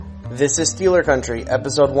This is Steeler Country,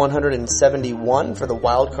 episode 171 for the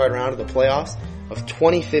wild card round of the playoffs of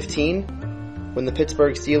 2015, when the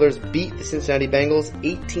Pittsburgh Steelers beat the Cincinnati Bengals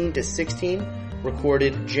 18-16,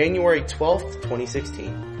 recorded January 12th,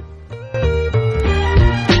 2016.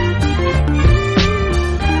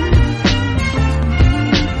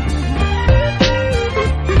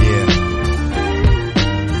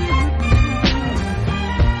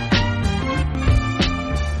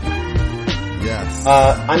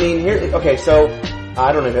 So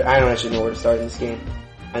I don't actually know where to start in this game.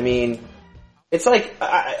 I mean, it's like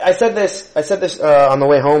I said this on the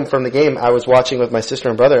way home from the game. I was watching with my sister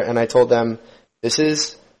and brother, and I told them this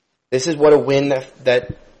is what a win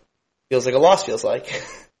that feels like a loss feels like.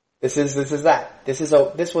 This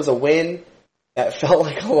was a win that felt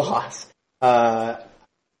like a loss.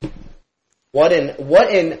 What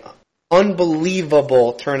an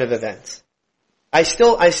unbelievable turn of events. I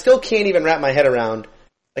still can't even wrap my head around.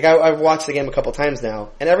 Like I've watched the game a couple times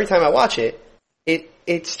now, and every time I watch it,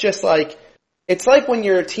 it's just like it's like when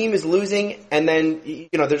your team is losing, and then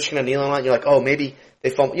they're just gonna kneel on it. You're like, oh, maybe they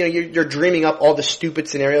fumble. You're dreaming up all the stupid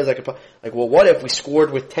scenarios. Like, what if we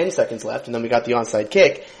scored with 10 seconds left, and then we got the onside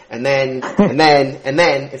kick, and then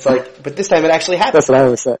it's like, but this time it actually happened. That's what I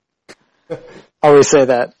always say. I always say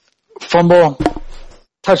that fumble,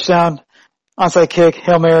 touchdown, onside kick,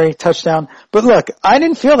 Hail Mary, touchdown. But look, I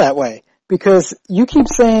didn't feel that way. Because you keep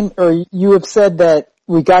saying, or you have said that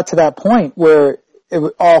we got to that point where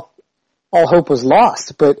all hope was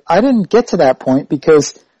lost. But I didn't get to that point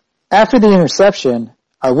because after the interception,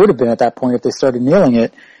 I would have been at that point if they started kneeling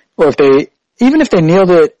it, or even if they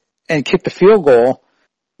kneeled it and kicked the field goal,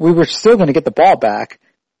 we were still going to get the ball back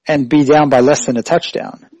and be down by less than a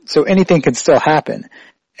touchdown. So anything could still happen,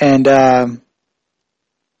 and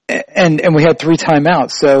we had 3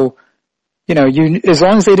 timeouts, so. As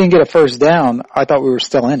long as they didn't get a first down, I thought we were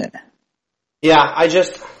still in it. Yeah,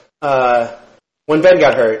 when Ben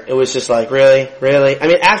got hurt, it was just like, really? I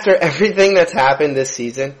mean, after everything that's happened this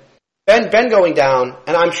season, Ben going down,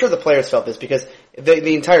 and I'm sure the players felt this because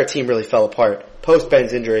the entire team really fell apart. Post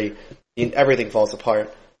Ben's injury, everything falls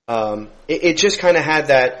apart. It just kind of had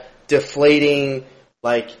that deflating,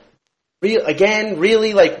 like, really,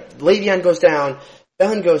 like, Le'Veon goes down,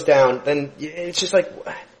 Ben goes down, then it's just like...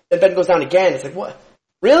 Then Ben goes down again. It's like, what?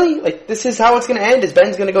 Really? Like, this is how it's going to end? Is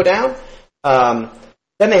Ben's going to go down?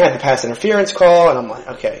 Then they had the pass interference call, and I'm like,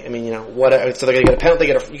 okay, I mean, what? So they're going to get a penalty,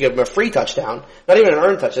 you give them a free touchdown. Not even an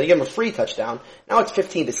earned touchdown. You give them a free touchdown. Now it's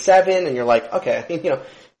 15-7, and you're like, okay, I mean,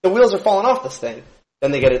 the wheels are falling off this thing.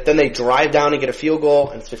 Then they drive down and get a field goal,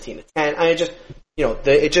 and it's 15-10.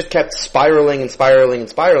 It just kept spiraling and spiraling and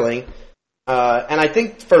spiraling. And I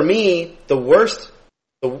think for me, the worst.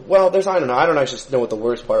 I don't actually know what the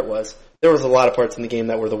worst part was. There was a lot of parts in the game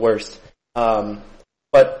that were the worst.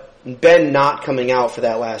 But Ben not coming out for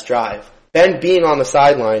that last drive. Ben being on the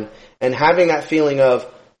sideline and having that feeling of,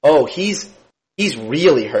 oh, he's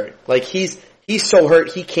really hurt. Like he's so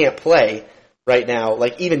hurt he can't play right now.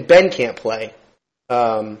 Like even Ben can't play.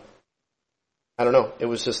 I don't know. It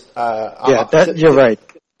was just you're right.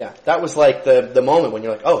 Yeah, that was like the moment when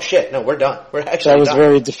you're like, oh shit, no, we're done. We're actually done. That was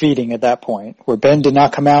very defeating at that point, where Ben did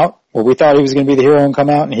not come out, where we thought he was going to be the hero and come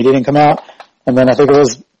out, and he didn't come out. And then I think it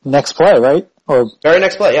was next play, right? Or very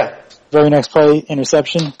next play, yeah. Very next play,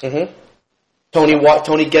 interception. Mm-hmm.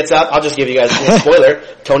 Tony gets up. I'll just give you guys a spoiler.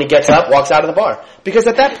 Tony gets up, walks out of the bar. Because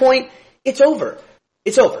at that point, it's over.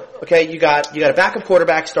 It's over. Okay, you got a backup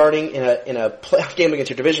quarterback starting in a playoff game against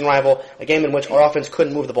your division rival, a game in which our offense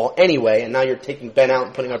couldn't move the ball anyway, and now you're taking Ben out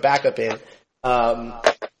and putting our backup in.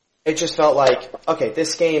 It just felt like, okay,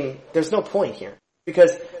 this game, there's no point here.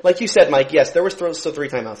 Because, like you said, Mike, yes, there was still 3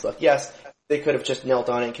 timeouts left. Yes, they could have just knelt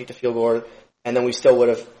on it and kicked a field goal, and then we still would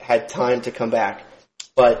have had time to come back.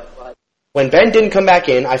 But when Ben didn't come back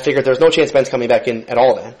in, I figured there's no chance Ben's coming back in at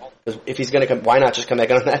all then. Because if he's going to come, why not just come back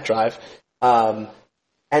in on that drive?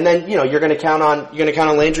 And then, you're going to count on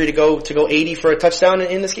Landry to go 80 for a touchdown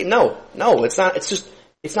in this game? No, it's not.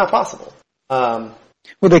 It's not possible. Well,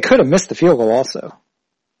 they could have missed the field goal also.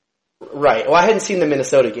 Right. Well, I hadn't seen the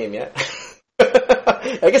Minnesota game yet.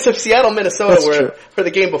 I guess if Seattle, Minnesota were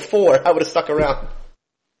the game before, I would have stuck around.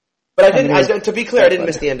 But I didn't. To be clear, I didn't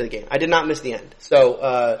miss the end of the game. I did not miss the end.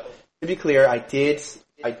 So, to be clear, I did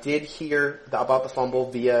hear about the fumble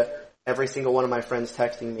via every single one of my friends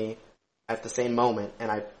texting me at the same moment, and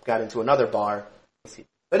I got into another bar.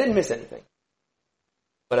 I didn't miss anything.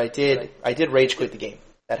 But I did rage quit the game.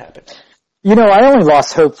 That happened. I only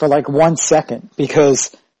lost hope for like 1 second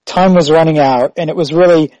because time was running out, and it was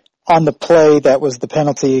really on the play that was the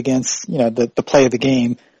penalty against, the play of the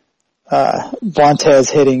game. Vontaze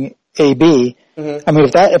hitting AB. Mm-hmm. I mean,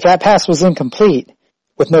 if that pass was incomplete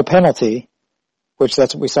with no penalty, which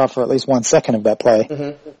that's what we saw for at least 1 second of that play,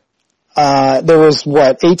 there was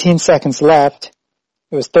 18 seconds left.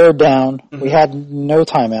 It was third down. Mm-hmm. We had no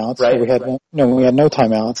timeouts. Right. We had no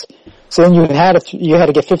timeouts. So then you had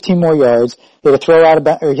to get 15 more yards. You had to throw out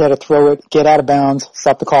or you had to throw it, get out of bounds,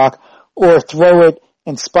 stop the clock, or throw it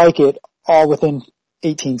and spike it all within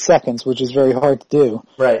 18 seconds, which is very hard to do.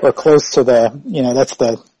 Right. Or close to that's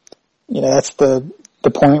the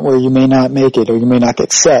point where you may not make it or you may not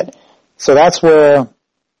get set. So that's where,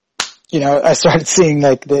 I started seeing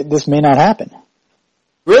this may not happen.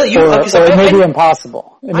 Really? Or it may be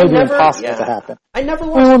impossible. It may be impossible to happen. I never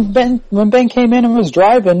watched. When Ben came in and was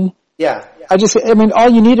driving, all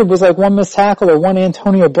you needed was one missed tackle or one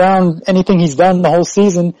Antonio Brown, anything he's done the whole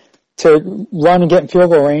season to run and get in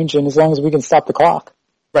field goal range, and as long as we can stop the clock.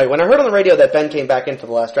 Right. When I heard on the radio that Ben came back in for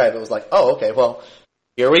the last drive, it was like, oh, okay, well,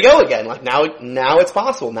 here we go again. Now it's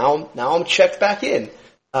possible. Now I'm checked back in.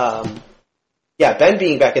 Ben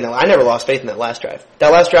being back in I never lost faith in that last drive.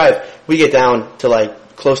 That last drive, we get down to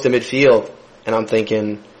close to midfield, and I'm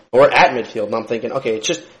thinking, or at midfield, and I'm thinking, okay, it's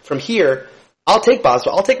just from here, I'll take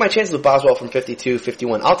Boswell. I'll take my chances with Boswell from 52,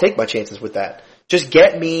 51. I'll take my chances with that. Just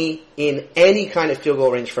get me in any kind of field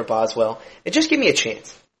goal range for Boswell, and just give me a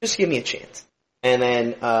chance. Just give me a chance. And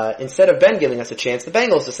then instead of Ben giving us a chance, the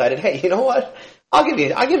Bengals decided, hey, you know what? I'll give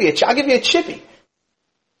you a chippy.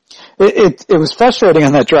 It was frustrating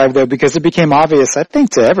on that drive though, because it became obvious, I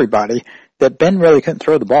think, to everybody that Ben really couldn't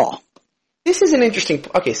throw the ball. This is an interesting.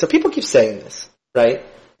 Okay, so people keep saying this, right?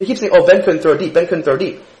 They keep saying, "Oh, Ben couldn't throw deep. Ben couldn't throw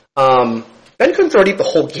deep." Ben couldn't throw deep the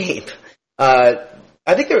whole game. I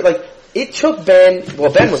think they were it took Ben.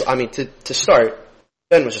 Well, Ben was. To start,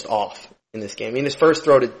 Ben was just off in this game. His first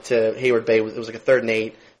throw to Hayward Bay it was a 3rd and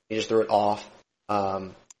 8. He just threw it off.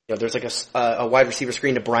 There's a wide receiver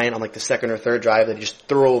screen to Bryant on the 2nd or 3rd drive that he just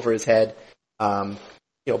threw over his head.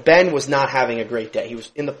 Ben was not having a great day. He was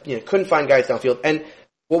couldn't find guys downfield. And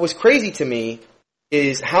what was crazy to me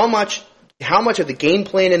is how much of the game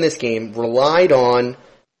plan in this game relied on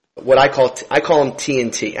what I call them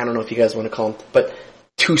TNT. I don't know if you guys want to call them, but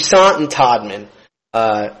Toussaint and Todman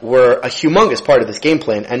were a humongous part of this game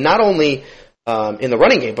plan, and not only in the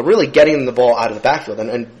running game, but really getting the ball out of the backfield.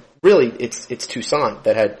 And really, it's Toussaint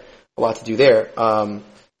that had a lot to do there. I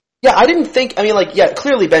didn't think.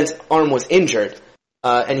 Clearly Ben's arm was injured.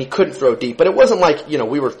 And he couldn't throw deep, but it wasn't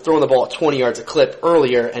we were throwing the ball at 20 yards a clip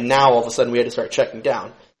earlier, and now all of a sudden we had to start checking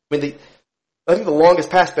down. I think the longest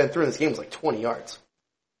pass Ben threw in this game was 20 yards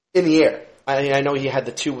in the air. I know he had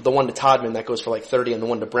the one to Todman that goes for 30, and the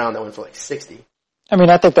one to Brown that went for 60.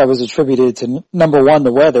 I think that was attributed to number one,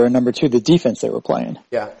 the weather, and number two, the defense they were playing.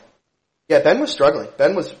 Yeah, Ben was struggling.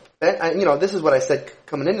 This is what I said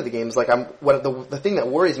coming into the game. Is the thing that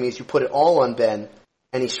worries me is you put it all on Ben.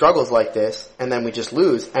 And he struggles like this, and then we just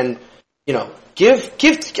lose. And, Fitzgerald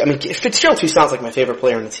Toussaint's my favorite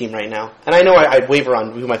player on the team right now. And I know I'd waver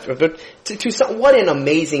on who my favorite, but Toussaint, what an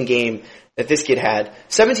amazing game that this kid had.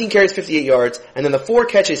 17 carries, 58 yards, and then the 4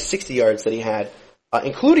 catches, 60 yards that he had,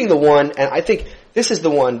 including the one, and I think this is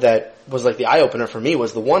the one that was the eye-opener for me,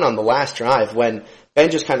 was the one on the last drive when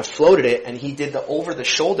Ben just kind of floated it, and he did the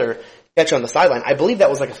over-the-shoulder catch on the sideline. I believe that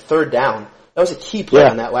was a 3rd down. That was a key play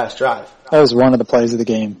on that last drive. That was one of the plays of the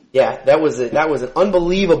game. Yeah, that was an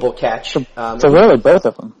unbelievable catch. Really, both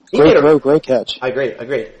of them. Great catch. I agree.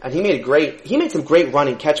 And he made some great run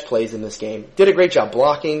and catch plays in this game. Did a great job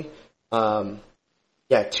blocking. Toussaint,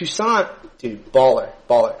 dude, baller.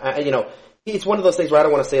 It's one of those things where I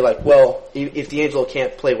don't want to say if D'Angelo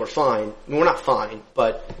can't play, we're fine. We're not fine,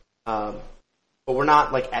 but we're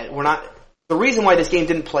not we're not. The reason why this game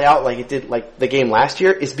didn't play out like it did the game last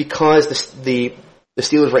year is because the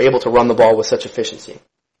Steelers were able to run the ball with such efficiency.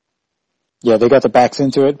 Yeah, they got the backs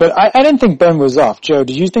into it. But I didn't think Ben was off. Joe,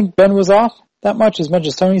 did you think Ben was off that much as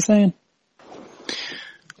Tony's saying?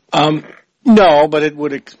 No, but it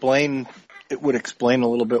would explain a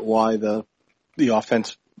little bit why the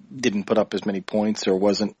offense didn't put up as many points or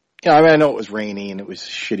wasn't. I know it was rainy and it was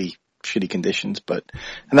shitty conditions, and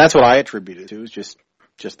that's what I attributed it to, is just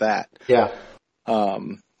that. Yeah.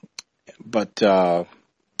 But as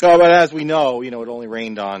we know, it only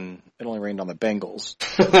rained on the Bengals.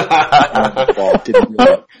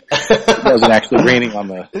 It wasn't actually raining on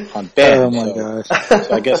Ben. Oh my gosh.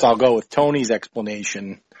 So I guess I'll go with Tony's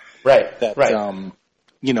explanation. Right. That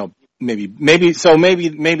maybe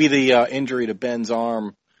the injury to Ben's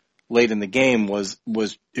arm late in the game was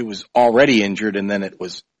already injured, and then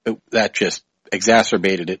that just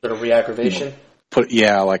exacerbated it. Sort of re-aggravation.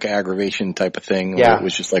 Aggravation type of thing. Yeah. It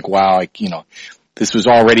was just wow, this was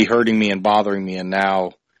already hurting me and bothering me, and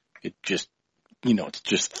now It just, it's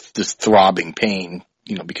just this throbbing pain,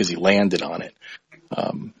 because he landed on it.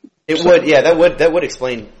 That would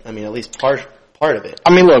explain, at least part of it.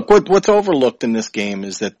 Look, what's overlooked in this game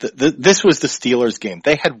is that this was the Steelers' game.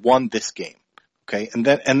 They had won this game, okay? And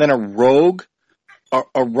then a rogue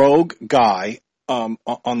guy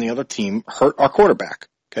on the other team hurt our quarterback,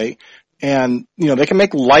 okay? And they can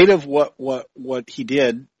make light of what he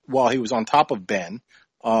did while he was on top of Ben,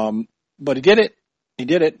 but he did it. He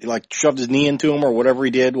did it. He shoved his knee into him or whatever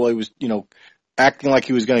he did while he was acting like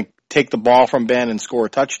he was going to take the ball from Ben and score a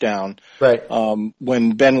touchdown. Right.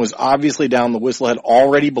 When Ben was obviously down, the whistle had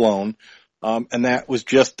already blown, and that was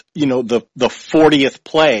just the 40th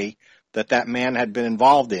play that man had been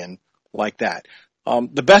involved in like that.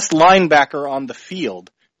 The best linebacker on the field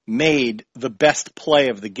made the best play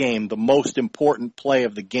of the game, the most important play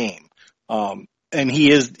of the game. And he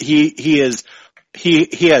has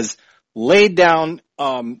laid down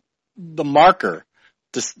the marker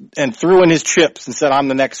and threw in his chips and said, "I'm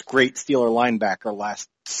the next great Steeler linebacker," last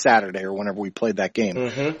Saturday or whenever we played that game.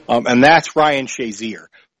 Mm-hmm. And that's Ryan Shazier.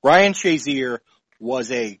 Ryan Shazier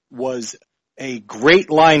was a great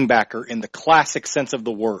linebacker in the classic sense of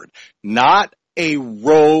the word, not a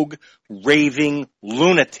rogue, raving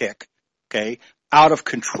lunatic, okay, out of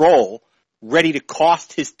control, ready to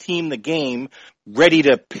cost his team the game, ready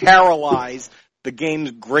to paralyze the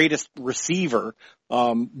game's greatest receiver,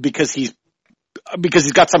 because he's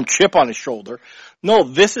got some chip on his shoulder. No,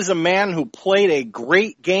 this is a man who played a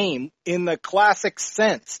great game in the classic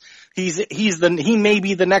sense. He may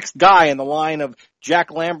be the next guy in the line of Jack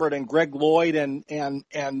Lambert and Greg Lloyd and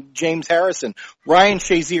James Harrison. Ryan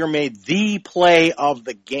Shazier made the play of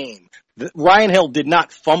the game. Ryan Hill did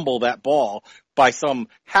not fumble that ball by some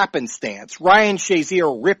happenstance. Ryan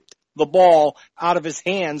Shazier ripped the ball out of his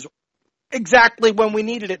hands exactly when we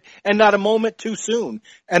needed it, and not a moment too soon.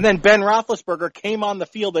 And then Ben Roethlisberger came on the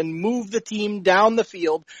field and moved the team down the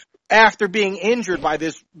field after being injured by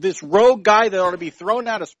this rogue guy that ought to be thrown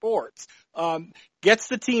out of sports. Gets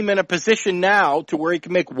the team in a position now to where he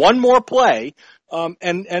can make one more play,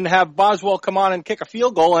 and have Boswell come on and kick a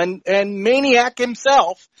field goal, and Maniac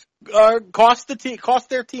himself cost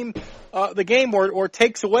their team the game, or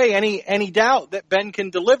takes away any doubt that Ben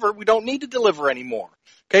can deliver. We don't need to deliver anymore.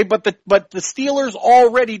 Okay, but the Steelers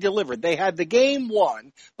already delivered. They had the game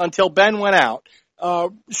won until Ben went out.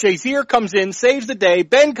 Shazier comes in, saves the day.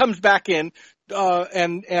 Ben comes back in,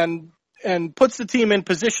 and puts the team in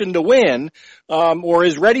position to win, or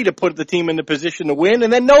is ready to put the team in the position to win,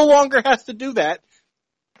 and then no longer has to do that,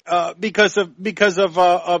 because of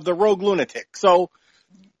the rogue lunatic. So,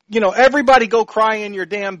 everybody go cry in your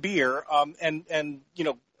damn beer, and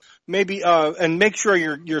maybe, and make sure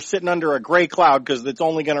you're sitting under a gray cloud, because it's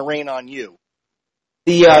only going to rain on you.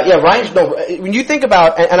 Ryan. No, when you think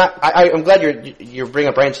about, and I'm glad you're bringing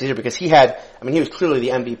up Ryan Shazier, because he was clearly the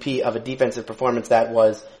MVP of a defensive performance that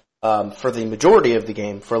was, for the majority of the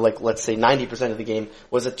game, for let's say 90% of the game,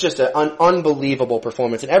 was just an unbelievable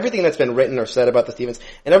performance. And everything that's been written or said about this defense,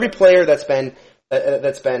 and every player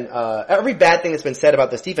every bad thing that's been said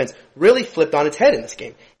about this defense really flipped on its head in this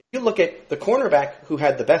game. If you look at the cornerback who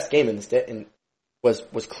had the best game in this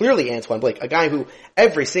was clearly Antoine Blake, a guy who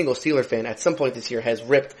every single Steeler fan at some point this year has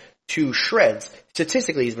ripped to shreds.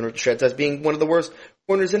 Statistically, he's been ripped to shreds as being one of the worst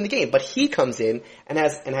corners in the game. But he comes in and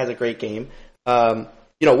has a great game. It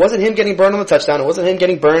wasn't him getting burned on the touchdown. It wasn't him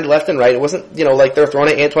getting burned left and right. It wasn't, like they're throwing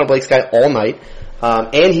at Antoine Blake's guy all night.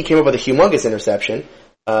 And he came up with a humongous interception.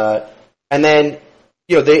 And then,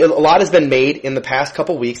 a lot has been made in the past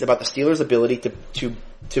couple weeks about the Steelers' ability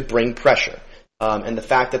to bring pressure. And the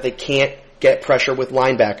fact that they can't get pressure with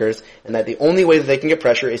linebackers, and that the only way that they can get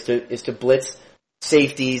pressure is to blitz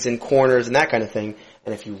safeties and corners and that kind of thing.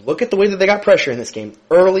 And if you look at the way that they got pressure in this game,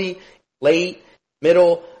 early, late,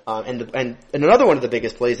 middle, and another one of the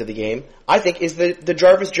biggest plays of the game, I think, is the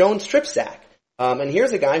Jarvis Jones strip sack. And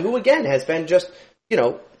here's a guy who, again, has been just,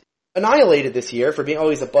 annihilated this year for being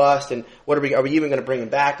always a bust. And are we even going to bring him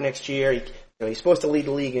back next year? He's supposed to lead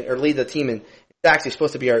the league or lead the team in sacks. He's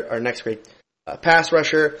supposed to be our next great pass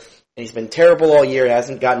rusher. And he's been terrible all year. He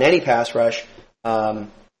hasn't gotten any pass rush.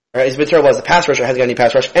 He's been terrible as a pass rusher. Hasn't gotten any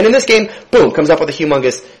pass rush. And in this game, boom, comes up with a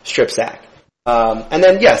humongous strip sack. And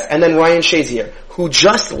then Ryan Shazier, who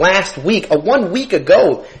just last week, 1 week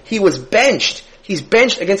ago, he was benched. He's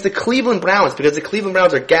benched against the Cleveland Browns because the Cleveland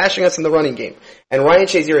Browns are gashing us in the running game. And Ryan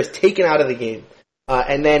Shazier is taken out of the game.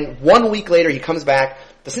 And then 1 week later, he comes back.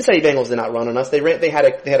 The Cincinnati Bengals did not run on us. They had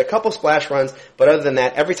a couple splash runs, but other than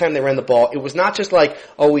that, every time they ran the ball, it was not just like,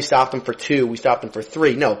 we stopped them for 2, we stopped them for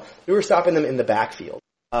 3. No, we were stopping them in the backfield.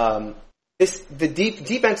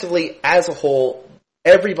 Defensively as a whole,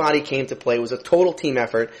 Everybody came to play. It was a total team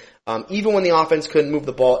effort. Even when the offense couldn't move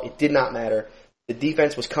the ball, it did not matter. The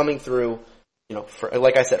defense was coming through,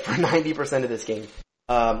 like I said, for 90% of this game.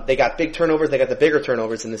 They got big turnovers. They got the bigger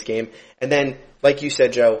turnovers in this game. And then, like you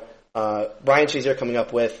said, Joe, Ryan Shazier coming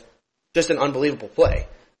up with just an unbelievable play.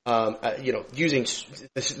 Using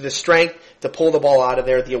the strength to pull the ball out of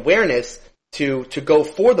there, the awareness to go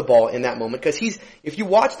for the ball in that moment. Because if you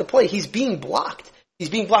watch the play, he's being blocked. He's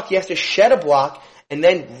being blocked. He has to shed a block and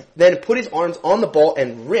then put his arms on the ball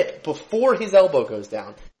and rip before his elbow goes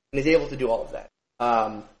down. And he's able to do all of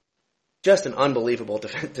that. Just an unbelievable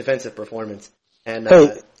defensive performance. And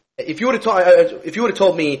if you would have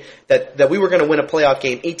told me that we were going to win a playoff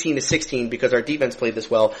game 18-16 because our defense played this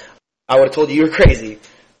well, I would have told you were crazy.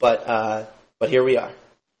 But here we are.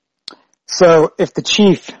 So if the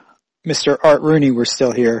Chief, Mr. Art Rooney, were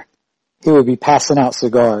still here, he would be passing out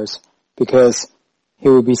cigars because he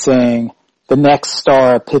would be saying the next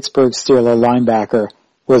star Pittsburgh Steelers linebacker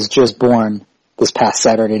was just born this past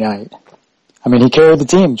Saturday night. I mean, he carried the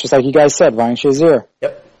team, just like you guys said, Ryan Shazier.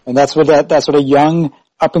 Yep. And that's what a young,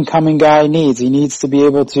 up-and-coming guy needs. He needs to be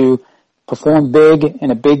able to perform big in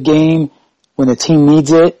a big game when the team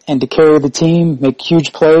needs it and to carry the team, make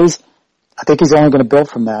huge plays. I think he's only going to build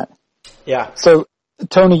from that. Yeah. So,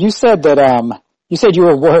 Tony, you said that you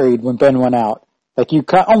were worried when Ben went out. Like you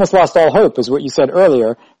almost lost all hope is what you said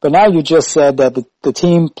earlier, but now you just said that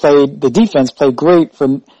the defense played great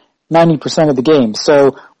for 90% of the game.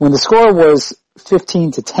 So when the score was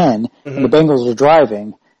 15-10 and the Bengals were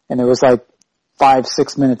driving and there was like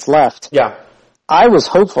 5-6 minutes left. Yeah. I was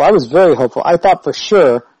hopeful. I was very hopeful. I thought for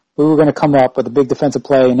sure we were going to come up with a big defensive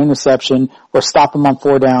play, an interception, or stop them on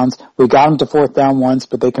 4 downs. We got them to 4th down once,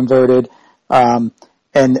 but they converted. And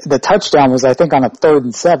the touchdown was, I think, on a 3rd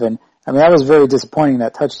and 7. I mean, that was very disappointing,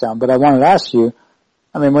 that touchdown. But I wanted to ask you,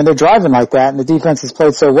 I mean, when they're driving like that and the defense has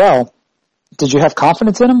played so well, did you have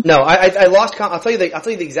confidence in them? No, I lost. I'll tell you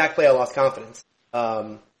the exact play I lost confidence.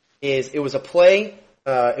 It was a play.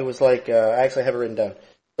 It was like I actually have it written down.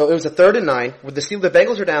 So it was a 3rd and 9. With the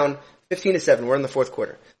Bengals are down 15-7. We're in the 4th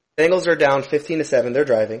quarter. Bengals are down 15-7. They're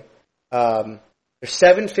driving. There's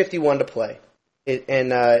 7:51 to play,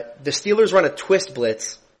 and the Steelers run a twist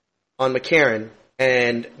blitz on McCarron,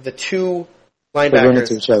 and the two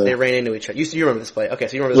linebackers they ran into each other. You remember this play? Okay,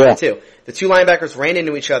 so you remember this play too. The two linebackers ran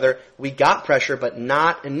into each other. We got pressure, but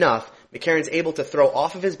not enough. McCarron's able to throw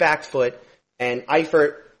off of his back foot, and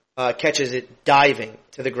Eifert catches it diving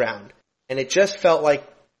to the ground. And it just felt like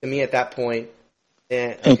to me at that point,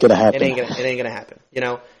 ain't gonna happen. It ain't gonna happen. You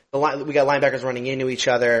know, we got linebackers running into each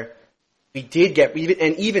other. We did get,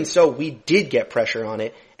 even so, we did get pressure on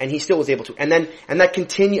it, and he still was able to. And that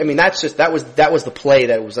continued. I mean, that was the play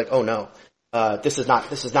that was like, oh no, this is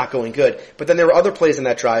not going good. But then there were other plays in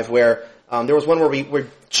that drive where there was one where we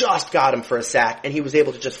just got him for a sack, and he was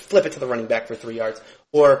able to just flip it to the running back for 3 yards.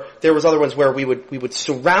 Or there was other ones where we would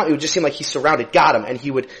surround. It would just seem like he surrounded, got him, and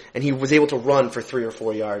he was able to run for 3 or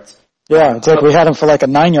 4 yards. Yeah, it's like we had him for like a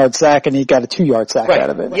 9-yard sack, and he got a 2-yard sack out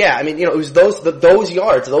of it. Yeah, I mean, it was those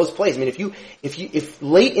yards, those plays. I mean, if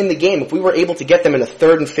late in the game, if we were able to get them in a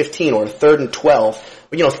 3rd and 15 or a 3rd and 12,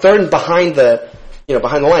 3rd and behind the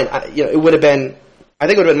line, it would have been. I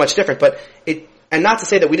think it would have been much different. But and not to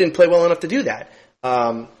say that we didn't play well enough to do that.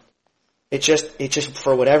 It just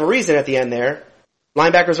for whatever reason at the end there,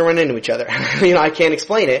 linebackers are running into each other. I can't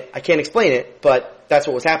explain it, but that's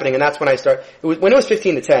what was happening, and that's when I started. When it was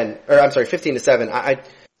 15-7. I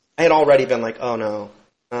had already been like, oh no,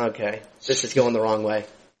 okay, this is going the wrong way.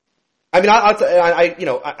 I mean,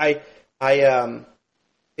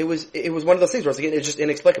 it was one of those things where it's just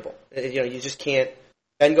inexplicable. You just can't.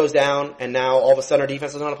 Ben goes down, and now all of a sudden our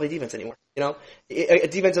defense doesn't know how to play defense anymore. A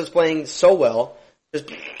defense that was playing so well, just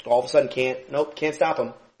all of a sudden can't stop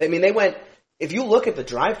them. I mean, they went. If you look at the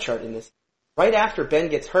drive chart in this, right after Ben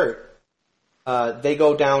gets hurt, they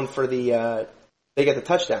go down for they get the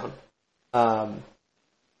touchdown. Then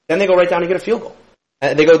they go right down and get a field goal.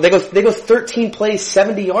 They go 13 plays,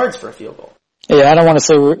 70 yards for a field goal. Yeah, I don't want to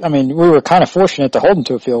say. We were kind of fortunate to hold them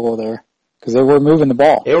to a field goal there because they were moving the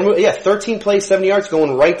ball. 13 plays, 70 yards,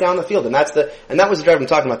 going right down the field, and that was the drive I'm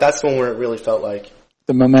talking about. That's the one where it really felt like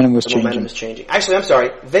the momentum was changing. Actually, I'm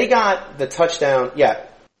sorry. They got the touchdown. Yeah,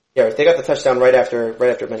 they got the touchdown right after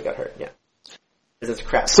Ben got hurt. Yeah, because it's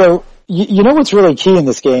crap. So you know what's really key in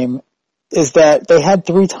this game is that they had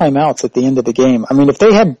 3 timeouts at the end of the game. I mean, if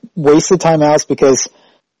they had wasted timeouts because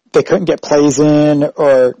they couldn't get plays in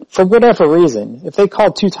or for whatever reason, if they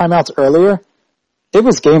called 2 timeouts earlier, it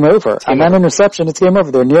was game over. And that interception, it's game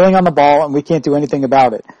over. They're kneeling on the ball and we can't do anything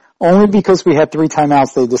about it. Only because we had 3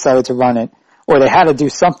 timeouts they decided to run it, or they had to do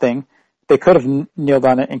something. they could have kneeled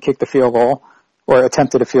on it and kicked the field goal or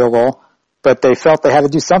attempted a field goal, but they felt they had to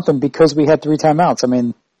do something because we had 3 timeouts. I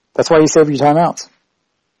mean, that's why you save your timeouts.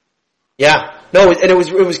 Yeah. No, and it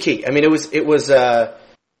was key. I mean,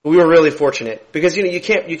 we were really fortunate because, you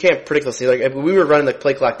can't predict those things. Like, we were running the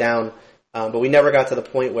play clock down, but we never got to the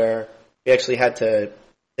point where we actually had to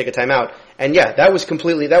take a timeout. And yeah, that was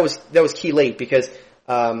key late because,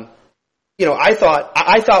 I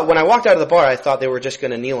thought when I walked out of the bar, I thought they were just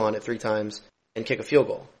going to kneel on it 3 times and kick a field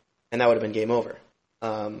goal, and that would have been game over.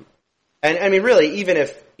 And I mean, really, even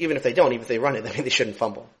if they run it, I mean, they shouldn't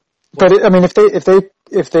fumble. But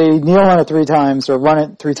if they kneel on it 3 times or run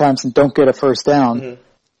it 3 times and don't get a first down,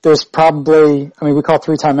 there's probably, I mean, we call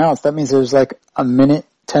 3 timeouts. That means there's like a minute,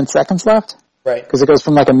 10 seconds left. Right. Because it goes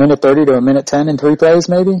from like a minute 30 to a minute 10 in 3 plays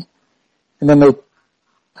maybe. And then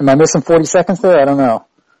am I missing 40 seconds there? I don't know.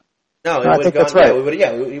 No, I think that's right. We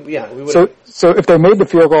would. So if they made the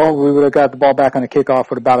field goal, we would have got the ball back on a kickoff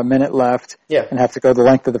with about a minute left. Yeah. And have to go the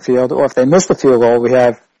length of the field. Or if they missed the field goal, we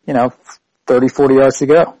have, 30, 40 yards to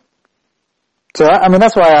go. So, I mean,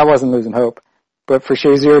 that's why I wasn't losing hope. But for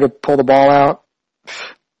Shazier to pull the ball out,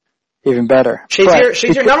 even better.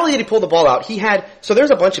 Shazier, not only did he pull the ball out, so there's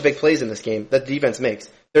a bunch of big plays in this game that the defense makes.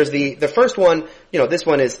 There's the first one, this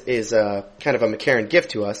one is kind of a McCarron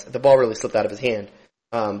gift to us. The ball really slipped out of his hand.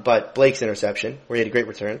 But Blake's interception, where he had a great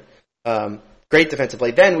return. Great defensive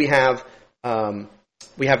play. Then we have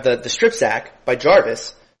the strip sack by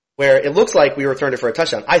Jarvis, where it looks like we returned it for a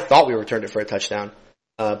touchdown. I thought we returned it for a touchdown.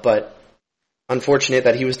 But unfortunate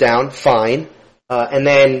that he was down. Fine. And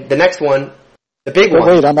then the next one, the big one.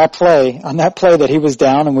 Wait, on that play that he was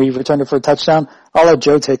down and we returned it for a touchdown, I'll let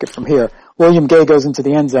Joe take it from here. William Gay goes into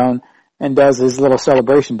the end zone and does his little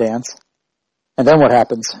celebration dance. And then what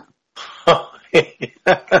happens?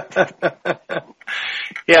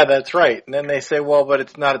 Yeah, that's right. And then they say, well, but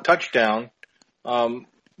it's not a touchdown.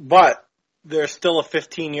 But there's still a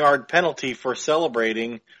 15-yard penalty for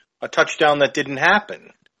celebrating a touchdown that didn't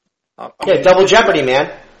happen. Double jeopardy,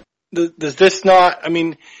 man. Does this not, I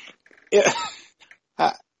mean,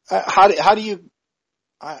 how do you,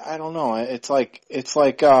 I don't know. It's like,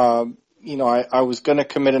 I was going to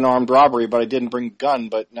commit an armed robbery, but I didn't bring a gun,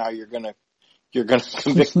 but now you're going to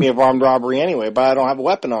convict me of armed robbery anyway, but I don't have a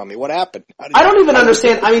weapon on me. What happened? I don't even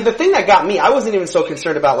understand. I mean, the thing that got me, I wasn't even so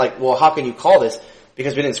concerned about, like, well, how can you call this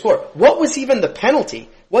because we didn't score? What was even the penalty?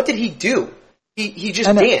 What did he do? He just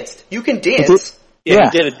danced. You can dance. He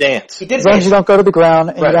did a dance. He did as long as you don't go to the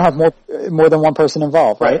ground and right. you don't have more than one person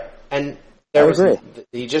involved, right? And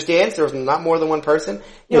he just danced. There was not more than one person.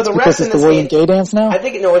 The because refs in it's this the William Gay dance now? I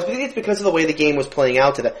think it's because of the way the game was playing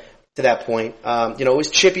out to that point. It was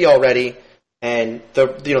chippy already. And the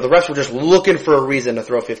refs were just looking for a reason to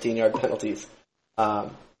throw 15-yard penalties.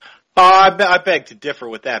 I beg to differ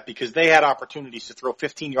with that because they had opportunities to throw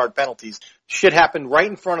 15-yard penalties. Shit happened right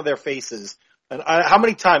in front of their faces. And how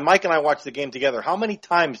many times, Mike and I watched the game together, how many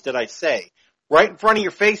times did I say, right in front of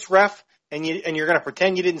your face, ref, and you're going to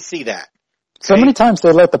pretend you didn't see that? So many times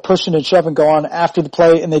they let the pushing and shoving go on after the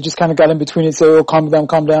play, and they just kind of got in between and say, "Oh, calm down."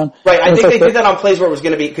 Right, I think they did that on plays where it was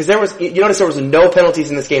going to be because you notice there was no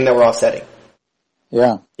penalties in this game that were offsetting.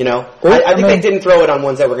 Yeah. I think they didn't throw it on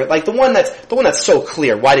ones that were good. Like the one that's so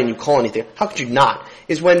clear, why didn't you call anything? How could you not?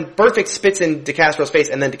 Is when Burfict spits in DeCastro's face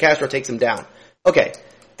and then DeCastro takes him down. Okay.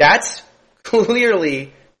 That's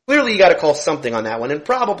clearly you gotta call something on that one. And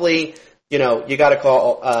probably, you gotta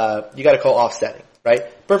call offsetting,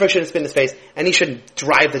 right? Burfict shouldn't spit in his face and he shouldn't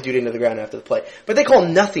drive the dude into the ground after the play. But they call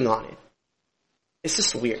nothing on it. It's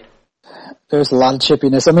just weird. There's a lot of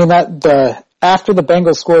chippiness. I mean, after the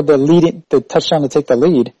Bengals scored the touchdown to take the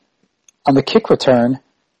lead, on the kick return,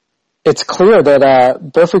 it's clear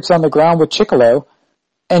that Burfict's on the ground with Chickalo,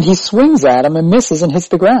 and he swings at him and misses and hits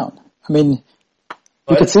the ground. I mean,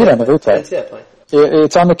 you can see it on the replay. I didn't see that play.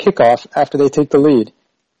 It's on the kickoff after they take the lead.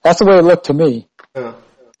 That's the way it looked to me.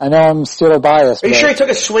 I know I'm still biased. Are you sure he took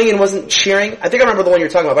a swing and wasn't cheering? I think I remember the one you're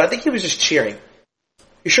talking about, but I think he was just cheering.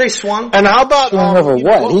 You sure he swung? And how about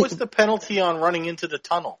what was the penalty on running into the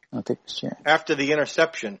tunnel? I don't think he was cheering. After the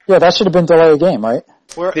interception. Yeah, that should have been delay of game, right?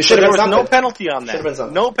 There was no penalty on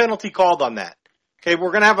that. No penalty called on that. Okay,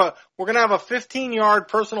 we're gonna have a 15-yard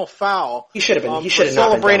personal foul. He should have been. He should have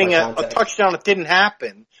celebrating a touchdown that didn't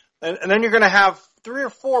happen, and then you're gonna have 3 or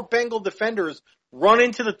 4 Bengal defenders run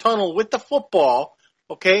into the tunnel with the football.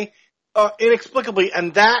 Okay, inexplicably,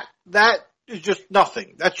 and that is just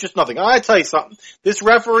nothing. That's just nothing. I tell you something. This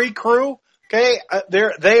referee crew, okay,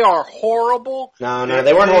 they are horrible. No,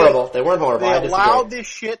 they weren't horrible. They weren't horrible. They allowed this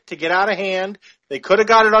shit to get out of hand. They could have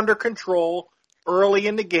got it under control. early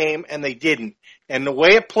in the game, and they didn't. And the way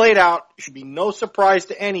it played out should be no surprise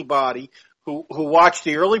to anybody who watched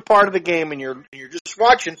the early part of the game, and you're just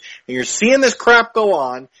watching, and you're seeing this crap go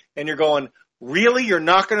on, and you're going, really? You're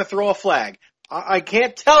not going to throw a flag? I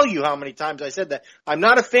can't tell you how many times I said that. I'm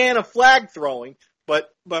not a fan of flag throwing, but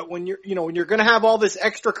when when you're going to have all this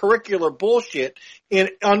extracurricular bullshit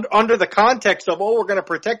under the context of, we're going to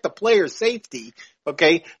protect the player's safety,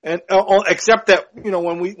 okay, and except that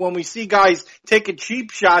when we see guys taking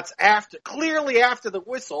cheap shots clearly after the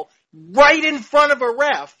whistle, right in front of a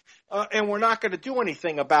ref, and we're not going to do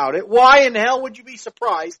anything about it. Why in hell would you be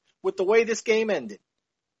surprised with the way this game ended?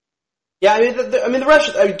 Yeah, the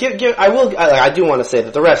refs. I do want to say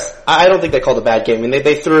that the refs. I don't think they called a bad game. I mean,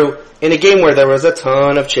 they threw in a game where there was a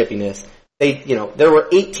ton of chippiness. There were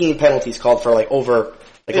 18 penalties called for over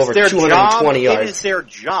 220 yards. It is their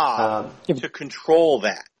job to control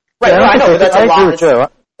that. Right. I know, but that's a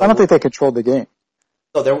lot. I don't think they controlled the game.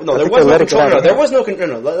 There was no control. There was no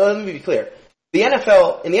control. Let me be clear. In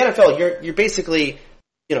the NFL, you're basically,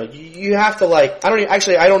 you have to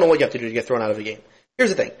I don't know what you have to do to get thrown out of the game.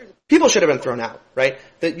 Here's the thing. People should have been thrown out, right?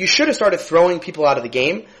 That you should have started throwing people out of the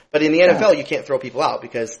game, but in the NFL, you can't throw people out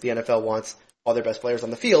because the NFL wants all their best players on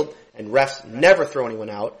the field, and refs never throw anyone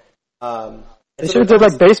out. They should have done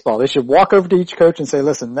like baseball. They should walk over to each coach and say,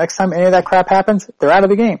 listen, next time any of that crap happens, they're out of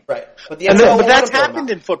the game. Right. But that's happened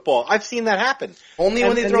in football. I've seen that happen. Only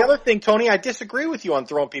when they throw. The other thing, Tony, I disagree with you on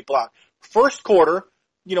throwing people out. First quarter,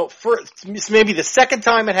 maybe the second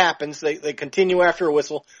time it happens, they continue after a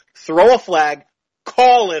whistle, throw a flag,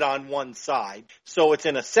 call it on one side, so it's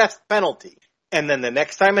an assessed penalty. And then the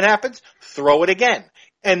next time it happens, throw it again.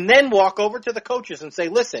 And then walk over to the coaches and say,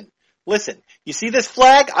 listen, you see this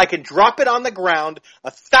flag? I can drop it on the ground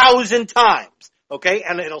 1,000 times, okay?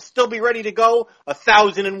 And it'll still be ready to go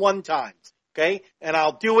 1,001 times, okay? And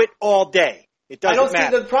I'll do it all day. It doesn't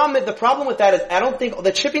matter. The problem with that is I don't think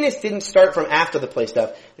the chippiness didn't start from after the play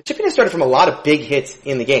stuff. The chippiness started from a lot of big hits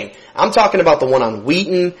in the game. I'm talking about the one on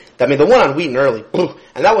Wheaton. The one on Wheaton early,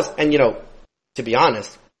 and that was, to be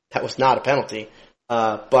honest, that was not a penalty.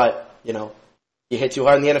 But you hit too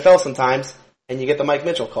hard in the NFL sometimes, and you get the Mike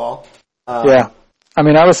Mitchell call. Yeah. I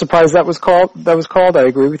was surprised that was called. I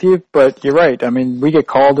agree with you, but you're right. We get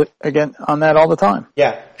called again on that all the time.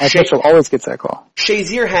 Yeah. Mike Mitchell always gets that call.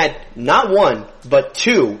 Shazier had not one, but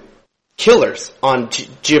two killers on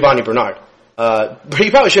Giovanni Bernard. But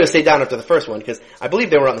he probably should have stayed down after the first one because I believe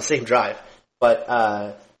they were on the same drive. But,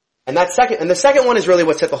 the second one is really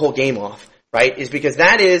what set the whole game off, right? Is because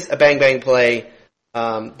that is a bang play,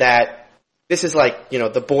 that this is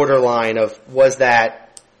the borderline of was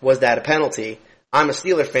that a penalty? I'm a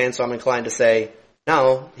Steeler fan, so I'm inclined to say,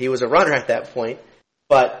 no, he was a runner at that point.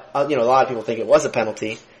 But, a lot of people think it was a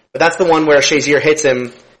penalty. But that's the one where Shazier hits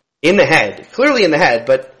him in the head, clearly in the head,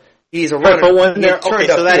 but he's a runner.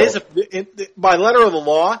 So that is, by letter of the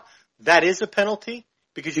law, that is a penalty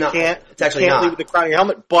because you can't leave the crown of your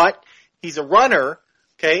helmet, but he's a runner,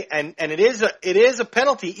 okay, and it is a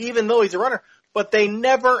penalty even though he's a runner, but they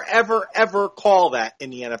never, ever, ever call that in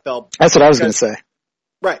the NFL. That's what I was going to say.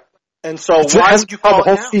 Right. And so why would you call it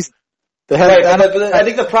now? Season. I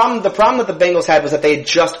think the problem that the Bengals had was that they had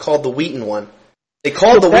just called the Wheaton one. They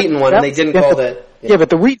called the Wheaton one and they didn't call that. Yeah, but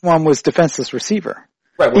the Wheaton one was defenseless receiver.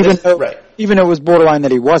 Right. Even though it was borderline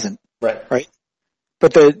that he wasn't. Right. Right.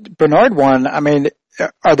 But the Bernard one,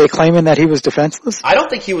 are they claiming that he was defenseless? I don't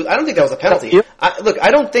think that was a penalty. I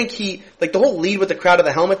don't think the whole lead with the crowd of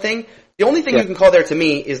the helmet thing, the only thing you can call there to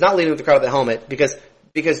me is not leading with the crowd of the helmet because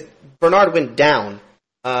Bernard went down.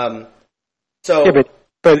 But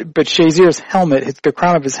Shazier's helmet, the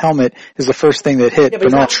crown of his helmet, is the first thing that hit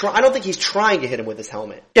Bernard. I don't think he's trying to hit him with his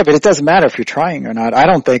helmet. Yeah, but it doesn't matter if you're trying or not. I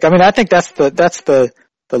don't think. I think that's the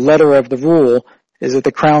letter of the rule is that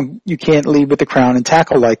the crown, you can't lead with the crown and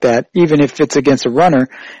tackle like that, even if it's against a runner,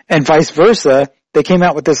 and vice versa. They came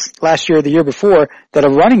out with this last year or the year before that a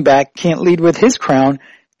running back can't lead with his crown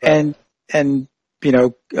and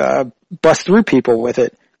bust through people with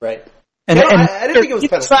it. Right. And I didn't think it was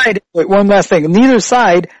neither side. Wait, one last thing. Neither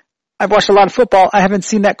side. I've watched a lot of football. I haven't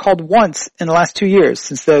seen that called once in the last 2 years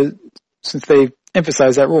since they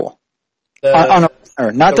emphasized that rule. Not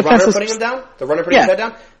the defenseless. Runner putting him down. The runner putting his head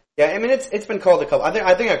down. Yeah, it's been called a couple. I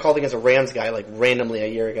think I called against a Rams guy randomly a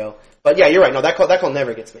year ago. But yeah, you're right. No, that call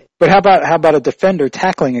never gets me. But how about a defender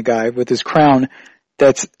tackling a guy with his crown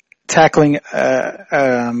that's tackling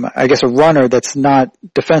I guess a runner that's not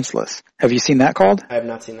defenseless? Have you seen that called? I have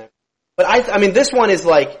not seen that. But this one is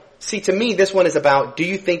to me, this one is about, do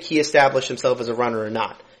you think he established himself as a runner or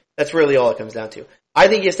not? That's really all it comes down to. I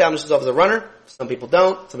think he established himself as a runner. Some people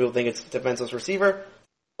don't. Some people think it's a defenseless receiver.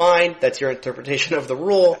 fine. That's your interpretation of the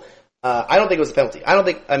rule. I don't think it was a penalty. I don't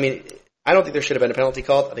think there should have been a penalty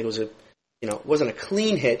called. I think it was it wasn't a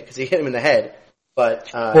clean hit because he hit him in the head. But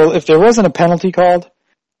well, if there wasn't a penalty called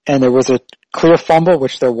and there was a clear fumble,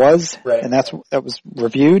 which there was, right. and that was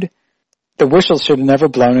reviewed, the whistle should have never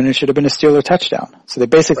blown and it should have been a Steeler touchdown. So they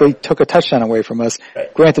basically took a touchdown away from us.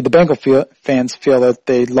 Right. Granted, the Bengal fans feel that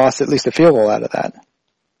they lost at least a field goal out of that.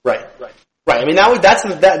 Right. I mean,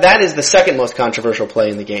 that is the second most controversial play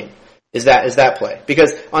in the game. Is that play?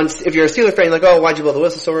 Because if you're a Steeler fan, you're like, oh, why'd you blow the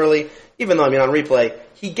whistle so early? Even though, on replay,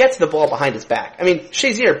 he gets the ball behind his back. I mean,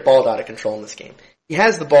 Shazier balled out of control in this game. He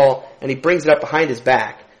has the ball and he brings it up behind his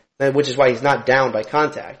back, which is why he's not down by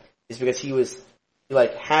contact. Is because he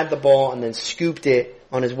had the ball and then scooped it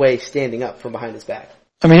on his way standing up from behind his back.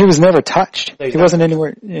 I mean, he was never touched. No, he wasn't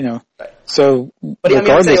anywhere, Right. So, but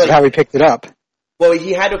regardless of how he picked it up. Well,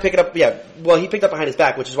 he had to pick it up, yeah. Well, he picked up behind his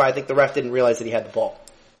back, which is why I think the ref didn't realize that he had the ball.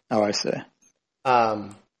 Oh, I see.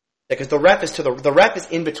 Because the ref is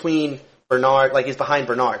in between Bernard, he's behind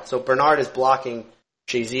Bernard. So Bernard is blocking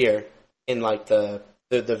Shazier in the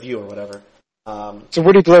view or whatever. So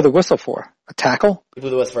what did he blow the whistle for? A tackle? He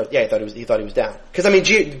blew the whistle for, yeah, he thought he was down. Because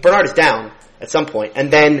Bernard is down at some point,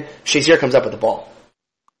 and then Shazier comes up with the ball.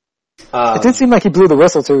 It didn't seem like he blew the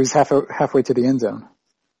whistle till he was halfway to the end zone.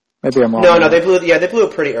 Maybe I'm wrong. No, they blew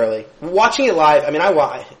it pretty early. Watching it live,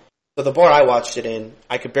 so the bar I watched it in,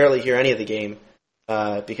 I could barely hear any of the game,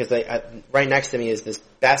 because right next to me is this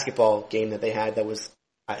basketball game that they had that was,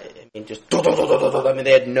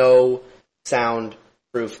 they had no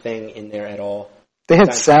soundproof thing in there at all. They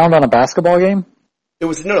had sound on a basketball game? It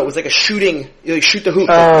was like a shooting, shoot the hoop,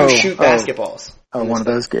 you shoot basketballs. Oh, one of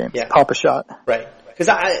those games. Yeah. Pop a shot. Right. Because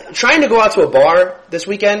trying to go out to a bar this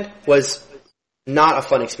weekend was not a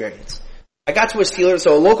fun experience. I got to a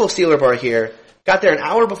local Steeler bar here, got there an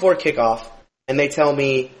hour before kickoff, and they tell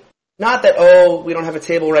me, not that, we don't have a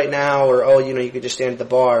table right now, or, you could just stand at the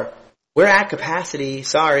bar. We're at capacity,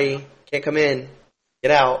 sorry, can't come in,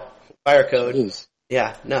 get out, fire code. Jeez.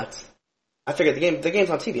 Yeah, nuts. I figured the game's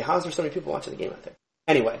on TV, how is there so many people watching the game out there?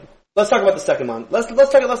 Anyway, let's talk about the second one. Let's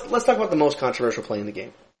talk about the most controversial play in the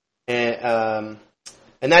game. And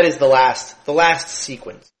that is the last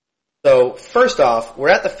sequence. So, first off, we're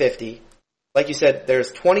at the 50. Like you said,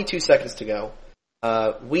 there's 22 seconds to go.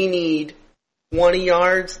 We need 20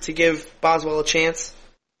 yards to give Boswell a chance.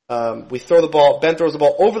 We throw the ball, Ben throws the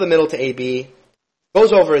ball over the middle to AB,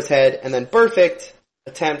 goes over his head, and then Burfict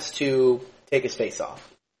attempts to take his face off,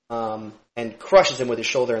 and crushes him with his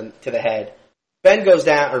shoulder to the head. Ben goes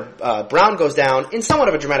down, or Brown goes down in somewhat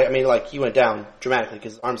of a dramatic, he went down dramatically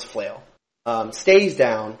because his arms flail. Stays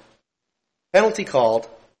down, penalty called,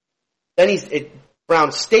 then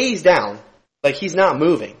Brown stays down, he's not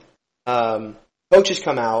moving. Coaches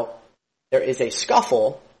come out, there is a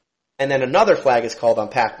scuffle, and then another flag is called on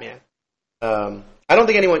Pac-Man. I don't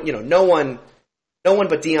think anyone, no one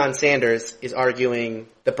but Deion Sanders is arguing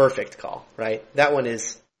the Burfict call, right? That one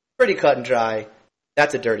is pretty cut and dry.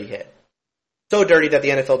 That's a dirty hit. So dirty that the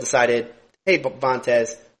NFL decided, hey,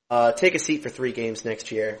 Vontaze, take a seat for 3 games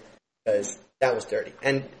next year, because that was dirty.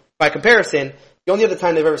 And by comparison, the only other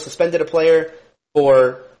time they've ever suspended a player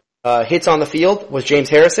for hits on the field was James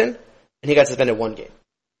Harrison, and he got suspended 1 game.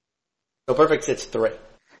 So Burfict sits 3.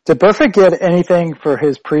 Did Burfict get anything for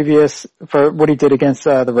for what he did against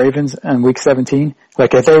the Ravens in Week 17?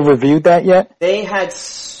 Have they reviewed that yet? They had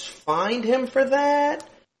fined him for that.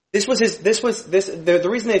 The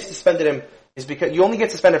reason they suspended him is because you only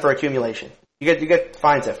get suspended for accumulation. You get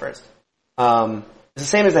fines at first. It's the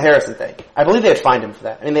same as the Harrison thing. I believe they had fined him for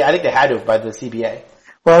that. I think they had to by the CBA.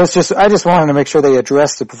 Well, I just wanted to make sure they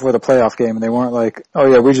addressed it before the playoff game, and they weren't like, oh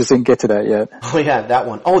yeah, we just didn't get to that yet. Oh yeah, that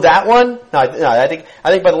one. Oh, that one? No, I think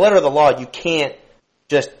by the letter of the law, you can't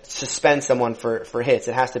just suspend someone for hits.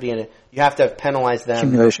 It has to be you have to penalize them.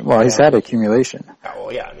 Accumulation. Well, he's had accumulation. Oh,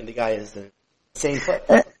 well, yeah. The guy is the same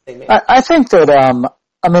player. I think that,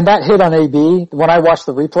 that hit on AB, when I watched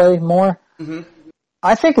the replay more,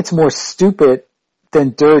 I think it's more stupid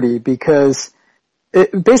than dirty because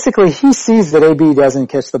basically he sees that AB doesn't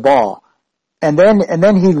catch the ball. And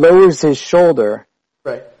then he lowers his shoulder.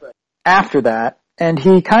 Right. After that. And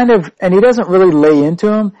he and he doesn't really lay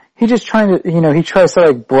into him. He just he tries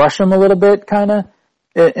to brush him a little bit, kinda.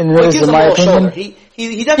 And well, in my opinion.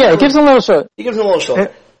 He definitely. Yeah, gives him a little shoulder. He gives him a little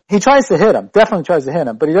shoulder. He tries to hit him. Definitely tries to hit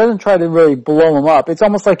him. But he doesn't try to really blow him up. It's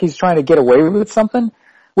almost like he's trying to get away with something,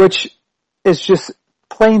 which is just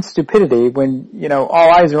plain stupidity when,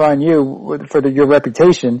 all eyes are on you for your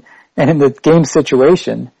reputation and in the game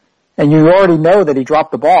situation. And you already know that he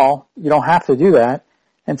dropped the ball. You don't have to do that.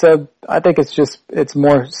 And so I think it's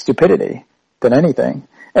more stupidity than anything.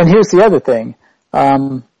 And here's the other thing.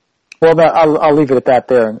 I'll leave it at that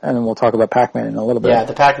there, and then we'll talk about Pac-Man in a little bit. Yeah,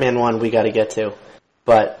 the Pac-Man one we got to get to,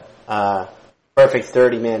 but Perfect's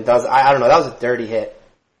dirty, man. I don't know. That was a dirty hit.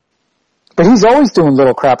 But he's always doing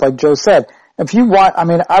little crap, like Joe said. If you watch,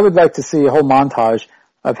 I would like to see a whole montage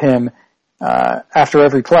of him after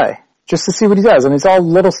every play, just to see what he does. It's all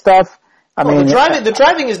little stuff. The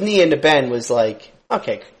driving his knee into Ben was like,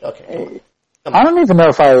 okay. I don't even know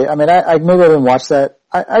if I maybe I didn't watch that.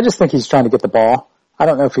 I just think he's trying to get the ball. I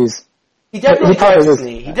don't know if He definitely drives his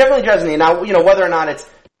knee. He definitely drives his knee. Now, whether or not it's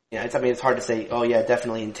hard to say, oh yeah,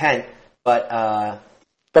 definitely intent, but I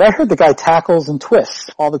heard the guy tackles and twists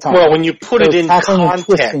all the time. Well, when you put it in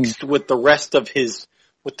context with the rest of his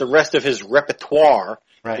repertoire,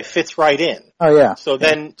 right. It fits right in. Oh yeah. So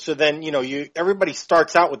then, everybody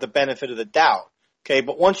starts out with the benefit of the doubt. Okay,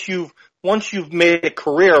 but once you've made a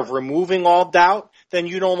career of removing all doubt, then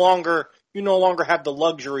you no longer have the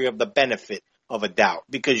luxury of the benefit of a doubt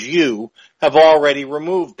because you have already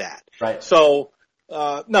removed that. Right. So,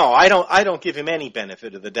 no, I don't give him any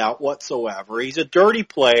benefit of the doubt whatsoever. He's a dirty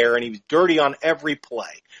player and he's dirty on every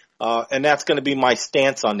play. And that's going to be my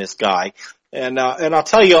stance on this guy. And I'll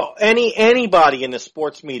tell you, anybody in the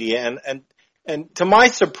sports media and to my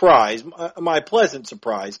surprise, my pleasant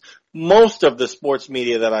surprise, most of the sports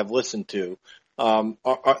media that I've listened to,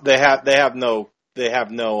 they have no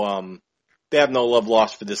love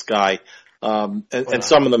lost for this guy. And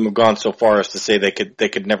some of them have gone so far as to say they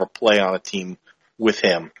could never play on a team with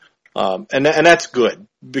him. And that's good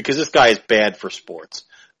because this guy is bad for sports.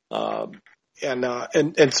 But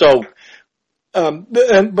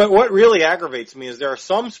what really aggravates me is there are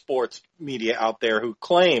some sports media out there who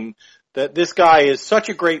claim that this guy is such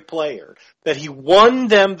a great player that he won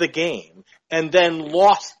them the game and then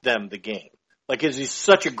lost them the game. Like, is he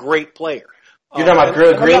such a great player? You're talking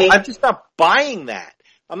about Greeny? I'm just not buying that.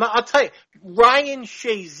 I'll tell you, Ryan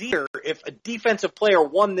Shazier, if a defensive player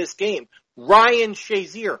won this game, Ryan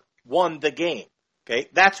Shazier won the game. Okay?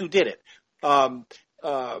 That's who did it. Not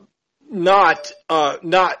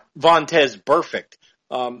Vontaze Burfict.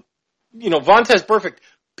 Vontaze Burfict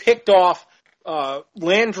picked off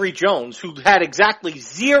Landry Jones, who had exactly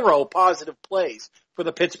 0 positive plays for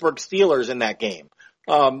the Pittsburgh Steelers in that game.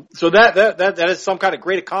 So that is some kind of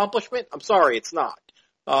great accomplishment. I'm sorry, it's not.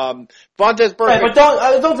 Vontaze Burfict. Right, but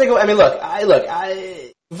don't think.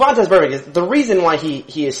 Vontaze Burfict is the reason why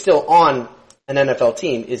he is still on an NFL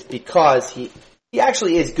team is because he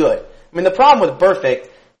actually is good. The problem with Burfict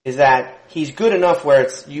is that he's good enough where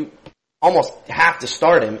you almost have to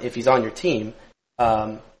start him if he's on your team.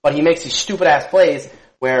 But he makes these stupid ass plays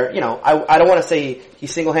where, I don't want to say he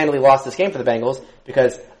single-handedly lost this game for the Bengals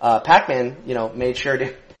because, Pac-Man, made sure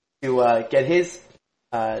to get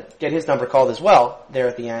his number called as well there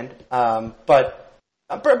at the end. But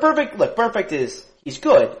Burfict he's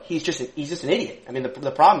good. He's just an idiot.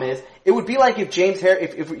 The problem is, it would be like if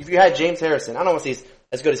if you had James Harrison, I don't want to say he's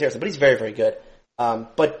as good as Harrison, but he's very, very good.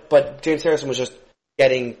 But James Harrison was just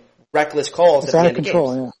getting reckless calls at the end of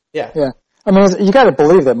games. Yeah. You got to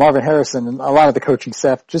believe that Marvin Harrison and a lot of the coaching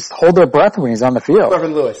staff just hold their breath when he's on the field.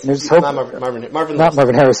 Marvin Lewis. Not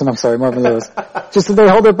Marvin Harrison, I'm sorry, Marvin Lewis. Just that they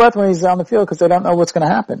hold their breath when he's on the field because they don't know what's going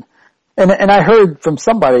to happen. And I heard from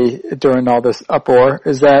somebody during all this uproar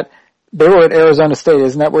is that they were at Arizona State.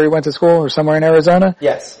 Isn't that where he went to school or somewhere in Arizona?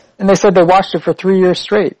 Yes. And they said they watched it for 3 years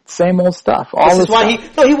straight. Same old stuff. This is why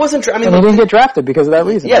he wasn't. And he didn't get drafted because of that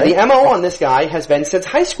reason. Yeah, right? The MO on this guy has been since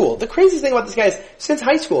high school. The craziest thing about this guy is since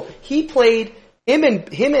high school, he played him and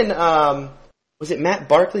was it Matt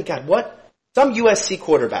Barkley? God, what? Some USC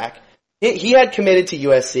quarterback. He had committed to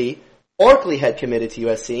USC. Barkley had committed to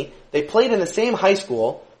USC. They played in the same high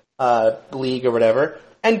school league or whatever.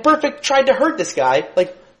 And Burfict tried to hurt this guy,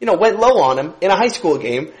 went low on him in a high school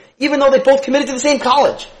game, even though they both committed to the same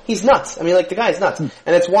college. He's nuts. The guy's nuts. And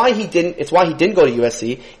it's why he didn't go to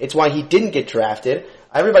USC. It's why he didn't get drafted.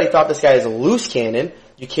 Everybody thought this guy is a loose cannon.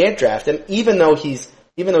 You can't draft him, even though he's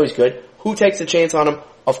good. Who takes a chance on him?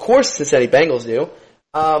 Of course, Cincinnati Bengals do.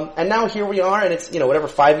 And now here we are, and it's,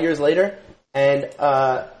 5 years later, and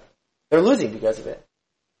they're losing because of it.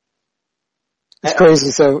 It's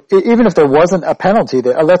crazy. So even if there wasn't a penalty,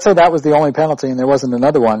 let's say that was the only penalty and there wasn't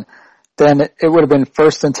another one, then it would have been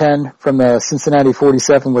 1st and 10 from the Cincinnati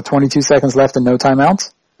 47 with 22 seconds left and no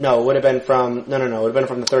timeouts? No, it would have been from, it would have been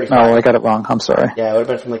from the 35. No, I got it wrong. I'm sorry. Yeah, it would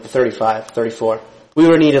have been from the 35, 34. We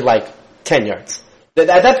would have needed 10 yards. At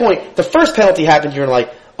that point, the first penalty happened, you're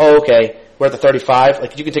like, oh, okay, we're at the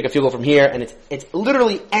 35. You can take a field goal from here, and it's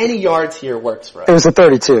literally any yards here works for us. It was a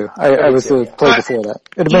 32. I was the play before that.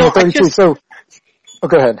 It would have been a 32.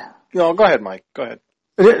 Go ahead. No, go ahead, Mike. Go ahead.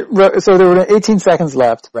 So there were 18 seconds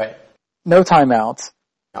left. Right. No timeouts.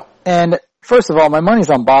 No. And first of all, my money's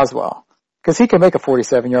on Boswell because he can make a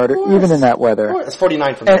 47-yarder even in that weather. It's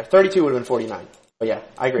 49 from there. 32 would have been 49. But yeah,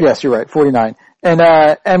 I agree. Yes, you're right. 49.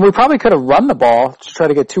 And we probably could have run the ball to try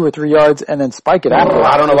to get 2 or 3 yards and then spike it after.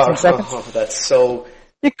 I don't know about seconds. That's so.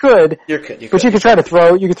 You could. But you could try to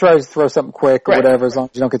throw. You could try to throw something quick or whatever, as long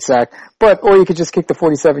as you don't get sacked. Or you could just kick the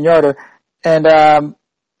 47-yarder. And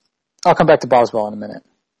I'll come back to Boswell in a minute.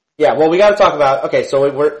 Yeah, well, we got to talk about. Okay, so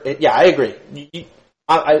I agree.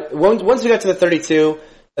 Once we got to the 32,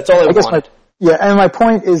 that's all I wanted. And my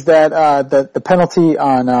point is that the penalty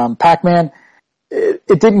on Pac-Man,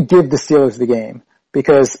 it didn't give the Steelers the game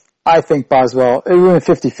because I think Boswell, it would have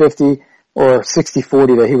been 50-50 or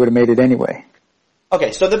 60-40 that he would have made it anyway.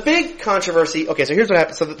 Okay, so the big controversy. Okay, so here's what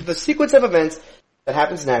happens. So the sequence of events that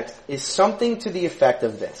happens next is something to the effect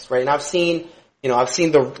of this, right? And I've seen the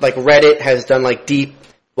Reddit has done deep.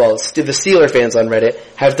 Well, the Steeler fans on Reddit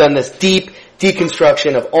have done this deep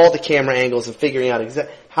deconstruction of all the camera angles and figuring out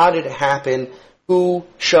how did it happen, who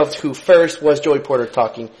shoved who first, was Joey Porter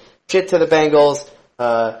talking shit to the Bengals,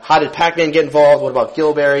 how did Pac-Man get involved, what about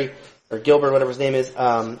Gilbert, whatever his name is.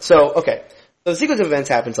 So the sequence of events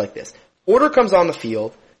happens like this. Porter comes on the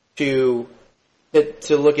field to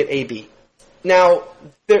look at AB. Now,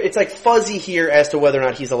 it's fuzzy here as to whether or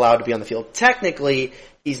not he's allowed to be on the field. Technically,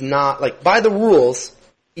 he's not, by the rules,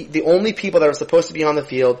 the only people that are supposed to be on the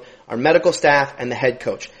field are medical staff and the head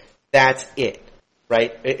coach. That's it,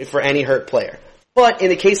 right? For any hurt player. But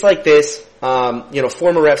in a case like this,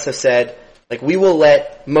 former refs have said, we will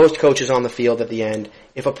let most coaches on the field at the end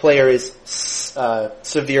if a player is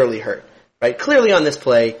severely hurt, right? Clearly on this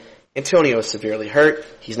play, Antonio is severely hurt.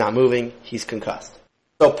 He's not moving. He's concussed.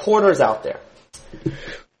 So Porter's out there.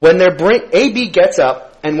 When AB gets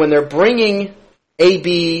up, and when they're bringing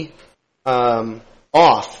AB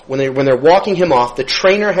off, when they're walking him off, the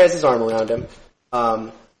trainer has his arm around him.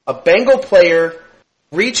 A Bengal player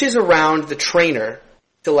reaches around the trainer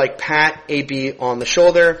to pat AB on the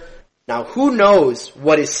shoulder. Now, who knows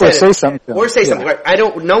what is said? Or say something. Right?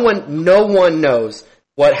 No one knows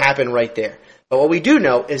what happened right there. But what we do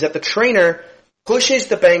know is that the trainer pushes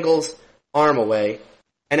the Bengals' arm away,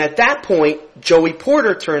 and at that point, Joey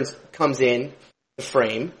Porter comes in the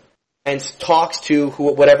frame and talks to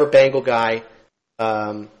whatever Bengal guy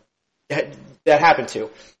that happened to.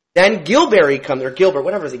 Then Gilbert comes, or Gilbert,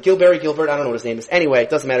 whatever is it, Gilbert, I don't know what his name is. Anyway, it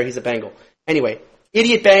doesn't matter, he's a Bengal. Anyway,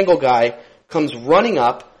 idiot Bengal guy comes running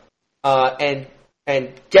up and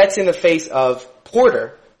gets in the face of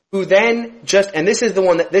Porter, who then and this is the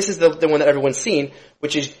one that everyone's seen,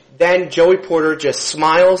 which is then Joey Porter just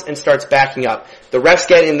smiles and starts backing up. The refs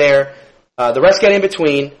get in there, the refs get in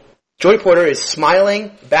between. Joey Porter is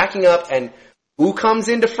smiling, backing up, and who comes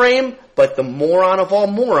into frame but the moron of all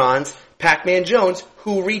morons, Pac-Man Jones,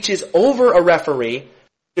 who reaches over a referee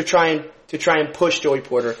to try and push Joey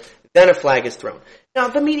Porter. Then a flag is thrown. Now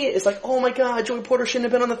the media is like, "Oh my God, Joey Porter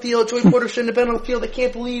shouldn't have been on the field. Joey Porter shouldn't have been on the field. I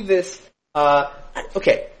can't believe this."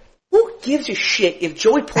 Okay, who gives a shit if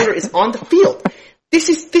Joey Porter is on the field? This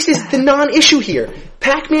is the non-issue here.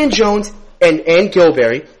 Pac-Man Jones and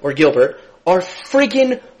Gilbert are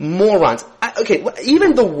friggin' morons.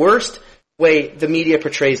 Even the worst way the media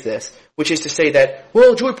portrays this, which is to say that,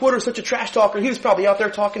 well, Joey Porter is such a trash talker, he was probably out there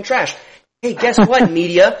talking trash. Hey, guess what,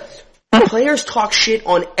 media? Players talk shit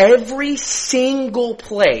on every single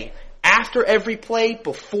play. After every play,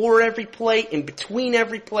 before every play, in between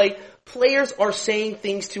every play, players are saying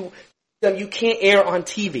things to them you can't air on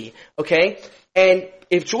TV, okay? And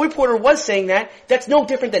if Joey Porter was saying that, that's no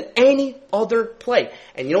different than any other play.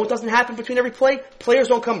 And you know what doesn't happen between every play? Players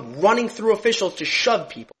don't come running through officials to shove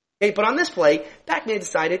people. Okay, but on this play, Pac-Man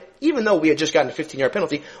decided, even though we had just gotten a 15-yard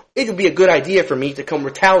penalty, it would be a good idea for me to come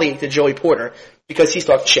retaliate to Joey Porter because he's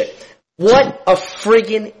talking shit. What a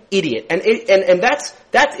friggin' idiot. And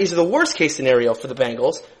that is the worst case scenario for the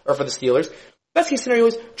Bengals, or for the Steelers. Best case scenario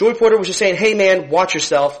is Joey Porter was just saying, "Hey man, watch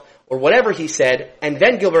yourself," or whatever he said, and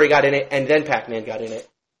then Gilbert got in it, and then Pac-Man got in it.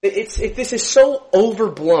 This is so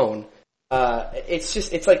overblown.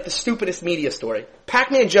 It's like the stupidest media story.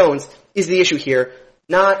 Pac-Man Jones is the issue here,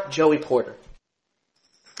 not Joey Porter.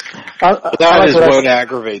 That is what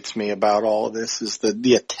aggravates me about all of this, is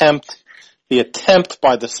the attempt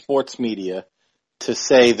by the sports media to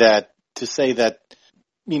say that,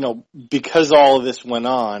 because all of this went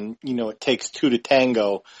on, it takes two to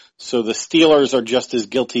tango, so the Steelers are just as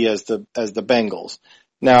guilty as the Bengals.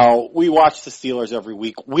 Now, we watch the Steelers every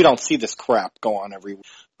week. We don't see this crap go on every week.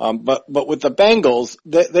 But with the Bengals,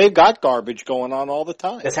 they've got garbage going on all the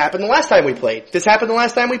time. This happened the last time we played.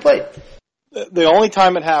 the only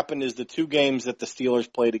time it happened is the two games that the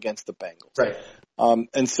Steelers played against the Bengals. Right.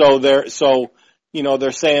 And so they're saying,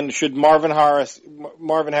 should not Marvin Harris, now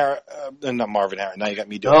you got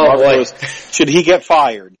me doing Marvin Lewis, should he get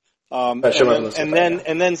fired? And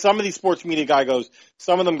then some of these sports media guy goes,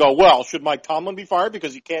 some of them go, well, should Mike Tomlin be fired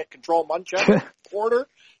because he can't control Munchak quarter?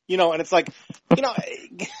 And it's like, oh,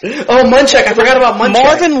 Munchak, I forgot about Munchak.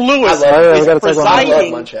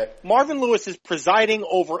 Marvin Lewis is presiding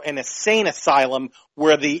over an insane asylum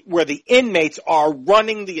where the inmates are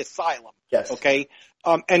running the asylum. Yes. Okay?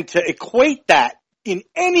 And to equate that in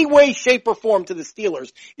any way, shape, or form to the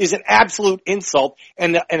Steelers is an absolute insult,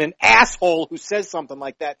 and an asshole who says something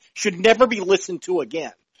like that should never be listened to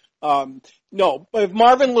again. No, if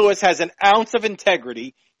Marvin Lewis has an ounce of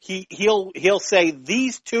integrity, he'll say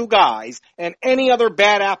these two guys and any other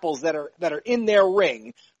bad apples that are in their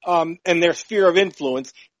ring, and their sphere of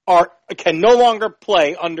influence can no longer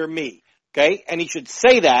play under me. Okay? And he should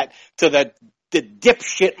say that to the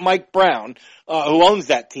dipshit Mike Brown, who owns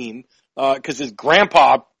that team, cause his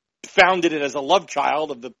grandpa founded it as a love child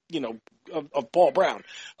of of Paul Brown.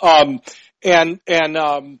 And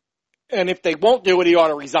if they won't do it, he ought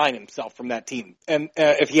to resign himself from that team. And,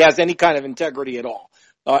 if he has any kind of integrity at all.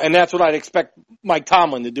 And that's what I'd expect Mike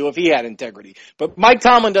Tomlin to do if he had integrity. But Mike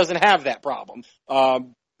Tomlin doesn't have that problem.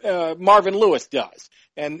 Marvin Lewis does.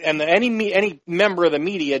 And any member of the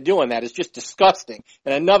media doing that is just disgusting.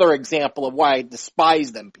 And another example of why I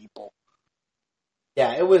despise them people.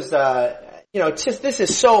 Yeah, it was, this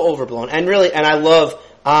is so overblown. And really, and I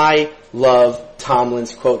love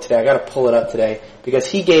Tomlin's quote today. I gotta pull it up today. Because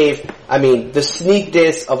he gave, the sneak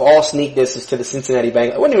diss of all sneak disses to the Cincinnati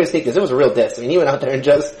Bengals. It wasn't even a sneak diss, it was a real diss. He went out there and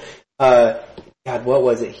just, God, what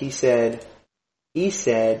was it? He said, this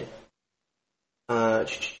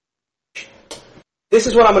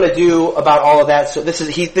is what I'm gonna do about all of that. So this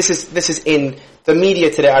is in the media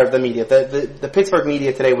today, or the media, the Pittsburgh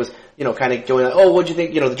media today was, kind of going, oh, what'd you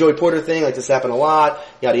think, the Joey Porter thing, like this happened a lot,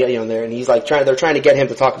 yada, yada, there, and he's like they're trying to get him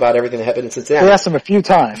to talk about everything that happened in Cincinnati. He asked him a few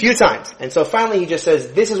times. And so finally he just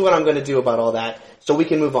says, this is what I'm going to do about all that, so we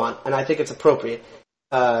can move on, and I think it's appropriate.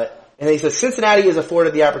 And he says, Cincinnati is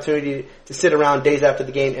afforded the opportunity to sit around days after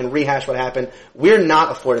the game and rehash what happened. We're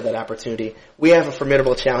not afforded that opportunity. We have a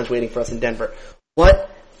formidable challenge waiting for us in Denver. What?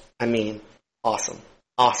 Awesome.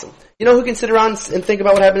 You know who can sit around and think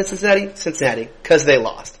about what happened in Cincinnati? Cincinnati, because they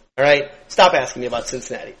lost. All right? Stop asking me about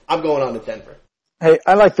Cincinnati. I'm going on to Denver. Hey,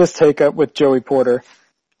 I like this take up with Joey Porter.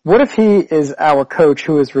 What if he is our coach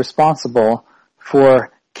who is responsible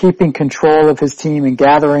for keeping control of his team and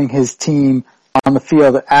gathering his team on the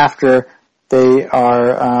field after they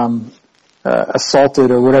are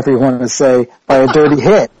assaulted, or whatever you want to say, by a dirty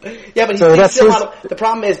hit? Yeah, but he's still not, the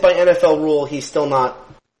problem is by NFL rule, he's still not,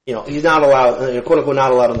 he's not allowed, quote unquote,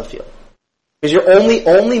 not allowed on the field. Because you're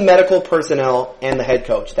only medical personnel and the head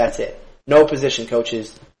coach. That's it. No position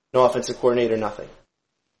coaches, no offensive coordinator, nothing.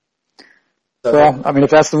 So well,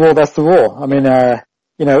 if that's the rule, that's the rule.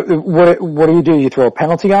 What do? You throw a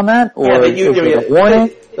penalty on that, or a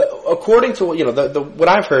warning? According to what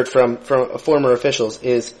I've heard from former officials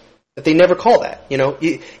is that they never call that.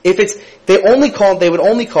 If they would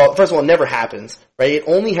only call. First of all, it never happens, right? It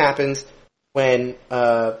only happens when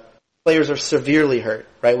players are severely hurt,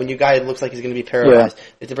 right? When guy looks like he's going to be paralyzed, they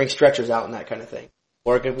have to bring stretchers out and that kind of thing.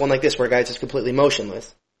 Or one like this where a guy's just completely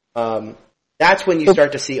motionless. That's when you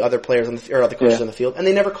start to see other players or other coaches on the field, and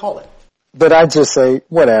they never call it. But I'd just say,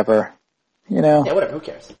 whatever. Yeah, whatever. Who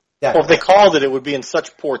cares? Yeah. Well, if they called it, it would be in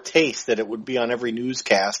such poor taste that it would be on every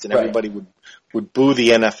newscast, and everybody would boo the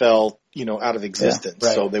NFL, out of existence. Yeah,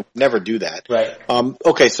 right. So they would never do that. Right.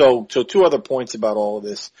 Okay, so two other points about all of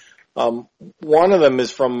this. One of them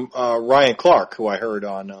is from Ryan Clark, who I heard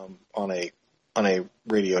on a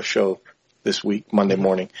radio show this week, Monday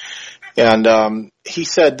morning, and he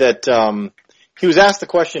said that he was asked the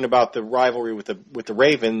question about the rivalry with the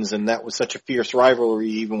Ravens, and that was such a fierce rivalry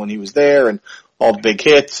even when he was there, and all the big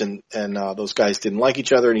hits, and those guys didn't like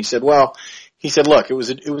each other. And he said, look, it was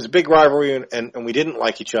a big rivalry, and we didn't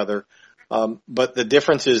like each other. But the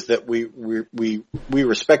difference is that we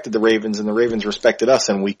respected the Ravens and the Ravens respected us,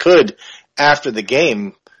 and we could, after the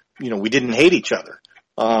game, we didn't hate each other.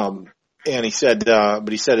 And he said,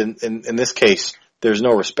 in this case, there's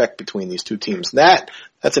no respect between these two teams.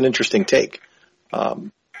 That's an interesting take,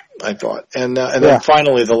 I thought. And then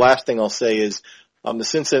finally, the last thing I'll say is,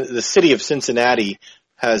 the city of Cincinnati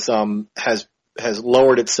has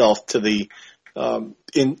lowered itself to the,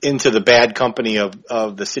 into the bad company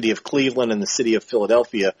of the city of Cleveland and the city of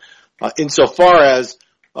Philadelphia, insofar as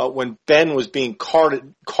when Ben was being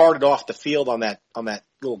carted off the field on that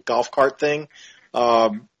little golf cart thing,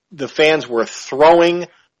 the fans were throwing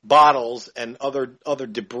bottles and other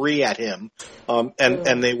debris at him,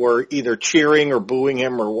 and they were either cheering or booing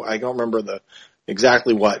him, or I don't remember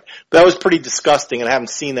exactly what. But that was pretty disgusting, and I haven't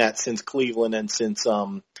seen that since Cleveland and since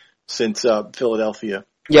Philadelphia.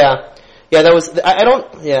 Yeah, that was. I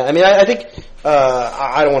don't. Yeah, I mean, I think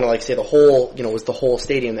I don't want to like say the whole, it was the whole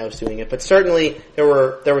stadium that was doing it, but certainly there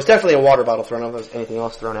was definitely a water bottle thrown. I don't know if there was anything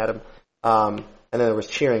else thrown at him, and then there was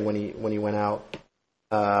cheering when he went out.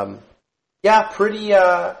 Yeah, pretty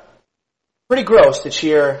gross to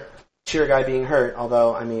cheer a guy being hurt.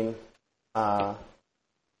 Although, I mean,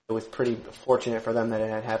 it was pretty fortunate for them that it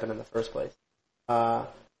had happened in the first place.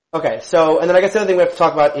 Okay, so, and then I guess the other thing we have to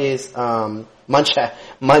talk about is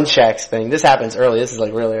Munchak's thing. This happens early. This is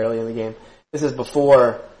like really early in the game. This is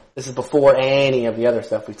before any of the other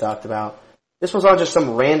stuff we talked about. This was on just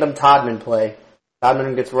some random Todman play.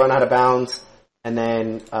 Todman gets run out of bounds, and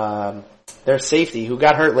then their safety, who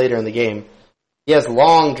got hurt later in the game, he has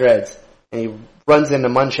long dreads, and he runs into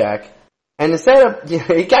Munchak. And instead of,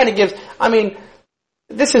 he kind of gives, I mean,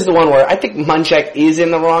 this is the one where I think Munchak is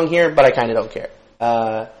in the wrong here, but I kind of don't care.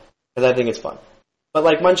 Because I think it's fun. But,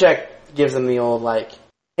 like, Munchak gives him the old, like,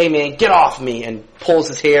 hey, man, get off me, and pulls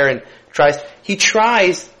his hair and tries to,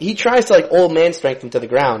 like, old man strength him to the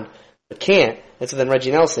ground, but can't. And so then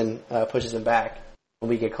Reggie Nelson pushes him back when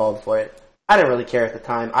we get called for it. I didn't really care at the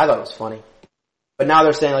time. I thought it was funny. But now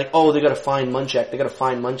they're saying, like, oh, they gotta find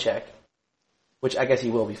Munchak. Which I guess he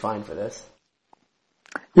will be fined for this.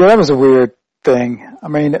 Yeah, that was a weird thing. I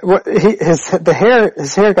mean, his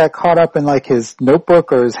hair got caught up in like his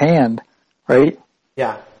notebook or his hand, right?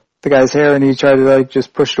 Yeah. The guy's hair, and he tried to like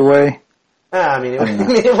just push it away. I mean,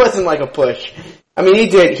 it wasn't like a push. I mean, he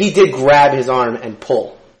did grab his arm and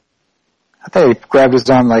pull. I thought he grabbed his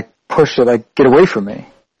arm, like push it, like get away from me.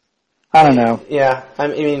 I don't know. Yeah, I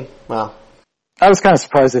mean, well, I was kind of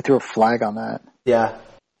surprised they threw a flag on that. Yeah,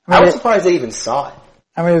 I mean, I was surprised they even saw it.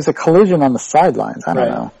 I mean, it was a collision on the sidelines. I don't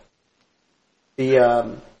know. Hey,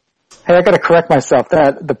 I got to correct myself.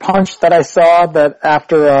 That the punch that I saw that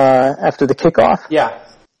after the kickoff. Yeah.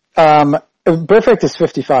 Burfict is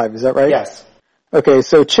 55. Is that right? Yes. Okay,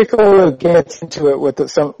 so Chico gets into it with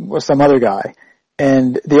some other guy,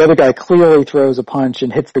 and the other guy clearly throws a punch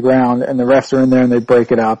and hits the ground, and the refs are in there and they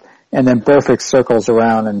break it up, and then Burfict circles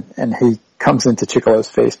around and he comes into Chicolo's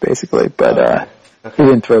face basically, but he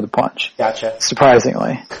didn't throw the punch. Gotcha.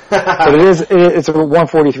 Surprisingly. But it's a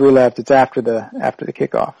 143 left. It's after the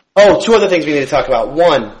kickoff. Oh, two other things we need to talk about.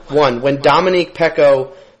 One, when Dominique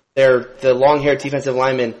Pecco, the long-haired defensive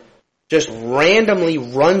lineman, just randomly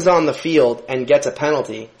runs on the field and gets a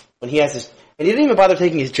penalty when he has and he didn't even bother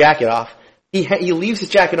taking his jacket off. He leaves his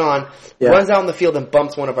jacket on, runs out on the field and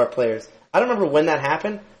bumps one of our players. I don't remember when that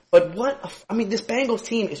happened, but this Bengals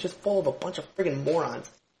team is just full of a bunch of friggin'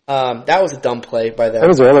 morons. That was a dumb play by them. That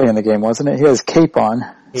was early in the game, wasn't it? He has cape on.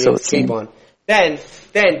 Then,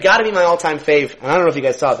 gotta be my all-time fave, and I don't know if you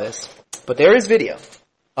guys saw this, but there is video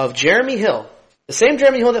of Jeremy Hill, the same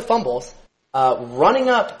Jeremy Hill that fumbles, running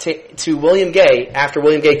up to William Gay after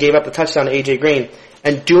William Gay gave up the touchdown to AJ Green,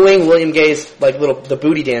 and doing William Gay's the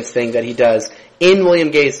booty dance thing that he does in William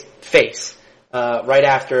Gay's face right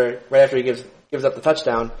after he gives up the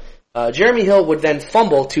touchdown. Jeremy Hill would then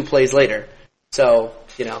fumble 2 plays later. So,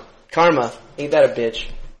 karma, ain't that a bitch?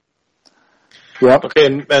 Yep. Okay,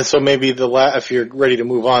 and so maybe if you're ready to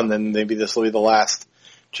move on, then maybe this will be the last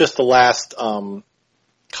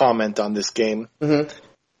comment on this game,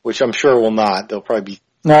 which I'm sure will not. There'll probably be.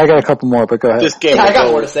 No, I got a couple more, but go ahead. This game, I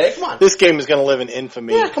got more to say. Come on. This game is going to live in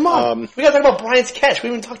infamy. Yeah, come on. We got to talk about Bryant's catch. We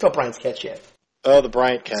haven't talked about Bryant's catch yet. Oh, the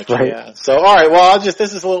Bryant catch, right. Yeah. So, all right. Well,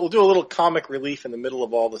 we'll do a little comic relief in the middle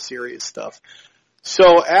of all the serious stuff.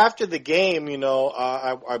 So after the game,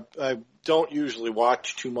 I don't usually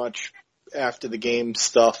watch too much after the game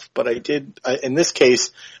stuff, but I did. In this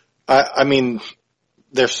case, I mean,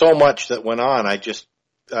 there's so much that went on. I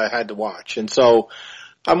had to watch, and so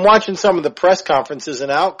I'm watching some of the press conferences,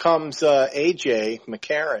 and out comes AJ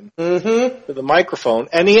McCarron to the microphone,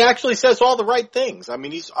 and he actually says all the right things. I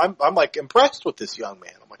mean, I'm like impressed with this young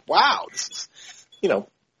man. I'm like, wow, this is,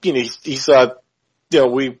 he's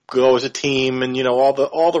we go as a team, and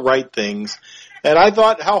all the right things. And I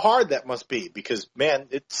thought how hard that must be, because man,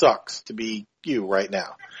 it sucks to be you right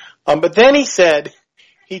now. But then he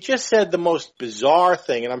just said the most bizarre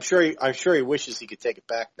thing, and I'm sure he wishes he could take it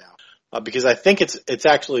back now, because I think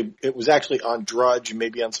it was actually on Drudge and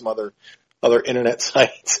maybe on some other internet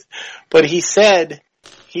sites. But he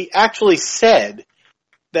actually said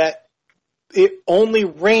that it only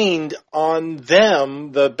rained on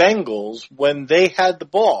them, the Bengals, when they had the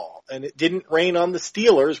ball. and it didn't rain on the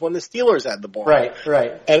Steelers when the Steelers had the ball. Right.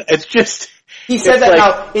 And it's just... He said that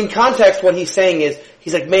now, in context, what he's saying is,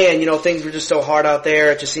 he's like, man, things were just so hard out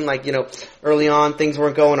there. It just seemed like, early on things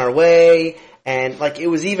weren't going our way. And like, it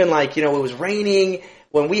was even like, it was raining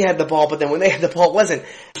when we had the ball, but then when they had the ball, it wasn't.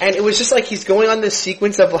 And it was just like he's going on this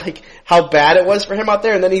sequence of like how bad it was for him out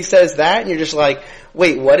there, and then he says that, and you're just like,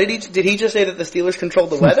 wait, what did he just say that the Steelers controlled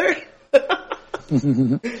the weather?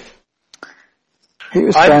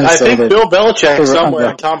 I think Bill Belichick somewhere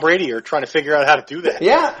and Tom Brady are trying to figure out how to do that.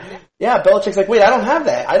 Yeah, Belichick's like, wait, I don't have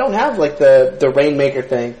that. I don't have like the rainmaker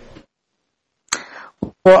thing.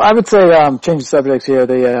 Well, I would say, change the subjects here,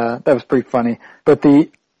 that was pretty funny, but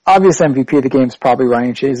the obvious MVP of the game is probably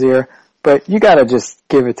Ryan Shazier, but you gotta just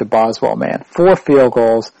give it to Boswell, man. 4 field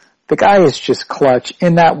goals. The guy is just clutch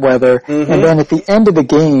in that weather, mm-hmm. And then at the end of the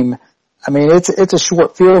game, I mean, it's a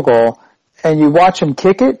short field goal, and you watch him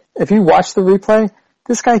kick it. If you watch the replay,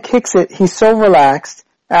 this guy kicks it. He's so relaxed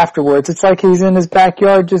afterwards. It's like he's in his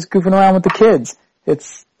backyard just goofing around with the kids. He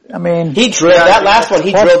drilled that last one.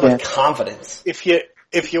 He drilled with confidence. If you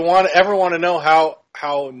ever want to know how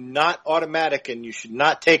not automatic, and you should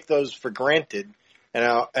not take those for granted,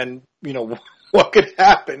 and what could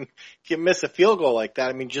happen if you miss a field goal like that?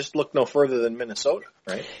 I mean, just look no further than Minnesota,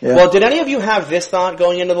 right? Yeah. Well, did any of you have this thought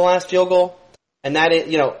going into the last field goal? And that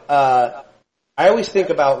is, I always think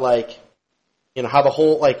about like, how the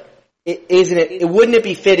whole like, wouldn't it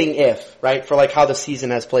be fitting if, right, for like how the season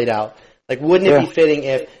has played out? Like, wouldn't it be fitting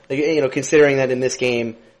if, considering that in this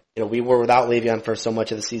game, we were without Le'Veon for so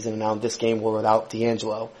much of the season, and now in this game we're without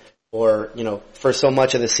D'Angelo, or for so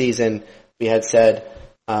much of the season we had said,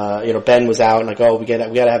 Ben was out, and like, we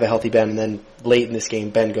gotta have a healthy Ben, and then late in this game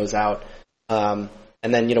Ben goes out, and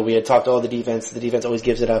then we had talked to all the defense always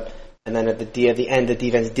gives it up, and then at the end the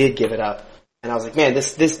defense did give it up, and I was like, man,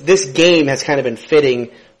 this game has kind of been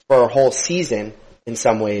fitting for our whole season in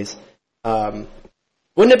some ways.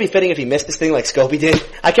 Wouldn't it be fitting if he missed this thing like Scobie did?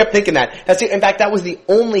 I kept thinking that. In fact, that was the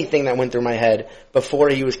only thing that went through my head before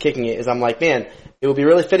he was kicking it, is I'm like, man, it would be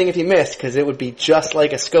really fitting if he missed, because it would be just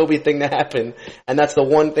like a Scobie thing to happen, and that's the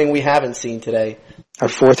one thing we haven't seen today. Our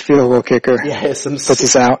 4th field goal kicker puts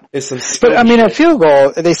us out. But, I mean, a field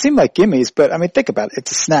goal, they seem like gimmies, but, I mean, think about it.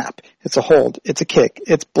 It's a snap. It's a hold. It's a kick.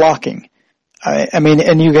 It's blocking. I mean,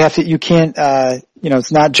 and you can't,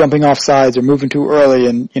 it's not jumping off sides or moving too early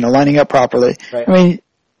and, lining up properly. Right. I mean,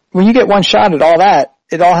 when you get one shot at all that,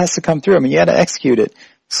 it all has to come through. I mean, you got to execute it.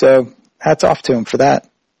 So, hats off to him for that.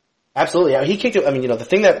 Absolutely. He kicked it. I mean, the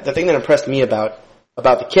thing that impressed me about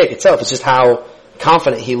the kick itself is just how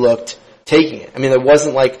confident he looked taking it. I mean, there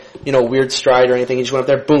wasn't like, weird stride or anything. He just went up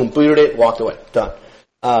there, boom, booted it, walked away. Done.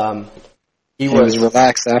 He was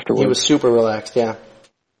relaxed afterwards. He was super relaxed, yeah.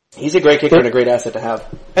 He's a great kicker and a great asset to have.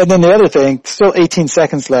 And then the other thing, still 18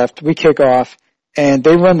 seconds left. We kick off, and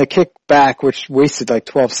they run the kick back, which wasted like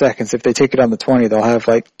 12 seconds. If they take it on the 20, they'll have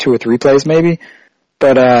like 2 or 3 plays maybe.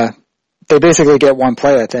 But they basically get one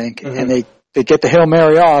play, I think, mm-hmm. and they get the Hail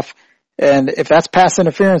Mary off. And if that's pass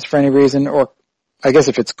interference for any reason, or I guess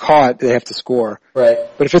if it's caught, they have to score. Right.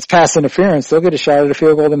 But if it's pass interference, they'll get a shot at a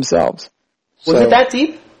field goal themselves. Was it that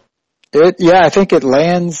deep? I think it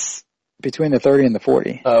lands between the 30 and the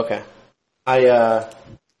 40. Oh, okay. I don't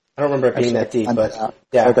remember it being that deep, but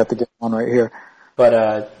yeah. I got the good one right here. But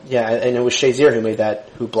and it was Shazier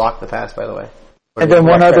who blocked the pass, by the way. And then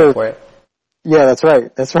one other. Yeah, that's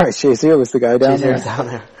right. Shazier was the guy down there. Was down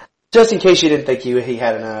there. Just in case you didn't think he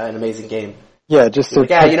had an amazing game. Yeah, just to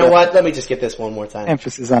you know what? Let me just get this one more time.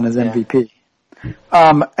 Emphasis on his MVP.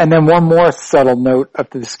 And then one more subtle note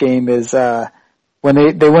up to this game is when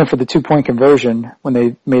they went for the 2-point conversion, when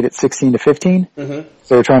they made it 16-15, mm-hmm.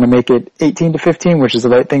 so they're trying to make it 18-15, which is the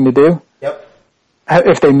right thing to do. Yep.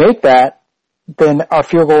 If they make that, then our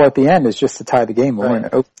field goal at the end is just to tie the game. We're in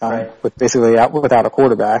overtime with basically without a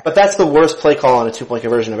quarterback. But that's the worst play call on a 2-point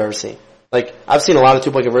conversion I've ever seen. Like, I've seen a lot of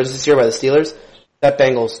 2-point conversions this year by the Steelers. That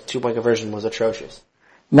Bengals 2-point conversion was atrocious.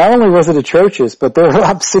 Not only was it atrocious, but they're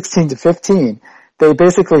up 16-15. They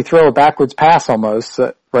basically throw a backwards pass almost,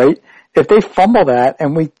 right? If they fumble that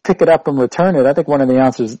and we pick it up and return it, I think one of the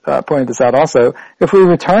announcers pointed this out also, if we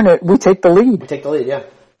return it, we take the lead. We take the lead, yeah.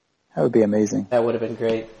 That would be amazing. That would have been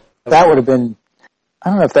great. That would have been, I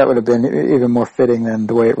don't know if that would have been even more fitting than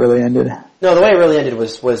the way it really ended. No, the way it really ended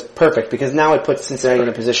was perfect, because now it puts Cincinnati in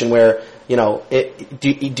a position where, do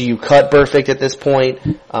you cut Burfict at this point?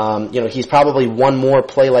 He's probably one more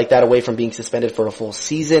play like that away from being suspended for a full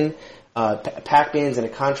season. Pac-Man's in a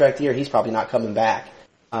contract year. He's probably not coming back.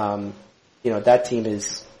 That team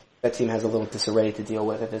has a little disarray to deal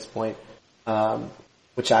with at this point,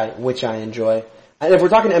 which I enjoy. And if we're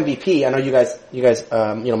talking MVP, I know you guys,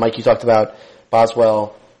 Mike, you talked about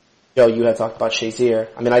Boswell. Joe, you had talked about Shazier.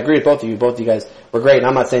 I mean, I agree with both of you. Both of you guys were great, and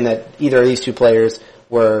I'm not saying that either of these two players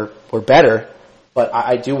were better, but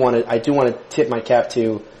I do want to tip my cap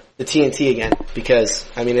to the TNT again, because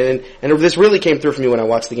I mean, and this really came through for me when I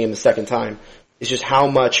watched the game the second time. It's just how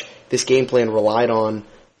much this game plan relied on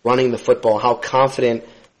running the football, how confident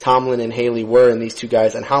Tomlin and Haley were in these two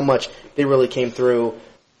guys, and how much they really came through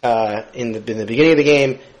in the beginning of the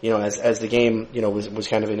game, as the game, was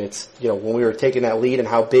kind of in its, when we were taking that lead, and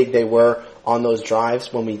how big they were on those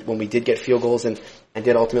drives when we did get field goals and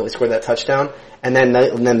did ultimately score that touchdown. And then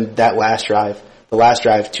that last drive,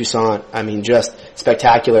 Toussaint, I mean, just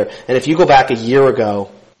spectacular. And if you go back a year ago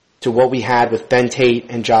to what we had with Ben Tate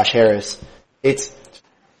and Josh Harris, it's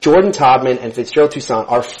Jordan Todman and Fitzgerald Toussaint,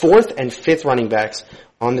 our fourth and fifth running backs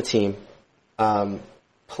on the team,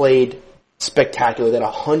 played spectacular. We had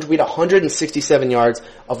 167 yards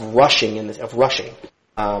of rushing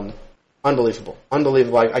unbelievable.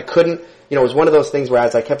 I couldn't, it was one of those things where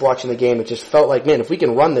as I kept watching the game, it just felt like, man, if we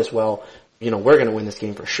can run this well, we're going to win this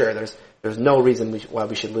game for sure. There's no reason why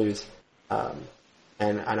we should lose. And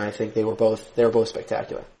I think they were both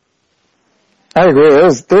spectacular. I agree.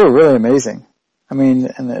 They were really amazing. I mean,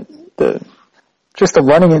 and just the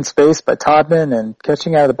running in space by Todman and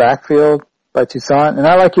catching out of the backfield by Toussaint, and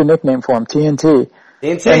I like your nickname for him, TNT.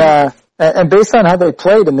 TNT. And based on how they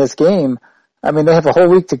played in this game, I mean, they have a whole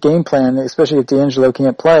week to game plan, especially if D'Angelo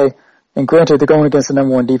can't play. And granted, they're going against the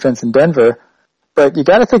number one defense in Denver, but you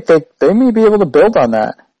got to think they may be able to build on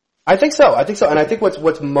that. I think so, and I think what's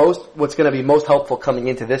going to be most helpful coming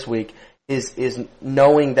into this week is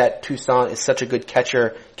knowing that Toussaint is such a good catch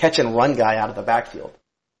and run guy out of the backfield.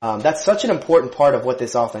 That's such an important part of what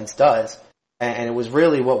this offense does. And it was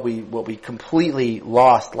really what we completely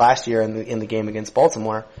lost last year in the game against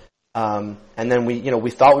Baltimore. And then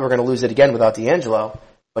we thought we were going to lose it again without D'Angelo,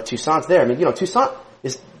 but Toussaint's there. I mean, Toussaint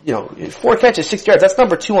is, 4 catches, 6 yards. That's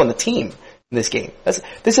number 2 on the team in this game.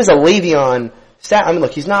 This is a Le'Veon stat. I mean,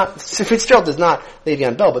 look, Fitzgerald is not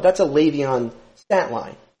Le'Veon Bell, but that's a Le'Veon stat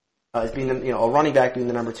line. As being, a running back being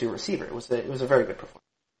the number 2 receiver. It was a very good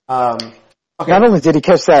performance. Okay. Not only did he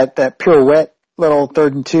catch that pirouette little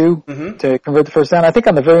 3rd and 2 to convert the first down, I think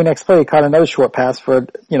on the very next play he caught another short pass for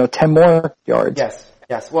 10 more yards.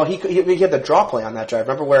 Yes. Well, he had the draw play on that drive.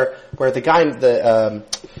 Remember where the guy,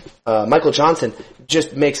 Michael Johnson,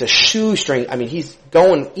 just makes a shoestring. I mean, he's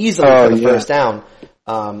going easily for the first down,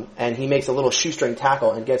 and he makes a little shoestring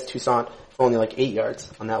tackle and gets Toussaint for only like 8 yards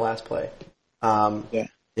on that last play. Yeah.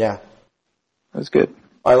 That was good.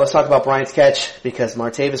 All right, let's talk about Bryant's catch, because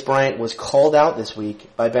Martavis Bryant was called out this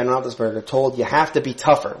week by Ben Roethlisberger, told you have to be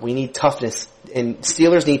tougher. We need toughness, and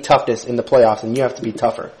Steelers need toughness in the playoffs, and you have to be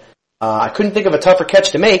tougher. I couldn't think of a tougher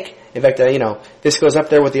catch to make. In fact, this goes up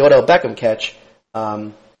there with the Odell Beckham catch.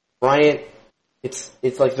 Bryant, it's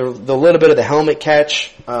like the little bit of the helmet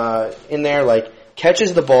catch in there, like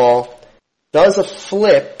catches the ball, does a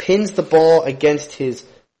flip, pins the ball against his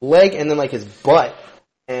leg and then like his butt,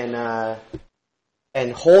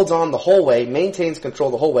 and holds on the whole way, maintains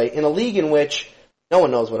control the whole way, in a league in which no one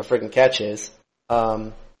knows what a freaking catch is.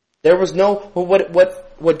 There was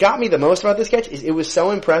what got me the most about this catch is it was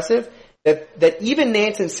so impressive that even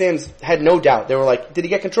Nance and Sims had no doubt. They were like, did he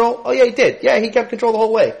get control? Oh yeah, he did. Yeah, he kept control the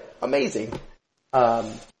whole way. Amazing.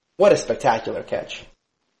 What a spectacular catch.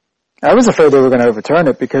 I was afraid they were going to overturn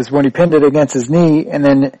it, because when he pinned it against his knee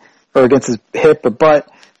or against his hip or butt,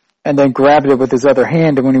 and then grabbed it with his other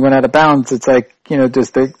hand, and when he went out of bounds, it's like,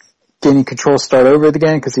 does the gaining control start over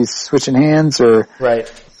again because he's switching hands, or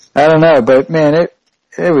right? I don't know, but man, it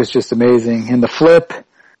was just amazing, and the flip,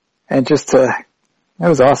 and that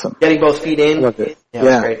was awesome. Getting both feet in, loved it. Yeah, it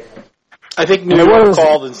was great. I think New York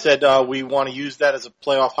called and said we want to use that as a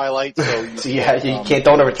playoff highlight. So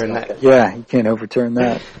don't overturn that. Yeah, you can't overturn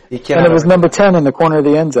that. And it was number 10 in the corner of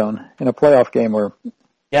the end zone in a playoff game, or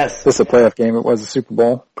yes, this is a playoff game. It was a Super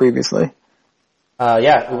Bowl previously.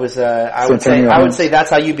 It was. I would say that's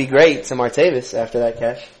how you be great to Martavis after that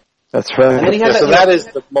catch. That's right. And then he had that is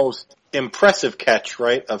the most impressive catch,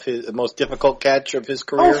 right? The most difficult catch of his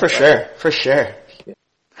career. Oh, for sure.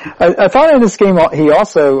 I thought in this game he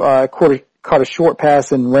also caught a short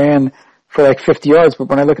pass and ran for like 50 yards, but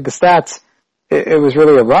when I look at the stats, it was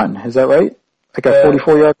really a run. Is that right? Like a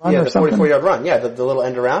 44-yard run or something? Yeah, the 44-yard run. Yeah, the little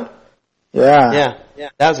end around. Yeah.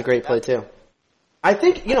 That was a great play too. I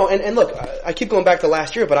think, and look, I keep going back to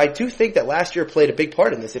last year, but I do think that last year played a big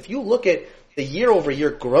part in this. If you look at the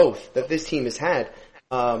year-over-year growth that this team has had,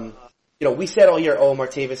 we said all year,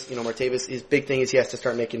 Martavis, his big thing is he has to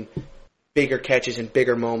start making bigger catches and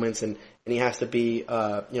bigger moments, and he has to be,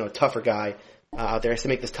 a tougher guy. out there. He has to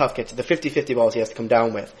make this tough catch. The 50-50 balls he has to come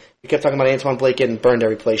down with. We kept talking about Antoine Blake getting burned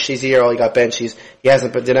every play. Shazier, he got benched. He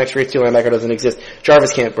hasn't, but the next race 2 linebacker doesn't exist.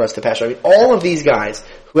 Jarvis can't rush the passer. I mean, all of these guys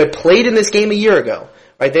who had played in this game a year ago,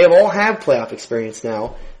 right? They have all had playoff experience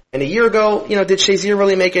now. And a year ago, did Shazier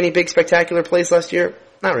really make any big spectacular plays last year?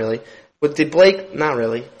 Not really. But did Blake? Not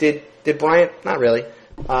really. Did Bryant? Not really.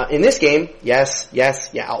 In this game, yes,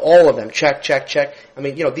 yeah, all of them. Check. I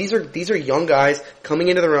mean, these are young guys coming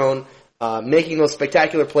into their own, making those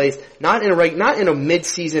spectacular plays, not in a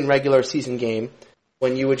mid-season regular season game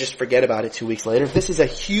when you would just forget about it 2 weeks later. This is a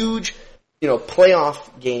huge,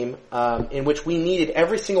 playoff game, in which we needed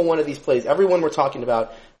every single one of these plays. Every one we're talking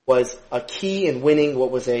about was a key in winning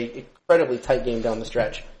what was a incredibly tight game down the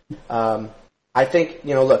stretch. I think,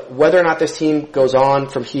 look, whether or not this team goes on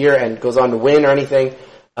from here and goes on to win or anything,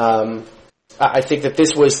 I think that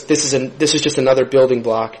this is just another building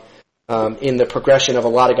block in the progression of a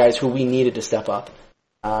lot of guys who we needed to step up.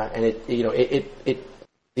 And we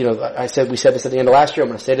said this at the end of last year. I'm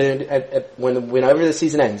going to say it whenever the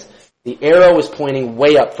season ends. The arrow is pointing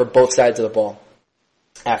way up for both sides of the ball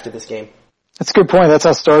after this game. That's a good point. That's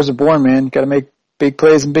how stars are born, man. Got to make big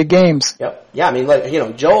plays in big games. Yep. Yeah, I mean,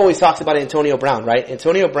 Joe always talks about Antonio Brown, right?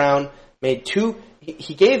 Antonio Brown made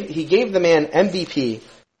he gave the man MVP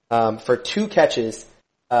for 2 catches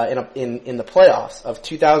in the playoffs of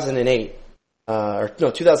 2008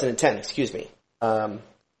 2010, excuse me.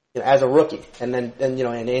 As a rookie, and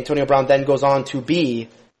Antonio Brown then goes on to be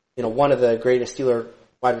one of the greatest Steeler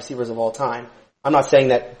wide receivers of all time. I'm not saying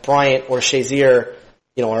that Bryant or Shazier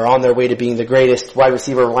are on their way to being the greatest wide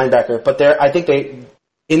receiver or linebacker, but I think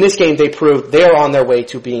in this game they proved they are on their way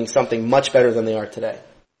to being something much better than they are today,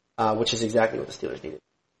 which is exactly what the Steelers needed.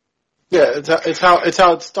 Yeah, it's how it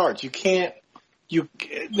starts. To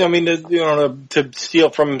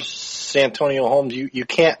steal from Santonio Holmes, you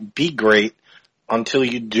can't be great until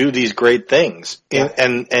you do these great things. Yeah.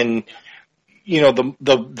 And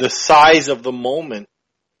the size of the moment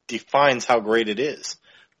defines how great it is.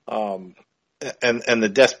 And the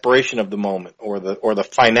desperation of the moment or the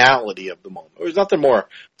finality of the moment. There's nothing more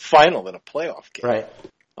final than a playoff game. Right.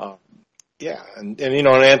 And in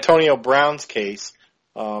Antonio Brown's case,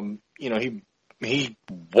 he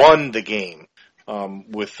won the game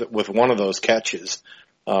with one of those catches.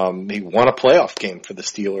 He won a playoff game for the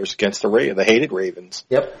Steelers against the hated Ravens.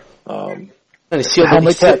 Yep. And he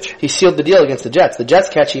sealed the deal against the Jets. The Jets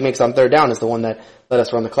catch he makes on 3rd down is the one that let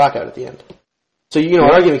us run the clock out at the end. So, an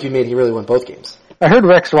argument you made, he really won both games. I heard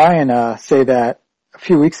Rex Ryan say that a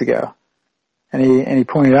few weeks ago, and he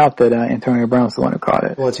pointed out that Antonio Brown was the one who caught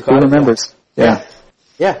it. Well, who remembers? Yeah.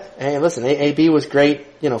 Hey, listen, AB was great,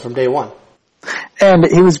 from day one. And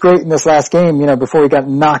he was great in this last game, before he got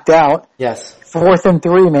knocked out. Yes. 4th and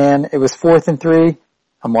 3, man. It was 4th and 3.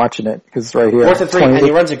 I'm watching it because it's right here. 4th and 3, and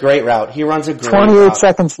he runs a great route. 28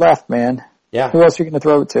 seconds left, man. Yeah. Who else are you going to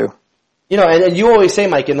throw it to? And you always say,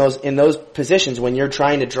 Mike, in those positions when you're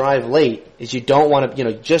trying to drive late, is you don't want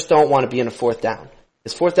to, just don't want to be in a 4th down.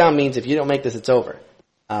 Because 4th down means if you don't make this, it's over.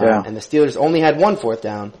 And the Steelers only had 1 4th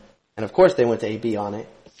down, and of course they went to AB on it,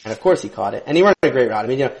 and of course he caught it, and he ran a great route. I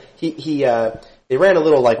mean, they ran a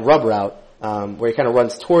little rub route where he kind of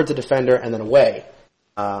runs towards the defender and then away,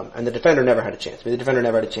 and the defender never had a chance. The defender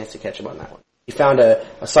never had a chance to catch him on that one. He found a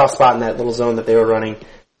soft spot in that little zone that they were running.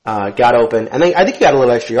 Got open, and then I think he got a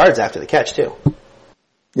little extra yards after the catch too.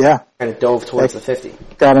 Yeah, kind of dove towards the 50.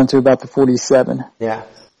 Got into about the 47. Yeah.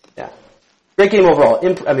 Great game overall.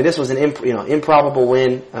 This was an improbable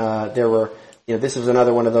win. This was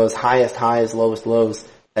another one of those highest highs, lowest lows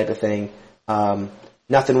type of thing.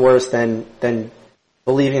 Nothing worse than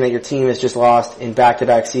believing that your team has just lost in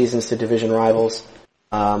back-to-back seasons to division rivals.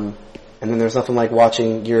 And then there's nothing like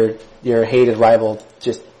watching your hated rival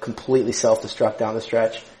just completely self-destruct down the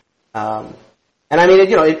stretch. And I mean,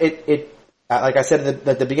 like I said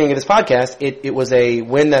at the beginning of this podcast, it was a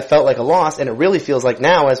win that felt like a loss, and it really feels like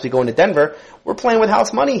now, as we go into Denver, we're playing with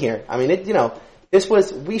house money here. I mean, we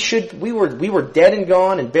were dead and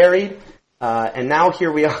gone and buried, and now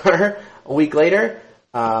here we are a week later,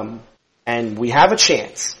 and we have a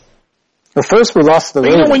chance. But first we lost the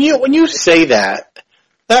Ravens. When you say that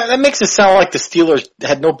makes it sound like the Steelers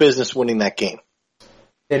had no business winning that game.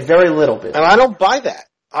 They had very little business. And I don't buy that.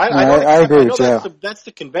 I agree with you. That's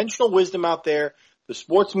the conventional wisdom out there. The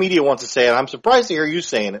sports media wants to say it. I'm surprised to hear you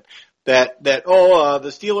saying it. That the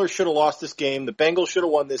Steelers should have lost this game. The Bengals should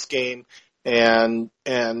have won this game. And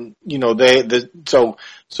so the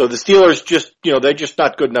Steelers just, they're just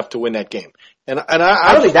not good enough to win that game. And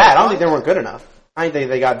I don't think that. I don't think they weren't good enough. I think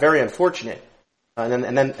they got very unfortunate.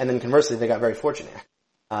 And then conversely, they got very fortunate.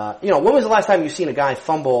 When was the last time you've seen a guy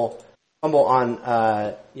fumble fumble on,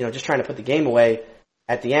 just trying to put the game away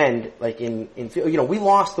at the end, like we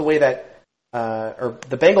lost the way that, or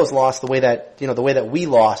the Bengals lost the way that we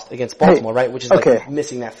lost against Baltimore, right? Which is like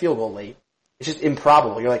missing that field goal late. It's just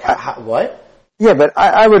improbable. You're like, what? Yeah, but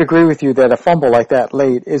I would agree with you that a fumble like that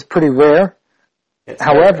late is pretty rare.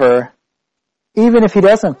 However, even if he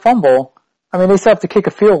doesn't fumble, I mean, they still have to kick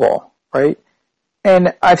a field goal, right?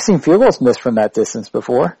 And I've seen field goals missed from that distance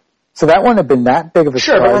before. So that wouldn't have been that big of a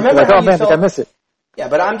surprise. But remember how you felt, I missed it. Yeah,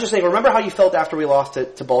 but I'm just saying, remember how you felt after we lost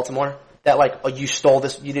to Baltimore? That you stole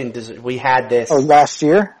this, you didn't we had this. Oh, last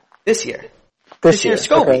year? This year. This year,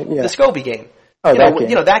 Scobie. Okay, yeah. The Scobie game. Oh,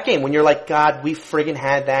 game. That game when you're like, God, we friggin'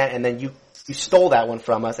 had that, and then you stole that one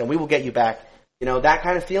from us, and we will get you back. That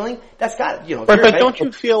kind of feeling, that's got, But don't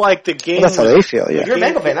you feel like the game... Well, that's how they feel, yeah. If you're a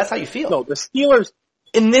Bengal fan, that's how you feel. No, the Steelers,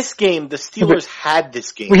 in this game, the Steelers had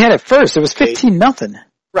this game. We had it first. It was 15-0.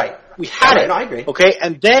 Right. We had it. No, I agree. Okay,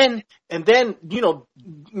 and then,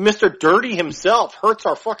 Mr. Dirty himself hurts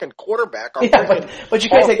our fucking quarterback. But you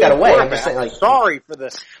can't take that away. I'm just saying, sorry for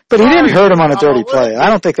this. But he didn't hurt him on a dirty play. I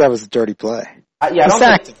don't think that was a dirty play. I don't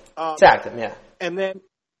sacked him. Sacked him, yeah. And then,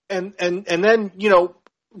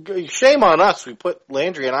 shame on us. We put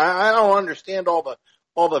Landry, and I don't understand all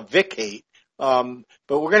the Vic hate. But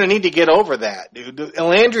we're going to need to get over that, dude.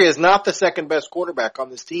 Landry is not the second best quarterback on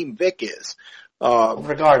this team. Vic is.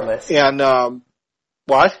 Regardless. And,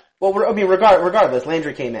 what? Well, regardless,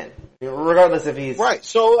 Landry came in. Regardless if he's... Right.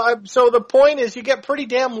 So the point is you get pretty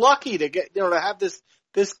damn lucky to get, to have this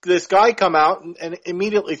guy come out and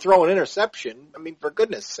immediately throw an interception. I mean, for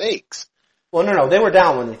goodness sakes. Well, no, they were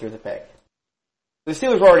down when they threw the pick. The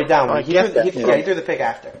Steelers were already down. He threw the pick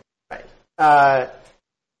after. Right. I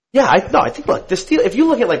think, look, if you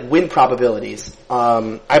look at, like, win probabilities,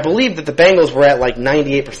 I believe that the Bengals were at, like,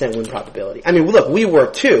 98% win probability. I mean, look, we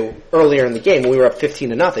were too earlier in the game when we were up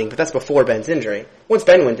 15-0, but that's before Ben's injury. Once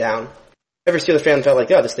Ben went down, every Steelers fan felt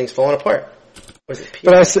like, oh, this thing's falling apart. Was it Pete?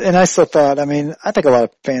 But I still thought, I think a lot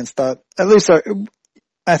of fans thought, at least,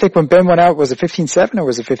 I think when Ben went out, was it 15-7 or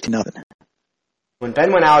was it 15-0? When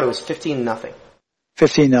Ben went out, it was 15-0.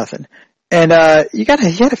 15-0. And you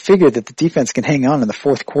gotta figure that the defense can hang on in the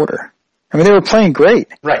fourth quarter. I mean, they were playing great.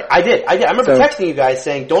 Right, I did. I remember texting you guys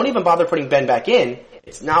saying, don't even bother putting Ben back in.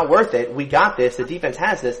 It's not worth it. We got this. The defense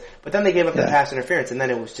has this. But then they gave up the pass interference, and then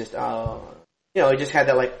it was just, it just had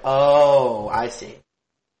that I see.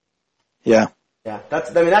 Yeah. Yeah,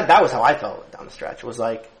 that was how I felt down the stretch. It was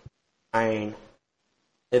like, the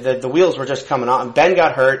wheels were just coming on. Ben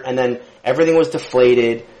got hurt, and then everything was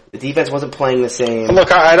deflated. The defense wasn't playing the same.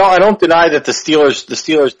 Look, I don't deny that the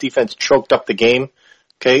Steelers defense choked up the game.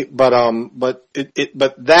 Okay, but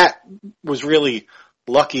that was really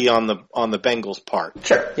lucky on the Bengals part.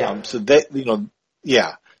 Sure, yeah. So they,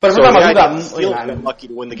 yeah. But so the Steelers been lucky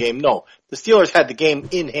to win the game. No, the Steelers had the game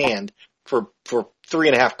in hand for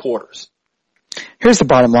 3.5 quarters. Here's the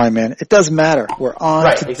bottom line, man. It doesn't matter. We're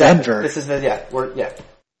on to Denver. This is we're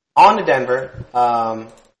on to Denver.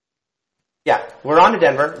 We're on to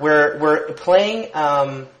Denver. We're playing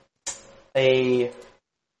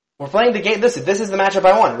we're playing the game. This is the matchup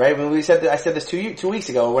I wanted, right? When I said this 2 weeks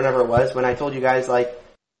ago, or whenever it was, when I told you guys, if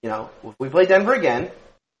we play Denver again,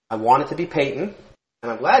 I want it to be Peyton,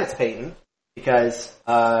 and I'm glad it's Peyton because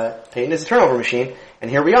Peyton is a turnover machine, and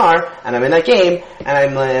here we are, and I'm in that game,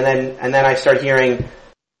 and then I start hearing,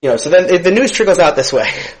 so then the news trickles out this way.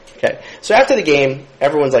 Okay, so after the game,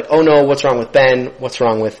 everyone's like, "Oh no, what's wrong with Ben? What's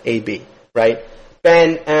wrong with AB?" Right?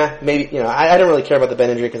 Ben, maybe, I don't really care about the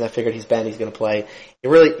Ben injury because I figured he's Ben, he's going to play.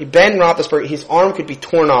 Ben Roethlisberger, his arm could be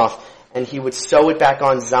torn off and he would sew it back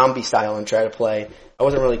on zombie style and try to play. I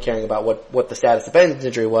wasn't really caring about what the status of Ben's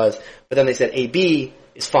injury was, but then they said AB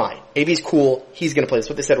is fine. AB's cool, he's going to play. That's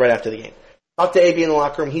what they said right after the game. Talked to AB in the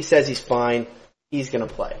locker room, he says he's fine, he's going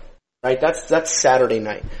to play. Right? That's Saturday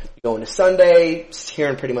night. You go into Sunday,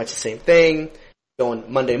 hearing pretty much the same thing.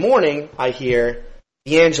 Going Monday morning, I hear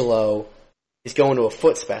D'Angelo is going to a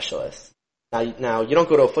foot specialist. Now you don't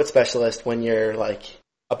go to a foot specialist when you're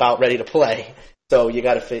about ready to play. So you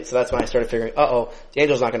got to so that's when I started figuring,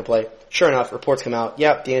 D'Angelo's not going to play. Sure enough, reports come out.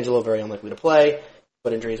 Yep, D'Angelo very unlikely to play.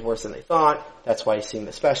 Foot injury is worse than they thought. That's why he's seeing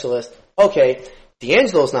the specialist. Okay,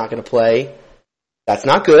 D'Angelo's not going to play. That's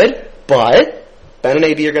not good, but Ben and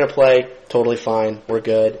AB are going to play. Totally fine. We're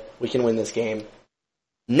good. We can win this game.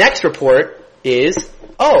 Next report is,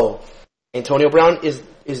 Antonio Brown is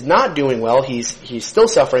not doing well. He's still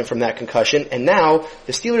suffering from that concussion, and now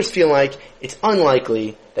the Steelers feel like it's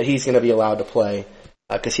unlikely that he's going to be allowed to play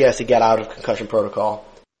because he has to get out of concussion protocol.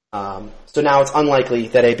 So now it's unlikely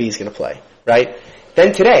that AB is going to play, right?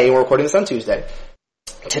 Then today, we're recording this on Tuesday.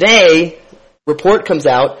 Today, report comes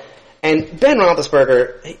out And Ben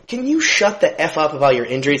Roethlisberger, can you shut the F up about your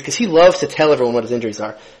injuries? Because he loves to tell everyone what his injuries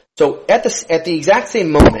are. So at the exact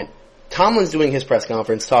same moment, Tomlin's doing his press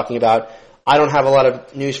conference talking about, I don't have a lot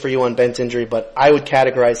of news for you on Ben's injury, but I would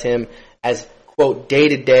categorize him as, quote,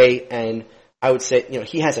 day-to-day, and I would say,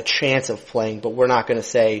 he has a chance of playing, but we're not going to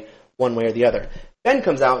say one way or the other. Ben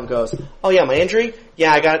comes out and goes, oh yeah, my injury?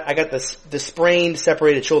 Yeah, I got the sprained,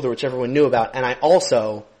 separated shoulder, which everyone knew about, and I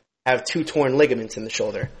also have 2 torn ligaments in the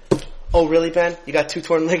shoulder. Oh really, Ben? You got 2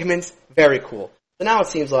 torn ligaments? Very cool. So now it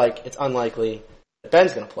seems like it's unlikely that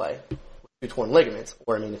Ben's going to play with 2 torn ligaments,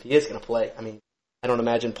 or if he is going to play, I don't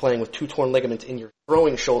imagine playing with 2 torn ligaments in your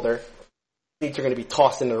throwing shoulder. Things are going to be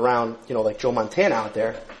tossed in and around, like Joe Montana out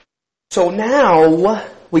there. So now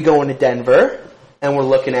we go into Denver, and we're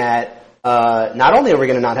looking at not only are we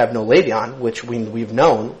going to not have no Le'Veon, which we've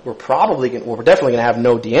known, we're definitely going to have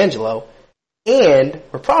no D'Angelo, and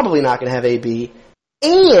we're probably not going to have AB,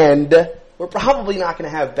 and we're probably not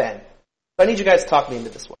going to have Ben. So I need you guys to talk me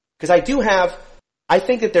into this one. Because I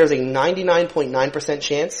think that there's a 99.9%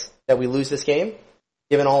 chance that we lose this game,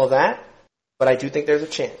 given all of that, but I do think there's a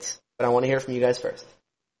chance. But I want to hear from you guys first.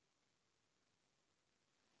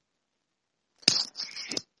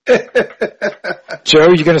 Joe,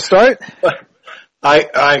 you going to start?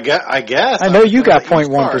 I guess. I know you got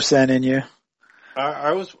 0.1% in you.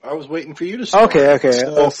 I was waiting for you to start. Okay.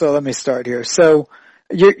 So let me start here. So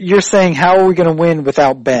you're saying how are we going to win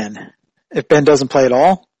without Ben? If Ben doesn't play at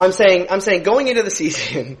all? I'm saying going into the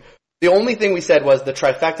season, the only thing we said was the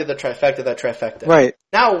trifecta. Right.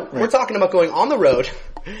 Now we're talking about going on the road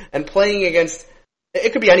and playing against.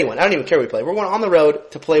 It could be anyone. I don't even care who we play. We're going on the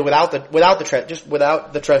road to play without the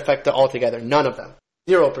trifecta altogether. None of them.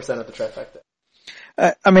 0% of the trifecta.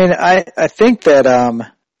 I think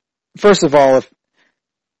that first of all,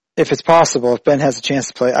 if it's possible, if Ben has a chance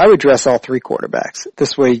to play, I would dress all 3 quarterbacks.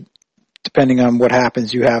 This way, depending on what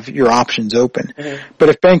happens, you have your options open. Mm-hmm. But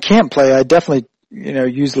if Ben can't play, I definitely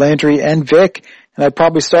use Landry and Vic, and I'd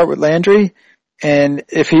probably start with Landry. And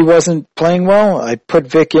if he wasn't playing well, I'd put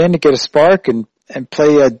Vic in to get a spark and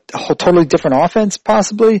play a whole totally different offense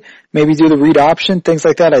possibly, maybe do the read option, things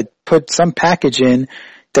like that. I'd put some package in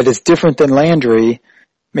that is different than Landry.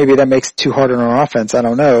 Maybe that makes it too hard on our offense, I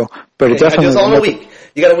don't know. But it definitely... Just all in a week.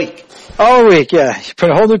 You got a week. All a week, yeah. You put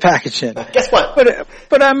a whole new package in. Guess what? But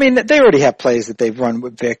they already have plays that they've run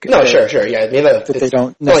with Vic. No, sure, yeah. That they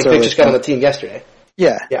don't necessarily... Vic just got on the team yesterday.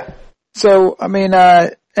 Yeah. Yeah. So,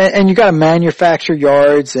 and you gotta manufacture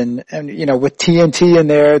yards and with TNT in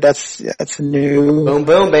there, that's new. Boom,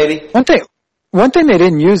 boom, baby. One thing they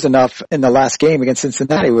didn't use enough in the last game against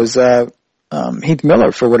Cincinnati was, Heath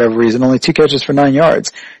Miller for whatever reason, only 2 catches for 9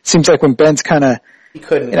 yards. Seems like when Ben's he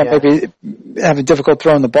couldn't, maybe having difficult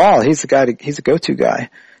throwing the ball, he's a go-to guy.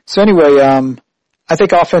 So anyway, I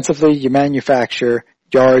think offensively you manufacture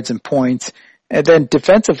yards and points, and then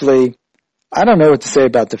defensively, I don't know what to say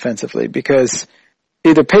about defensively because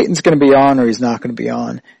either Peyton's going to be on or he's not going to be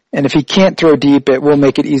on. And if he can't throw deep, it will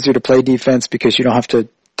make it easier to play defense because you don't have to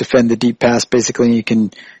defend the deep pass. Basically,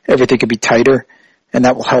 everything can be tighter, and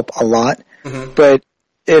that will help a lot. Mm-hmm. But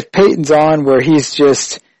if Peyton's on where he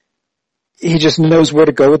just knows where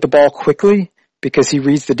to go with the ball quickly because he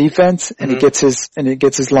reads the defense and mm-hmm. he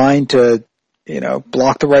gets his line to,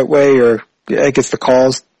 block the right way or gets the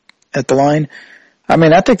calls at the line.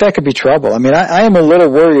 I think that could be trouble. I am a little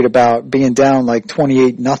worried about being down like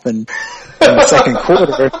 28-0 in the second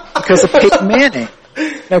quarter because of Peyton Manning.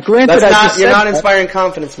 Now, granted, you're not inspiring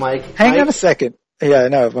confidence, Mike. Hang on a second. Yeah, I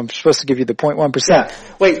know. I'm supposed to give you the 0.1%. Yeah.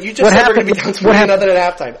 Wait, you just said we're going to be down 20-0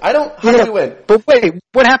 at halftime. How do we win? But wait,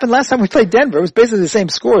 what happened last time we played Denver? It was basically the same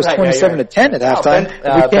score as 27-10 at halftime.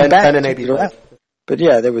 Ben and AB. But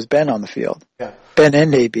yeah, there was Ben on the field. Yeah. Ben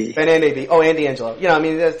and AB. Oh, and D'Angelo.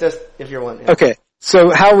 That's just if you're one. Yeah. Okay.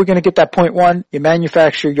 So how are we going to get that 0.1? You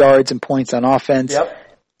manufacture yards and points on offense. Yep.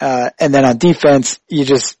 And then on defense, you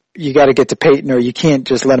got to get to Peyton or you can't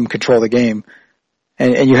just let him control the game.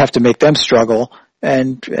 And you have to make them struggle.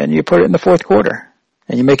 And you put it in the fourth quarter.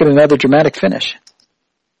 And you make it another dramatic finish.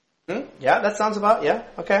 Yeah, that sounds about,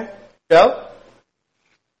 okay. Joe?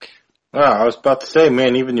 I was about to say,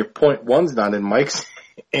 man, even your 0.1's not in Mike's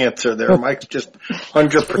answer there. Mike's just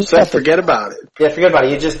 100% forget about it. Yeah, forget about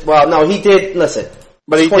it. He did, listen.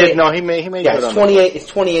 But he made it's 28,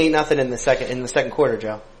 it's 28-0 in the second quarter,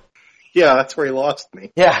 Joe. Yeah, that's where he lost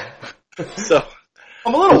me. Yeah. So.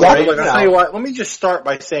 I'm a little worried. I'll tell you what, let me just start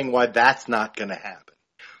by saying why that's not going to happen.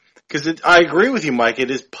 Because I agree with you, Mike. It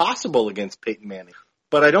is possible against Peyton Manning.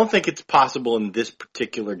 But I don't think it's possible in this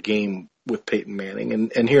particular game with Peyton Manning.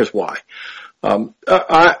 And here's why.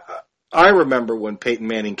 I remember when Peyton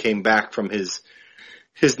Manning came back from his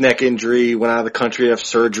his neck injury, went out of the country to have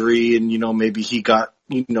surgery, and maybe he got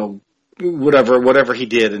whatever he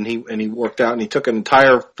did, and he worked out, and he took an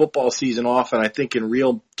entire football season off, and I think in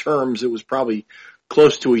real terms it was probably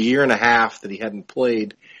close to a year and a half that he hadn't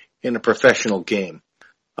played in a professional game.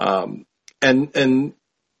 And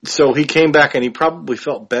so he came back and he probably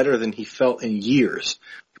felt better than he felt in years.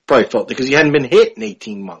 Probably felt because he hadn't been hit in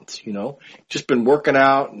 18 months, just been working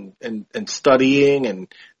out and studying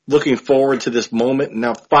and looking forward to this moment. And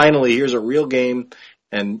now finally here's a real game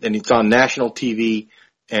and it's on national TV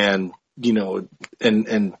and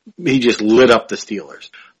he just lit up the Steelers.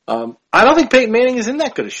 I don't think Peyton Manning is in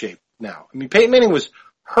that good a shape now. I mean, Peyton Manning was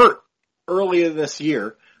hurt earlier this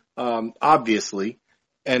year, obviously,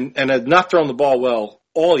 and had not thrown the ball well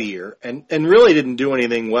all year, and really didn't do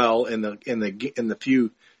anything well in the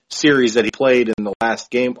few series that he played in the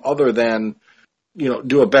last game, other than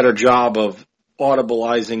do a better job of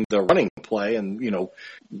audibilizing the running play and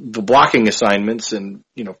the blocking assignments and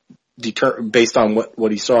based on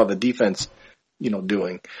what he saw the defense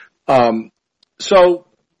doing. So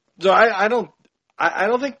I don't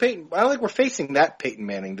think we're facing that Peyton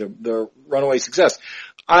Manning, the runaway success.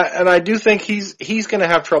 I do think he's going to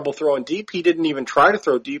have trouble throwing deep. He didn't even try to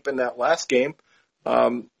throw deep in that last game.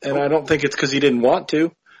 And I don't think it's because he didn't want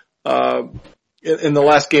to. In the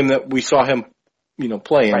last game that we saw him,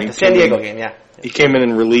 play. Right, the San Diego game, yeah. He came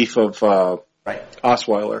in relief of,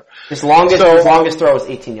 Osweiler. His longest throw was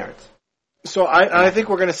 18 yards. So I think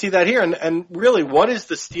we're going to see that here. And really, what is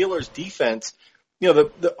the Steelers' defense?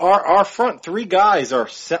 Our front three guys are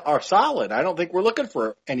solid. I don't think we're looking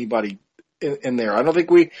for anybody in there. I don't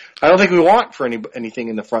think we want for anything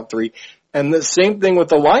in the front three. And the same thing with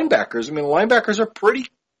the linebackers. I mean, the linebackers are pretty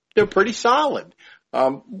solid.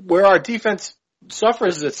 Where our defense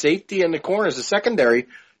suffers is at safety and the corners, the secondary.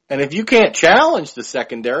 And if you can't challenge the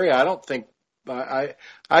secondary, I think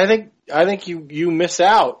you miss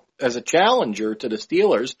out as a challenger to the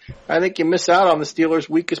Steelers. I think you miss out on the Steelers'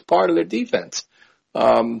 weakest part of their defense.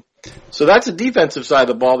 So that's the defensive side of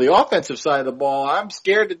the ball. The offensive side of the ball, I'm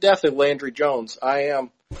scared to death of Landry Jones. I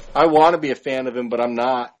am. I want to be a fan of him, but I'm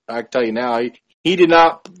not. I tell you now, he did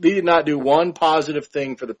not do one positive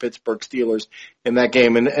thing for the Pittsburgh Steelers in that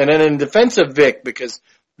game. And then in defense of Vic, because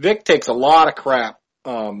Vic takes a lot of crap,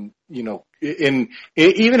 even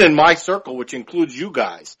in my circle, which includes you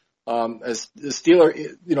guys, as the Steeler,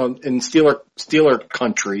 in Steeler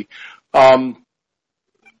country.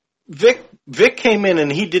 Vic came in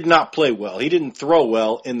and he did not play well. He didn't throw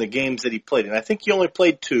well in the games that he played in. I think he only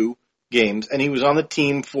played 2 games, and he was on the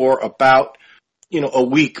team for about, a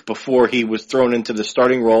week before he was thrown into the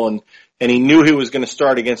starting role, and he knew he was going to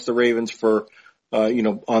start against the Ravens for,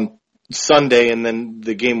 on Sunday, and then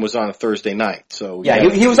the game was on a Thursday night. So yeah,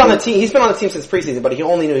 he was on the team. He's been on the team since preseason, but he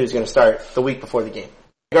only knew he was going to start the week before the game.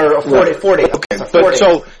 Or 4 days. Okay, but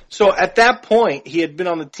so at that point, he had been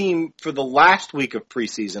on the team for the last week of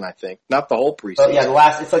preseason, I think, not the whole preseason.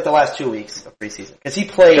 Yeah, it's like the last 2 weeks of preseason because he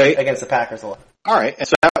played against the Packers a lot. All right, and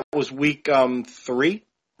so that was week 3,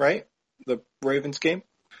 right? The Ravens game.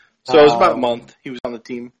 So it was about a month. He was on the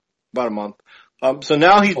team about a month. So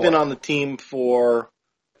now he's been on the team for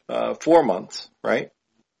 4 months, right?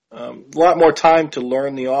 A lot more time to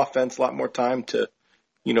learn the offense, a lot more time to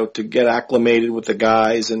get acclimated with the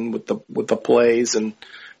guys and with the plays and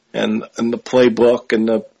the playbook and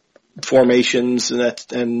the formations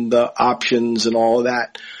and the options and all of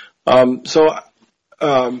that.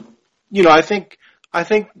 I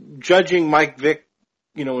think judging Mike Vick,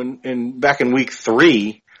 in back in week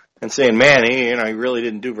 3 and saying, man, he really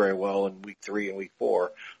didn't do very well in week 3 and week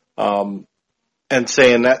 4, and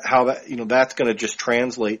saying that's going to just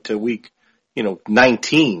translate to week,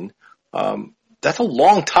 19. That's a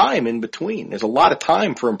long time in between. There's a lot of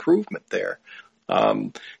time for improvement there.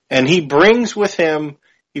 And he brings with him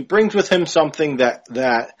something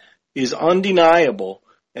that is undeniable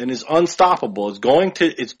and is unstoppable.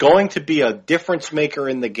 It's going to be a difference maker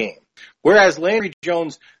in the game. Whereas Landry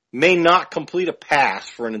Jones may not complete a pass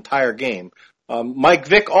for an entire game. Mike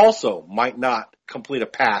Vick also might not complete a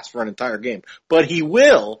pass for an entire game, but he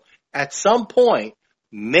will at some point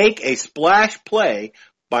make a splash play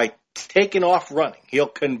by taking off running. He'll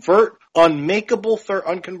convert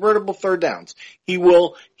unconvertible third downs. He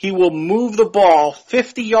will move the ball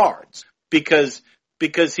 50 yards because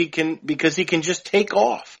he can just take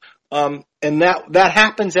off. And that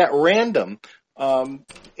happens at random. Of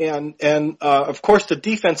course the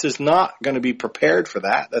defense is not going to be prepared for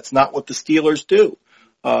that. That's not what the Steelers do.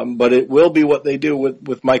 But it will be what they do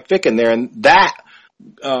with Mike Vick in there. And that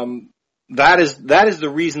is the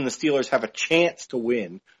reason the Steelers have a chance to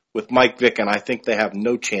win with Mike Vick, and I think they have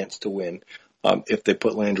no chance to win if they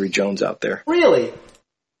put Landry Jones out there. Really?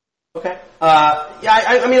 Okay.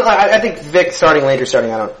 I think Vic starting, Landry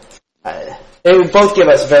starting, they would both give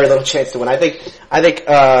us very little chance to win. I think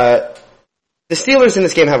the Steelers in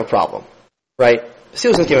this game have a problem, right? The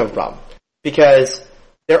Steelers in this game have a problem because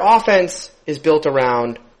their offense is built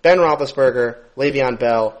around Ben Roethlisberger, Le'Veon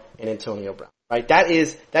Bell, and Antonio Brown, right? That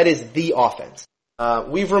is the offense.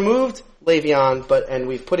 We've removed Le'Veon, and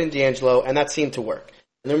we've put in D'Angelo, and that seemed to work.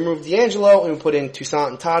 And then we removed D'Angelo, and we put in Toussaint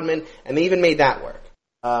and Todman, and they even made that work.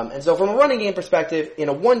 And so from a running game perspective, in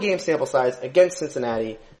a one-game sample size against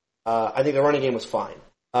Cincinnati, I think the running game was fine.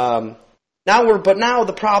 Now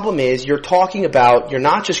the problem is you're talking about, you're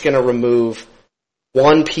not just going to remove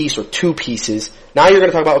one piece or two pieces. Now you're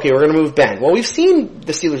going to talk about, okay, we're going to move Ben. Well, we've seen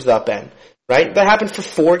the Steelers without Ben, right? That happened for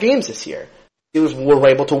 4 games this year. The Steelers were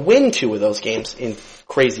able to win 2 of those games in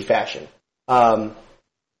crazy fashion. But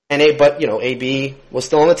AB was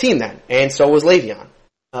still on the team then, and so was Le'Veon.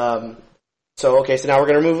 So now we're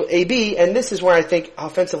going to remove AB, and this is where I think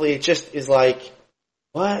offensively it just is like,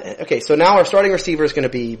 what? Okay, so now our starting receiver is going to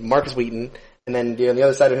be Marcus Wheaton, and then on the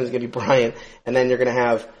other side of him is going to be Bryant, and then you're going to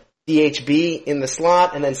have DHB in the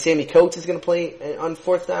slot, and then Sammy Coates is going to play on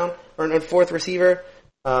fourth down, or on fourth receiver.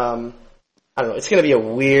 I don't know. It's going to be a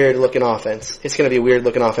weird-looking offense.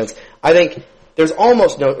 I think there's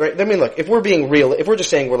almost no, right? I mean, look, if we're just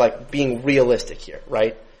saying we're like being realistic here,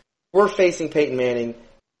 right? We're facing Peyton Manning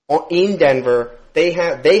in Denver. They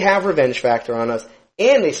have revenge factor on us,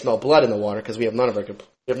 and they smell blood in the water because we have none of our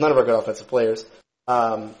good offensive players.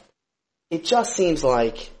 It just seems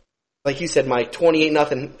like you said, Mike,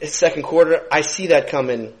 28-0 second quarter. I see that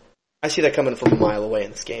coming from a mile away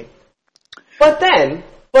in this game. But then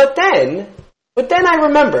I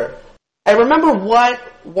remember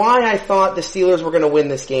why I thought the Steelers were going to win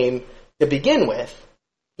this game to begin with,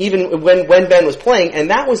 even when Ben was playing, and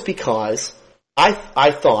that was because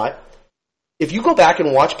I thought if you go back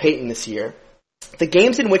and watch Peyton this year, the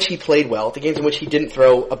games in which he played well, the games in which he didn't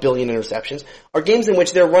throw a billion interceptions, are games in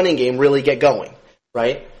which their running game really get going,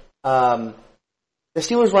 right? The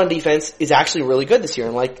Steelers' run defense is actually really good this year,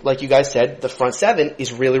 and like you guys said, the front seven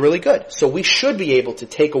is really, really good. So we should be able to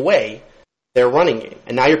take away their running game,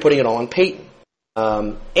 and now you're putting it all on Peyton.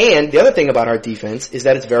 And the other thing about our defense is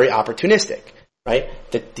that it's very opportunistic, right?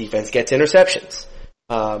 The defense gets interceptions.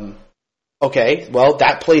 Okay, well,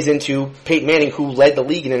 that plays into Peyton Manning, who led the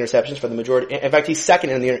league in interceptions for the majority. In fact, he's second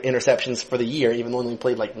in the interceptions for the year, even though he only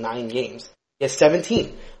played like 9 games. He has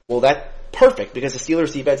 17. Well, that's perfect because the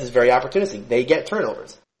Steelers' defense is very opportunistic. They get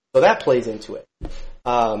turnovers. So that plays into it.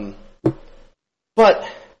 But,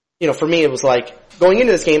 for me, it was like, going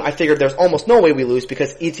into this game, I figured there's almost no way we lose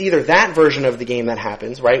because it's either that version of the game that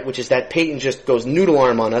happens, right, which is that Peyton just goes noodle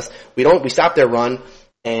arm on us. We stop their run,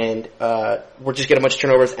 and we're just getting a bunch of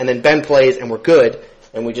turnovers, and then Ben plays, and we're good,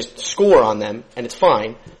 and we just score on them, and it's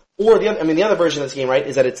fine. Or the other version of this game, right,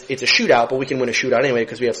 is that it's a shootout, but we can win a shootout anyway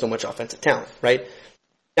because we have so much offensive talent, right?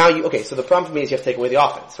 Now so the problem for me is you have to take away the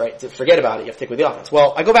offense, right? To forget about it, you have to take away the offense.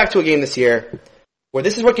 Well, I go back to a game this year where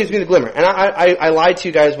this is what gives me the glimmer. And I lied to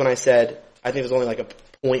you guys when I said I think there's only like a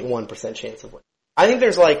 0.1% chance of winning. I think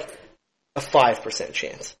there's like a 5%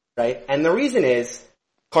 chance, right? And the reason is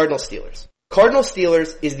Cardinals-Steelers.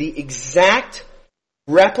 Cardinals-Steelers is the exact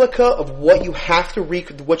replica of what you have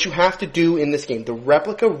to do in this game. The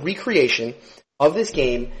replica recreation of this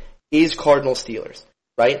game is Cardinals-Steelers,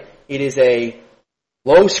 right? It is a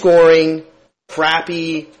low-scoring,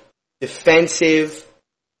 crappy, defensive,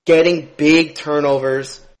 getting big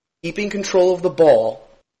turnovers, keeping control of the ball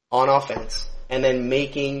on offense, and then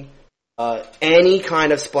making any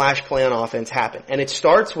kind of splash play on offense happen. And it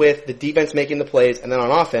starts with the defense making the plays, and then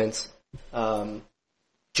on offense,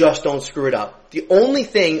 just don't screw it up. The only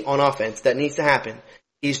thing on offense that needs to happen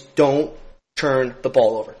is don't turn the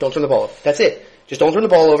ball over. Don't turn the ball over. That's it. Just don't turn the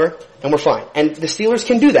ball over, and we're fine. And the Steelers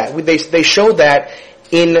can do that. They showed that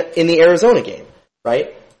in the Arizona game,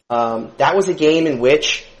 right? That was a game in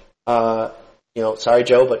which, sorry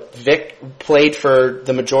Joe, but Vic played for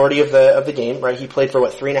the majority of the game, right? He played for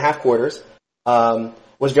 3.5 quarters.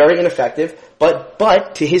 Was very ineffective,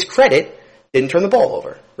 but to his credit, didn't turn the ball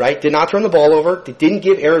over, right? Did not turn the ball over. They didn't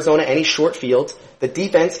give Arizona any short fields. The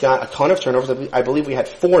defense got a ton of turnovers. I believe we had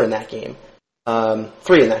 4 in that game.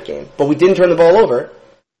 3 in that game. But we didn't turn the ball over.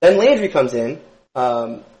 Then Landry comes in,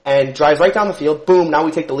 and drives right down the field. Boom, now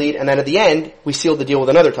we take the lead. And then at the end, we sealed the deal with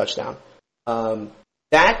another touchdown.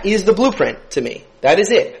 That is the blueprint to me. That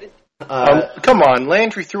is it. Come on.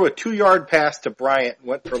 Landry threw a 2-yard pass to Bryant and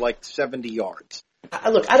went for 70 yards.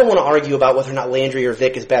 Look, I don't want to argue about whether or not Landry or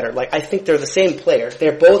Vic is better. I think they're the same player.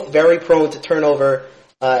 They're both very prone to turnover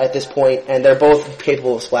at this point, and they're both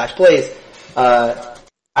capable of splash plays.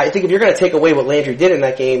 I think if you're going to take away what Landry did in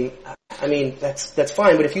that game, I mean, that's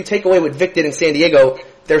fine. But if you take away what Vic did in San Diego,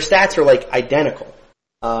 their stats are like identical.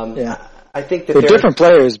 I think that they're different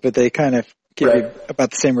players, but they kind of give you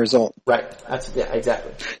about the same result. Right.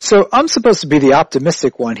 Exactly. So I'm supposed to be the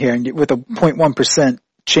optimistic one here, and with a 0.1%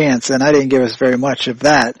 chance, and I didn't give us very much of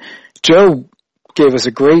that. Joe gave us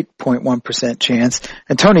a great 0.1% chance,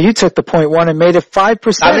 and Tony, you took the 0.1 and made it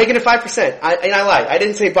 5%. I'm making it 5%. I lied. I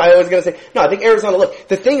didn't say. I was going to say no. I think Arizona. Look,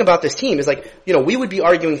 the thing about this team is like, you know, we would be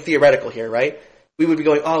arguing theoretical here, right? We would be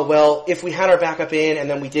going, oh well, if we had our backup in and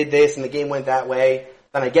then we did this and the game went that way,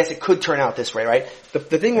 then I guess it could turn out this way, right?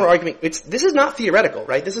 The thing we're arguing, this is not theoretical,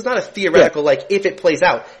 right? This is not a theoretical, like, if it plays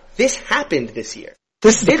out. This happened this year.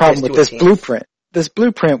 This is the problem with this blueprint. This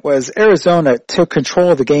blueprint was Arizona took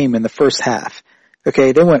control of the game in the first half.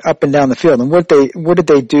 Okay, they went up and down the field, and what did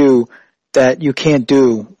they do that you can't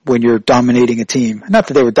do when you're dominating a team? Not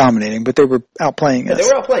that they were dominating, but they were outplaying us. They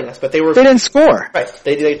were outplaying us, but they didn't score. Right.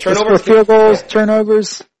 They turnovers. Field goals,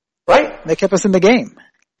 turnovers. Right. They kept us in the game.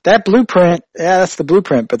 That blueprint, that's the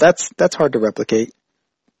blueprint, but that's hard to replicate.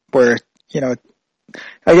 Where, you know,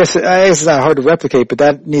 I guess it's not hard to replicate, but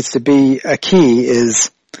that needs to be a key is,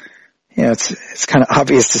 you know, it's kind of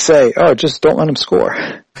obvious to say, oh, just don't let them score.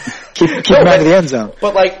 Keep them out of the end zone.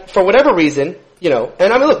 But like, for whatever reason, you know,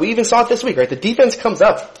 and I mean, look, we even saw it this week, right? The defense comes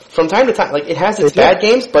up from time to time. Like, it has its bad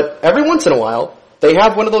games, but every once in a while, they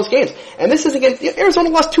have one of those games. And this is against, Arizona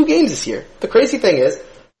lost 2 games this year. The crazy thing is,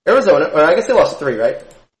 Arizona, or I guess they lost 3, right?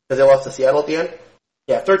 Because they lost to Seattle at the end?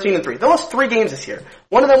 Yeah, 13-3. They lost 3 games this year.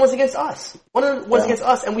 One of them was against us. One of them was against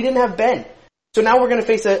us, and we didn't have Ben. So now we're going to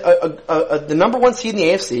face the number 1 seed in the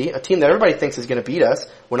AFC, a team that everybody thinks is going to beat us.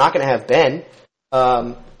 We're not going to have Ben.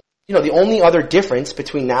 You know, the only other difference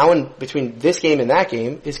between now and between this game and that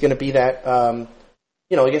game is going to be that,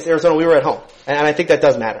 you know, against Arizona, we were at home. And I think that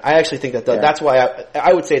does matter. I actually think that does. Yeah. That's why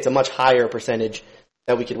I would say it's a much higher percentage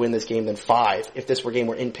that we could win this game than 5 if this game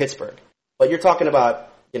were in Pittsburgh. But you're talking about,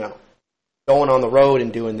 you know, going on the road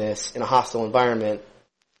and doing this in a hostile environment.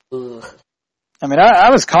 Ugh. I mean, I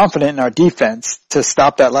was confident in our defense to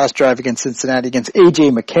stop that last drive against Cincinnati against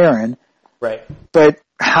A.J. McCarron. Right. But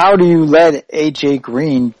how do you let A.J.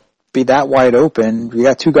 Green be that wide open? You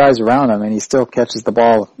got 2 guys around him, and he still catches the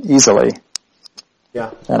ball easily.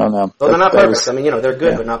 Yeah. I don't know. Well, they're not perfect. I mean, you know, they're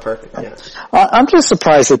good, but not perfect. Yeah. I'm just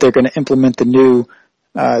surprised that they're going to implement the new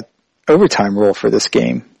overtime rule for this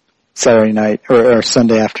game. Saturday night or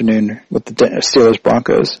Sunday afternoon with the Steelers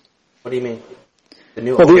Broncos. What do you mean?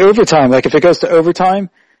 The overtime, like if it goes to overtime,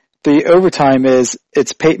 the overtime is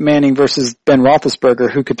it's Peyton Manning versus Ben Roethlisberger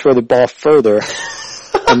who could throw the ball further,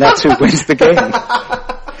 and that's who wins the game.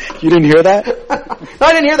 You didn't hear that? No,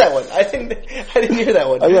 I didn't hear that one. I didn't hear that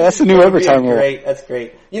one. Oh yeah, that's the new overtime rule. Great, that's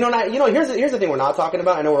great. You know, here's the thing we're not talking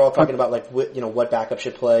about. I know we're all talking about like what backup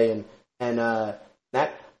should play and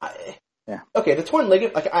that. Yeah. Okay, the torn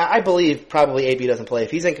ligament, like, I believe probably AB doesn't play.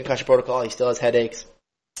 If he's in concussion protocol, he still has headaches,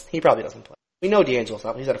 he probably doesn't play. We know D'Angelo's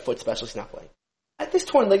not, he's got a foot specialist, he's not playing. At this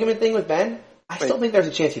torn ligament thing with Ben, I still think there's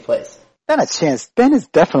a chance he plays. Not a chance. Ben is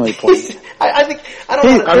definitely playing.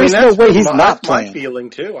 There's no way he's not playing. That's my feeling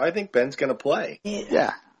too. I think Ben's gonna play.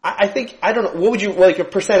 Yeah. I don't know, what would you,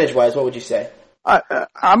 like, percentage-wise, what would you say?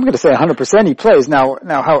 I'm going to say 100% he plays. Now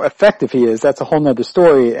how effective he is, that's a whole nother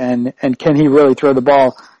story, and can he really throw the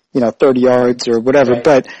ball, 30 yards or whatever. Right.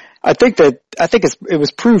 But I think it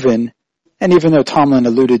was proven, and even though Tomlin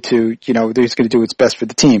alluded to, that he's going to do what's best for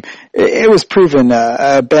the team, it was proven,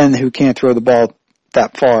 Ben who can't throw the ball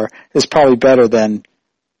that far is probably better than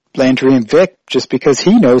Landry and Vic just because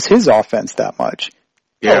he knows his offense that much.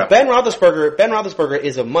 Yeah. Oh, Ben Roethlisberger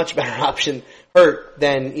is a much better option hurt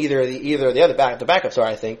than either the other backups are,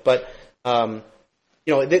 I think. But,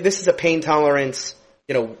 this is a pain tolerance,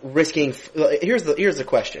 risking. Here's the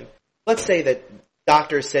question. Let's say that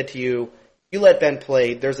doctors said to you, you let Ben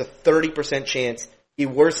play, there's a 30% chance he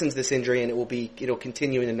worsens this injury and it'll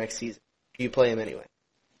continue in the next season. Do you play him anyway?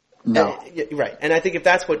 No. Right. And I think if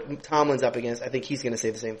that's what Tomlin's up against, I think he's going to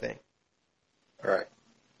say the same thing. All right.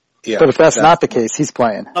 Yeah, but if that's not the case, he's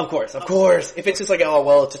playing. Of course. If it's just like,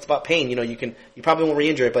 it's just about pain, you probably won't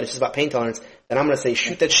re-injure it, but it's just about pain tolerance, then I'm going to say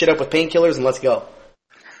shoot that shit up with painkillers and let's go.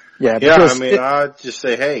 Yeah, I'd just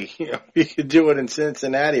say, hey, you could do it in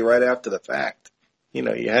Cincinnati right after the fact. You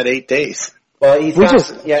had 8 days. Well, the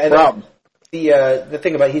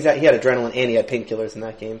thing about he had adrenaline and he had painkillers in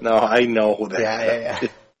that game. No, I know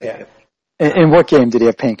that. Yeah. In what game did he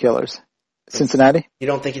have painkillers? Cincinnati? You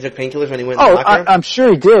don't think he took painkillers when he went in the locker room? I'm sure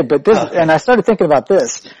he did, but and I started thinking about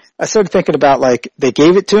this. I started thinking about, they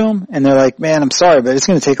gave it to him, and they're like, man, I'm sorry, but it's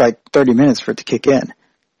going to take 30 minutes for it to kick in.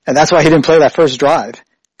 And that's why he didn't play that first drive.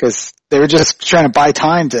 because they were just trying to buy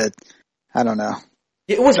time to, I don't know.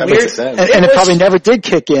 It was That weird. makes sense. And it probably never did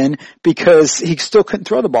kick in because he still couldn't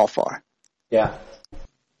throw the ball far. Yeah.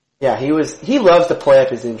 Yeah, he loves to play up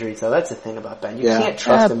his injuries, so that's the thing about Ben. You can't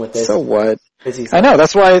trust him with this. So what? I know,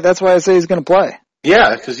 that's why I say he's going to play.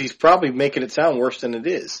 Yeah, because he's probably making it sound worse than it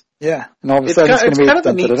is. Yeah, and all of a sudden it's kind of a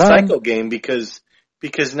going to neat be cycle game because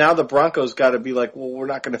now the Broncos got to be like, well, we're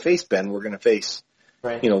not going to face Ben, we're going to face,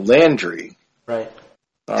 Landry. Right.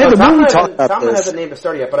 Tomlin hasn't named a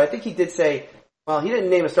starter yet, but I think he did say, well, he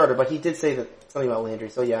didn't name a starter, but he did say something about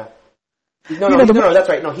Landry, so yeah. No, that's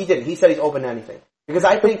right. No, he didn't. He said he's open to anything. Because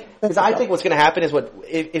I think what's going to happen is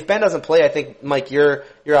if Ben doesn't play, I think, Mike, your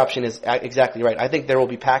option is exactly right. I think there will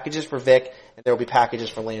be packages for Vic and there will be packages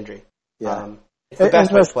for Landry. Yeah. It's the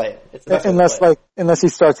best way to play it. It's the best unless he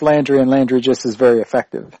starts Landry and Landry just is very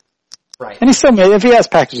effective. Right. And he still may, if he has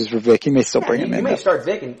packages for Vic, he may still bring him in. You may start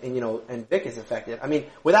Vic and Vic is effective. I mean,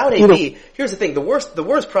 without AB, here's the thing, the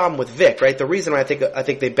worst problem with Vic, right? The reason I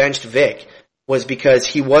think they benched Vic was because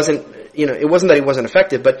he wasn't, it wasn't that he wasn't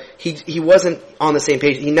effective, but he wasn't on the same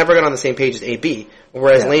page. He never got on the same page as AB,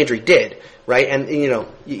 whereas Landry did, right? And the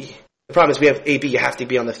problem is we have AB, you have to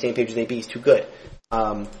be on the same page as AB, he's too good.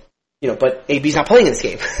 But AB's not playing in this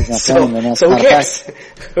game. So who cares?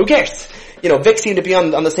 Who cares? Vic seemed to be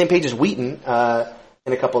on the same page as Wheaton,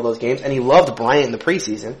 in a couple of those games, and he loved Bryant in the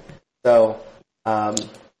preseason. So,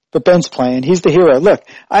 but Ben's playing. He's the hero. Look,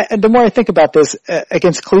 the more I think about this,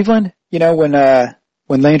 against Cleveland,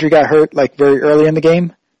 when Landry got hurt, like very early in the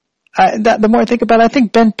game, the more I think about it, I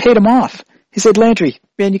think Ben paid him off. He said, Landry,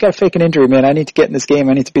 man, you got to fake an injury, man. I need to get in this game.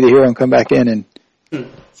 I need to be the hero and come back in and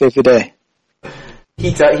save the day.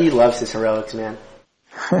 He loves his heroics, man.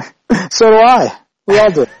 So do I. We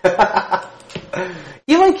all do.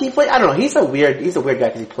 He play. I don't know. He's a weird guy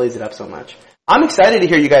because he plays it up so much. I'm excited to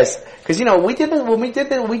hear you guys because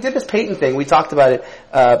we did this Peyton thing. We talked about it,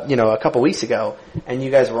 a couple weeks ago, and you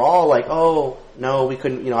guys were all like, "Oh no, we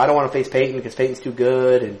couldn't." I don't want to face Peyton because Peyton's too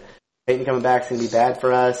good, and Peyton coming back is going to be bad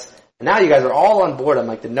for us. And now you guys are all on board. I'm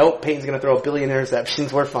like, nope, Peyton's going to throw a billion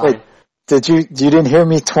interceptions. We're fine. Wait, you didn't hear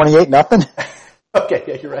me 28-0? Okay,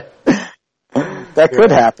 yeah, you're right. That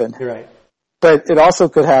could happen. You're right. But it also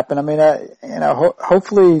could happen. I mean,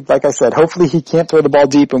 hopefully, like I said, hopefully he can't throw the ball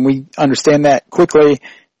deep, and we understand that quickly,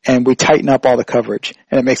 and we tighten up all the coverage,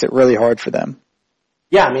 and it makes it really hard for them.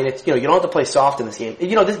 Yeah, I mean, it's you don't have to play soft in this game.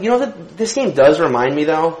 This game does remind me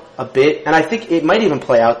though a bit, and I think it might even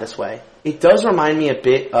play out this way. It does remind me a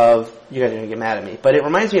bit of, you guys are gonna get mad at me, but it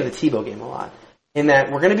reminds me of the Tebow game a lot, in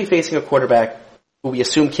that we're going to be facing a quarterback who we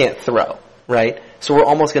assume can't throw. Right? So we're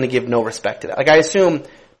almost going to give no respect to that. Like, I assume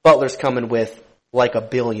Butler's coming with like a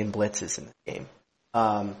billion blitzes in the game.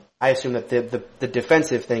 I assume that the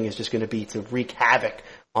defensive thing is just going to be to wreak havoc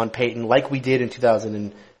on Peyton like we did in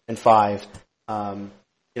 2005. And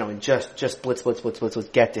just blitz,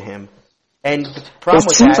 get to him. And the problem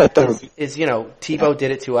with that is Tebow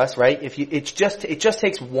did it to us, right? It just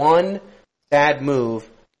takes one bad move,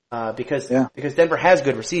 because Denver has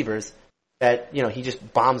good receivers, that, he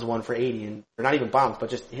just bombs one for 80 or not even bombs, but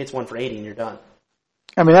just hits one for 80 and you're done.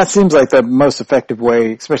 I mean, that seems like the most effective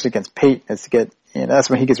way, especially against Peyton, is to get, that's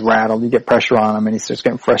when he gets rattled. You get pressure on him and he starts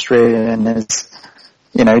getting frustrated and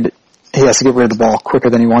he has to get rid of the ball quicker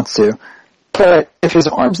than he wants to. But if his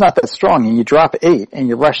arm's not that strong and you drop 8 and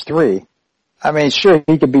you rush 3, I mean, sure,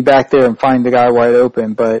 he could be back there and find the guy wide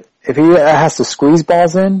open, but if he has to squeeze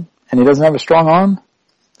balls in and he doesn't have a strong arm,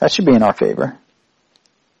 that should be in our favor.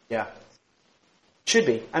 Yeah. Should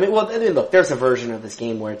be. I mean, look, there's a version of this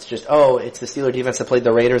game where it's just, it's the Steelers defense that played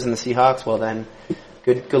the Raiders and the Seahawks. Well, then,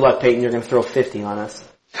 good luck, Peyton. You're going to throw 50 on us.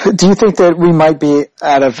 Do you think that we might be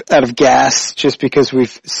out of gas just because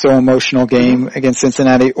we've so emotional game against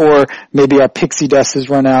Cincinnati, or maybe our pixie dust has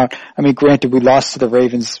run out? I mean, granted, we lost to the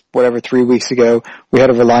Ravens, 3 weeks ago. We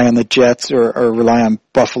had to rely on the Jets or rely on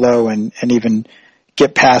Buffalo and even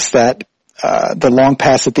get past that, the long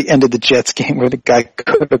pass at the end of the Jets game where the guy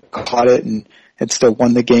could have caught it and had still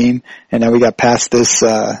won the game. And now we got past this,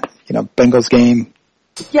 Bengals game.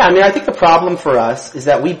 Yeah, I mean, I think the problem for us is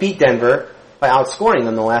that we beat Denver by outscoring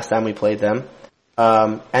them the last time we played them.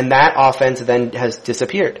 And that offense then has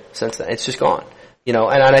disappeared since then. It's just gone. And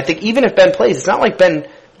I think even if Ben plays, it's not like Ben,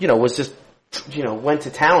 was just, went to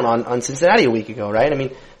town on Cincinnati a week ago, right? I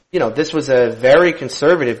mean, this was a very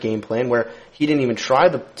conservative game plan where he didn't even try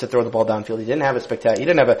to throw the ball downfield. He didn't have he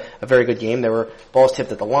didn't have a very good game. There were balls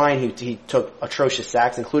tipped at the line. He took atrocious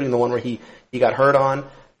sacks, including the one where he got hurt on.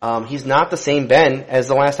 He's not the same Ben as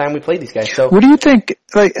the last time we played these guys. So, what do you think,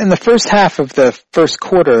 like, in the first half of the first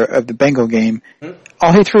quarter of the Bengal game,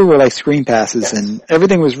 all he threw were, like, screen passes, and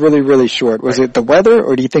everything was really, really short. Was it the weather,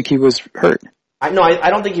 or do you think he was hurt? I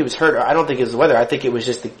don't think he was hurt. I don't think it was the weather. I think it was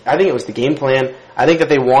just I think it was the game plan. I think that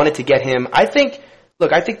they wanted to get him. I think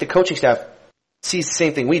the coaching staff sees the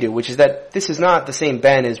same thing we do, which is that this is not the same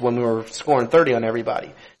Ben as when we were scoring 30 on everybody.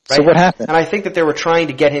 Right? So what happened? And I think that they were trying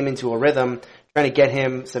to get him into a rhythm, trying to get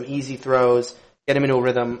him some easy throws, get him into a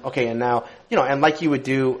rhythm. Okay, and now, and like you would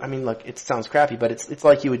do, I mean, look, it sounds crappy, but it's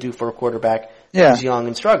like you would do for a quarterback who's young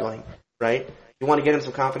and struggling, right? You want to get him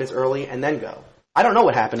some confidence early and then go. I don't know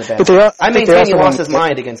what happened to Ben. I maintain he lost his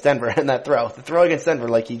mind against Denver in that throw. The throw against Denver,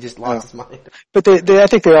 like he just lost his mind. But I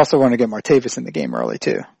think they also want to get Martavis in the game early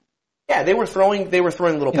too. Yeah, they were throwing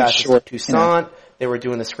little passes to Toussaint. They were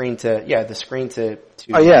doing the screen to.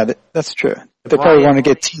 Oh yeah, that's true. They probably want to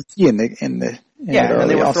get TT in the and they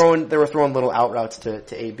were throwing little out routes to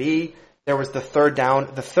AB. There was the third down.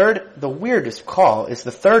 The weirdest call is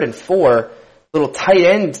the 3rd and 4 little tight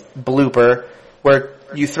end blooper where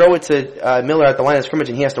you throw it to Miller at the line of scrimmage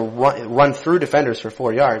and he has to run through defenders for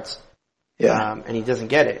 4 yards. Yeah, and he doesn't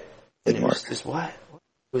get it. Didn't work. Just what?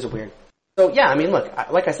 It was weird. So yeah, I mean, look,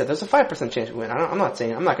 like I said, there's a 5% chance we win. I'm not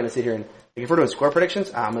going to sit here and if we're doing score predictions,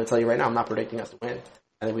 I'm going to tell you right now, I'm not predicting us to win.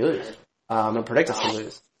 I think we lose. I'm going to predict us to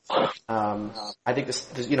lose. I think this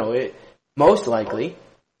most likely,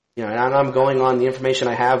 and I'm going on the information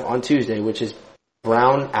I have on Tuesday, which is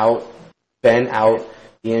Brown out, Ben out,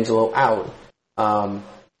 D'Angelo out.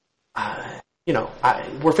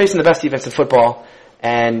 We're facing the best defense in football,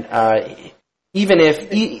 and even if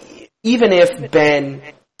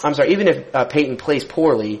Peyton plays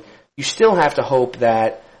poorly, you still have to hope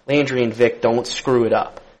that Landry and Vic don't screw it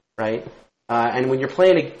up, right? And when you're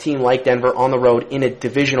playing a team like Denver on the road in a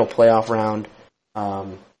divisional playoff round,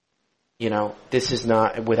 this is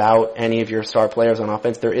not without any of your star players on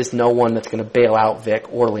offense. There is no one that's going to bail out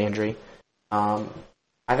Vic or Landry. I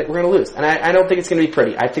think we're going to lose. And I don't think it's going to be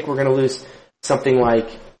pretty. I think we're going to lose something like,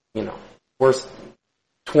 worst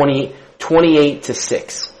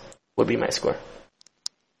 28-6 would be my score.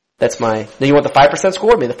 That's my, now you want the 5%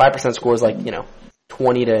 score? Maybe the 5% score is like,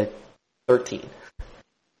 20-13.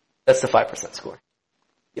 That's the 5% score.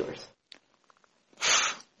 Steelers.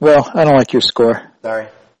 Well, I don't like your score. Sorry.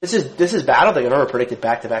 This is bad. I don't think I've ever predicted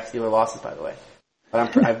back-to-back Steeler losses, by the way.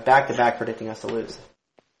 But I'm back-to-back predicting us to lose.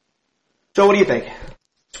 So what do you think?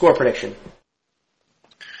 Score prediction.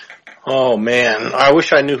 Oh man, I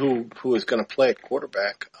wish I knew who was going to play at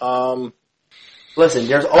quarterback. Listen,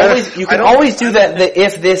 there's always you can always do the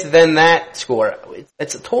if this then that score.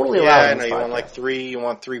 It's totally allowed. Yeah, I know you want three. You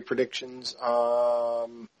want 3 predictions.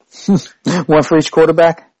 One for each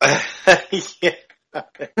quarterback. Yeah. I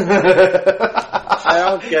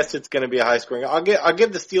don't guess it's going to be a high scoring. I'll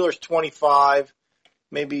give the Steelers 25,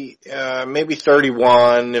 maybe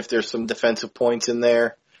 31 if there's some defensive points in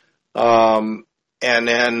there. But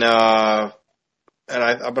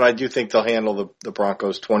I do think they'll handle the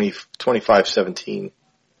Broncos 25-17.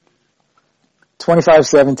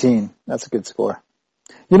 25-17. That's a good score.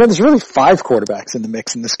 There's really 5 quarterbacks in the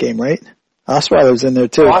mix in this game, right? Osweiler's in there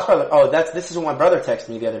too. This is what my brother texted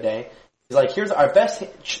me the other day. He's like, here's our best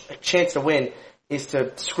chance to win is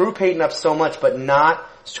to screw Peyton up so much, but not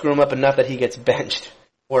screw him up enough that he gets benched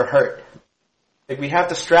or hurt. Like we have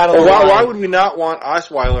to straddle. Well, why would we not want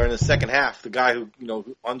Osweiler in the second half? The guy who,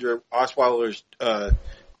 under Osweiler's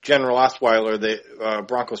General Osweiler, the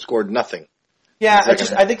Broncos scored nothing. Yeah,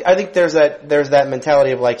 I think there's that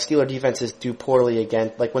mentality of like Steeler defenses do poorly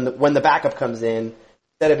again. Like when the backup comes in,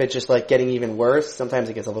 instead of it just like getting even worse, sometimes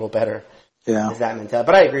it gets a little better. Yeah, is that mentality?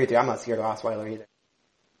 But I agree with you. I'm not scared of Osweiler either.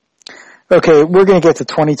 Okay, we're gonna get to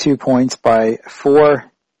 22 points by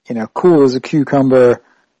 4. Cool as a cucumber.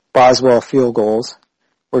 Boswell field goals.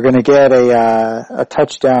 We're going to get a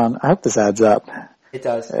touchdown. I hope this adds up. It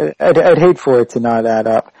does. I'd hate for it to not add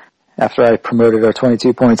up after I promoted our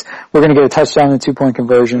 22 points. We're going to get a touchdown and 2-point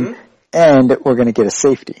conversion, and we're going to get a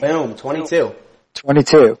safety. Boom, 22.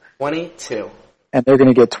 22. 22. And they're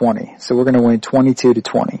going to get 20. So we're going to win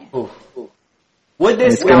 22-20. Ooh. Would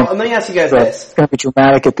this, let me ask you guys this. It's going to be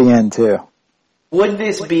dramatic at the end, too. Would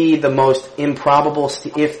this be the most improbable,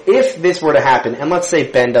 if this were to happen, and let's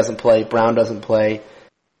say Ben doesn't play, Brown doesn't play,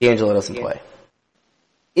 D'Angelo doesn't play,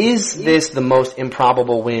 is this the most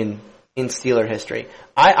improbable win in Steeler history?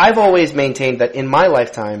 I've always maintained that in my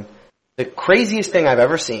lifetime, the craziest thing I've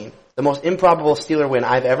ever seen, the most improbable Steeler win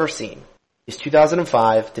I've ever seen, is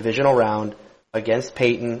 2005 divisional round against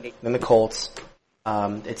Peyton and the Colts,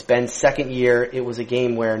 It's Ben's second year. It was a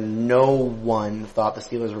game where no one thought the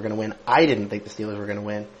Steelers were going to win. I didn't think the Steelers were going to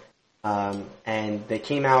win. And they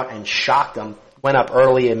came out and shocked them. Went up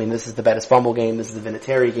early. I mean, this is the Bettis fumble game. This is the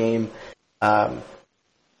Vinatieri game.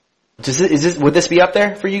 Would this be up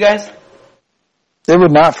there for you guys? It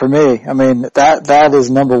would not for me. I mean, that is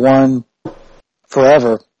number one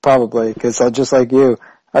forever, probably, because just like you,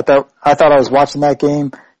 I thought I was watching that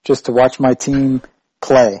game just to watch my team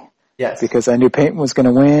play. Yes. Because I knew Peyton was going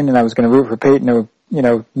to win, and I was going to root for Peyton to,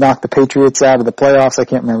 knock the Patriots out of the playoffs. I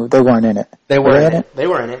can't remember. They weren't in it. They were in it. They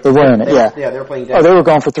were in it. They were in it, yeah. Yeah, they were playing Denver. Oh, they were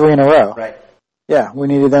going for 3 in a row. Right. Yeah, we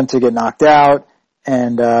needed them to get knocked out,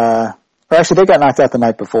 and, or actually they got knocked out the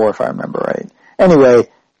night before, if I remember right. Anyway,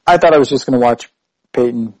 I thought I was just going to watch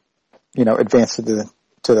Peyton, advance to the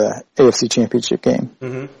AFC Championship game.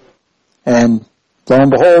 Mm-hmm. And lo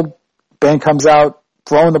and behold, Ben comes out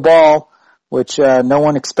throwing the ball, which no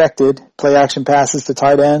one expected. Play action passes to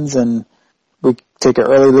tight ends, and we take an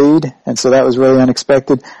early lead, and so that was really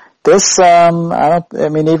unexpected. This, even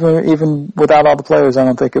without all the players, I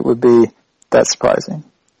don't think it would be that surprising,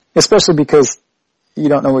 especially because you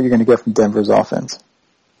don't know what you're going to get from Denver's offense.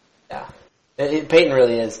 Yeah, Peyton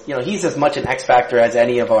really is. He's as much an X factor as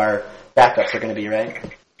any of our backups are going to be, right?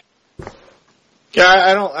 Yeah,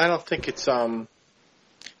 I don't think it's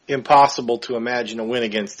impossible to imagine a win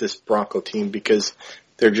against this Bronco team because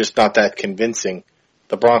they're just not that convincing.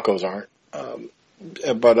 The Broncos aren't. So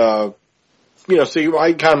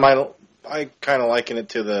I kind of liken it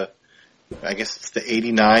to I guess it's the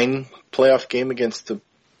 89 playoff game against the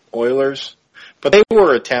Oilers. But they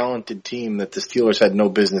were a talented team that the Steelers had no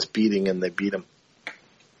business beating, and they beat them.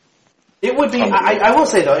 It would be. I will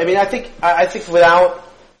say though. I mean, I think without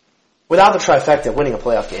the trifecta, winning a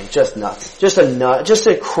playoff game, just nuts. Just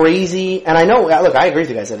a crazy. And I know. Look, I agree with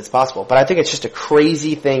you guys that it's possible, but I think it's just a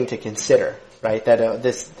crazy thing to consider, right? That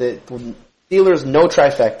the Steelers no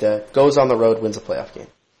trifecta goes on the road, wins a playoff game.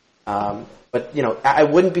 But I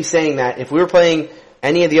wouldn't be saying that if we were playing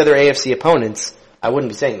any of the other AFC opponents. I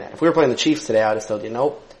wouldn't be saying that. If we were playing the Chiefs today, I would have told you,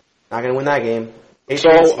 nope, not going to win that game.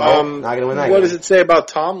 Patriots, not going to win that game. What does it say about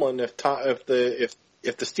Tomlin if the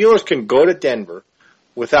Steelers can go to Denver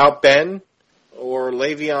without Ben or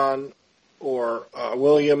Le'Veon or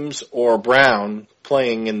Williams or Brown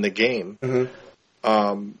playing in the game?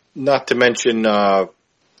 Mm-hmm. Not to mention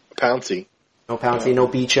Pouncey. No Pouncey, no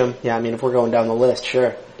Beachum. Yeah, I mean, if we're going down the list,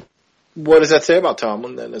 sure. What does that say about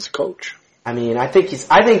Tomlin then as a coach? I mean, I think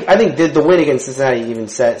the win against Cincinnati even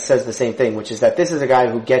says the same thing, which is that this is a guy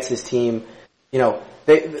who gets his team.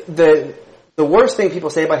 The worst thing people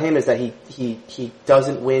say about him is that he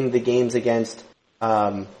doesn't win the games against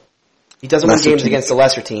win games against the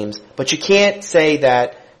lesser teams. But you can't say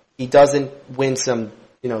that he doesn't win some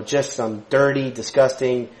just some dirty,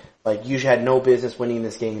 disgusting, like you had no business winning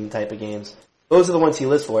this game type of games. Those are the ones he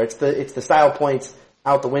lives for. It's the style points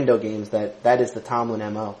out the window games that is the Tomlin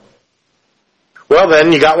MO. Well,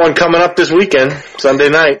 then, you got one coming up this weekend, Sunday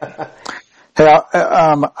night. Hey,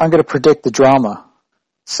 I'm going to predict the drama.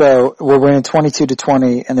 So we're winning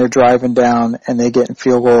 22-20, and they're driving down, and they get in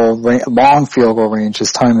long field goal range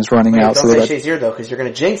as time is running out. Don't say Shazier, though, because you're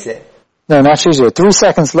going to jinx it. No, not Shazier. 3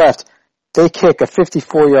 seconds left. They kick a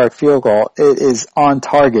 54-yard field goal. It is on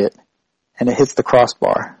target, and it hits the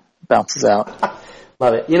crossbar. Bounces out.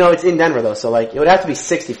 Love it. It's in Denver, though, so it would have to be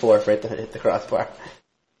 64 for it to hit the crossbar.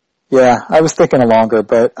 Yeah, I was thinking longer,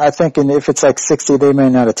 but I think if it's like 60, they may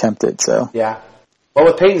not attempt it. So yeah, well,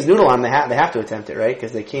 with Peyton's noodle arm, they have to attempt it, right?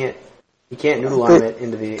 Because you can't noodle arm it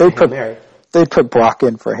into the Hail Mary. They'd put Brock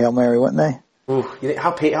in for Hail Mary, wouldn't they? Ooh,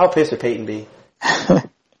 how pissed would Peyton be?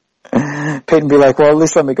 Peyton be like, well, at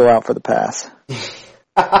least let me go out for the pass.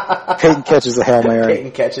 Peyton catches the Hail Mary.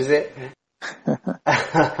 Peyton catches it.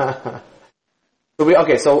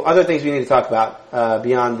 So other things we need to talk about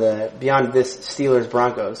beyond this Steelers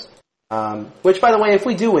Broncos. Which, by the way, if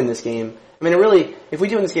we do win this game, it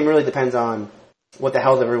really depends on what the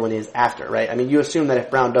hell everyone is after, right? I mean, you assume that if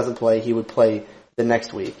Brown doesn't play, he would play the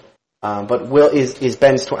next week. But is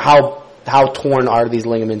Ben's how torn are these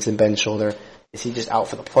ligaments in Ben's shoulder? Is he just out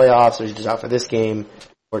for the playoffs, or is he just out for this game,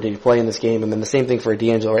 or did he play in this game? And then the same thing for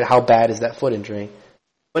D'Angelo, right? How bad is that foot injury?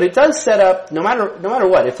 But it does set up, no matter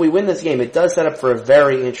what, if we win this game, it does set up for a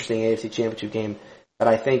very interesting AFC Championship game that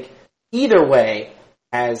I think either way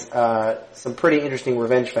has some pretty interesting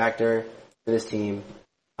revenge factor for this team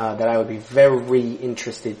that I would be very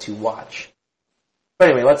interested to watch. But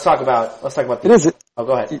anyway, let's talk about the... Oh,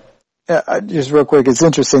 go ahead. Just real quick, it's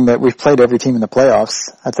interesting that we've played every team in the playoffs,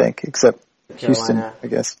 I think, except Carolina. Houston, I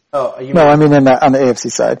guess. Oh, on the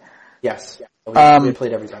AFC side. Yes. We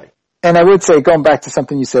played everybody. And I would say, going back to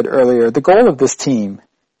something you said earlier, the goal of this team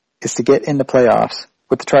is to get in the playoffs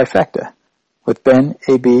with the trifecta, with Ben,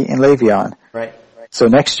 AB, and Le'Veon. Right. So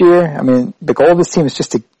next year, I mean, the goal of this team is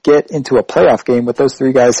just to get into a playoff game with those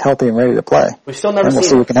three guys healthy and ready to play. We've still never and we'll seen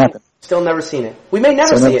see it. what can happen. Still never seen it. We may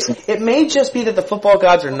never see it. It may just be that the football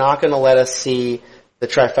gods are not going to let us see the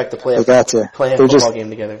trifecta play a football game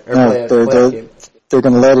together. Or they're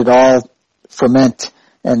going to let it all ferment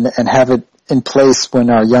and have it in place when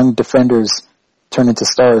our young defenders turn into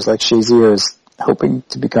stars like Shazier is hoping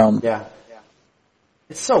to become. Yeah.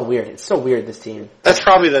 It's so weird. It's so weird, this team. That's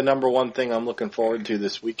probably the number one thing I'm looking forward to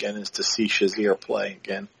this weekend is to see Shazier play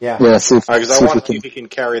again. Yeah. Because I want to see if he can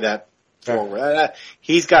carry that forward.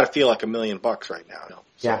 He's got to feel like $1 million right now.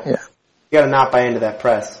 So. Yeah. You got to not buy into that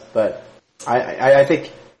press, but I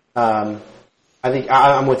think I'm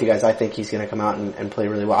with you guys. I think he's going to come out and play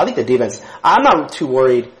really well. I think the defense. I'm not too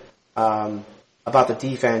worried about the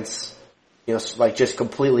defense. Like just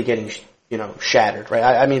completely getting shattered. Right.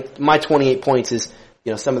 I mean, my 28 points is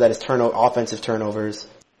some of that is offensive turnovers.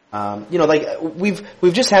 Like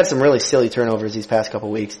we've just had some really silly turnovers these past couple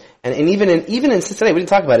weeks, and even in Cincinnati, we didn't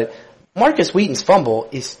talk about it. Marcus Wheaton's fumble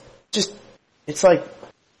is just, it's like,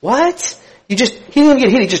 what? He didn't even get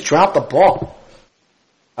hit, he just dropped the ball.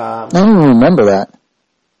 I don't even remember that.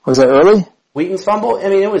 Was that early? Wheaton's fumble? I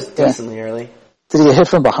mean, it was decently early. Did he get hit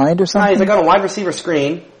from behind or something? No, he's like on a wide receiver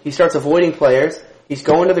screen, he starts avoiding players, he's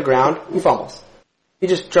going to the ground, he fumbles.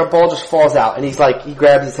 Ball just falls out, and he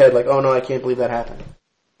grabs his head like, oh no, I can't believe that happened.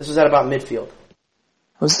 This was at about midfield.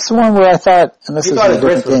 Was this the one where I thought, unless you thought his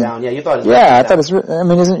wrist was down? Yeah, you thought his wrist was down. I thought his wrist, I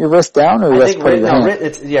mean, isn't your wrist down or wrist part of your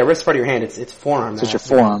hand? Wrist part of your hand. It's forearm. So it's your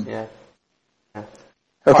forearm. Yeah.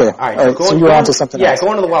 Okay. All right. So you're on to something else. Yeah,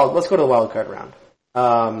 let's go to the wild card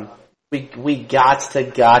round. We got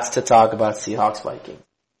to talk about Seahawks Vikings.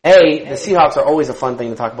 The Seahawks are always a fun thing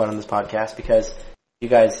to talk about on this podcast because you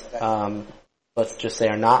guys, let's just say,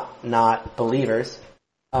 are not believers.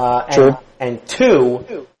 True. And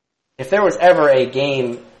two, if there was ever a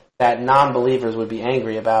game that non-believers would be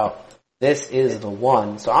angry about, this is the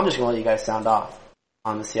one. So I'm just going to let you guys sound off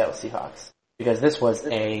on the Seattle Seahawks because this was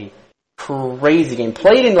a crazy game.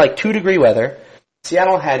 Played in 2-degree weather.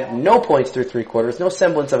 Seattle had no points through 3 quarters, no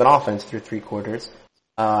semblance of an offense through 3 quarters.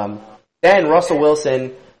 Then Russell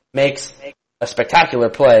Wilson makes a spectacular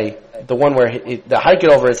play, the one where the hike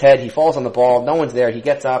it over his head, he falls on the ball, no one's there, he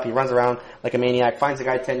gets up, he runs around like a maniac, finds a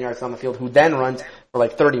guy 10 yards down the field, who then runs for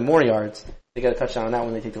 30 more yards. They get a touchdown on that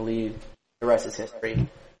one, they take the lead. The rest is history.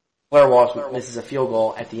 Blair Walsh misses a field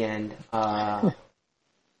goal at the end.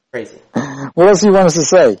 Crazy. What else do you want us to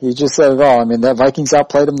say? You just said it all. I mean, the Vikings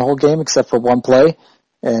outplayed them the whole game except for one play,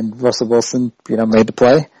 and Russell Wilson, made the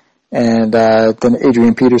play. And then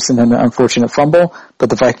Adrian Peterson had an unfortunate fumble, but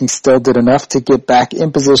the Vikings still did enough to get back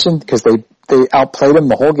in position because they outplayed them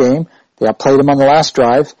the whole game. They outplayed them on the last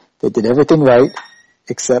drive. They did everything right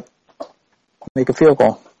except make a field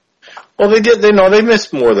goal. Well, they did. They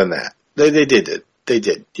missed more than that. They did it. They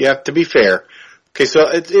did. You have to be fair. Okay, so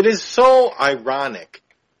it is so ironic,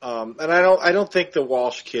 and I don't think the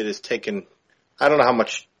Walsh kid is taking. I don't know how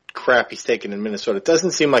much crap he's taking in Minnesota. It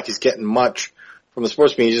doesn't seem like he's getting much from the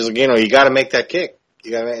sports media. He's just you got to make that kick.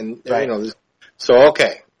 You got to, right. So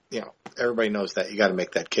okay, everybody knows that you got to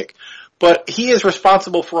make that kick. But he is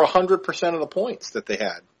responsible for 100% of the points that they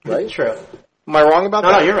had. Right? True. Am I wrong about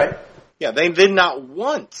that? No, you're right. Yeah, they did not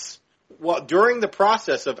once. Well, during the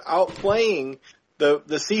process of outplaying the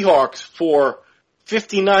Seahawks for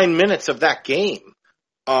 59 minutes of that game,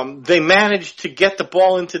 they managed to get the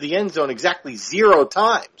ball into the end zone exactly 0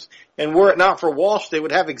 times. And were it not for Walsh, they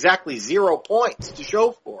would have exactly 0 points to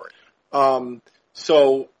show for it.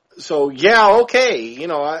 So yeah, okay.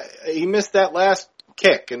 He missed that last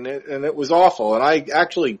kick, and it was awful. And I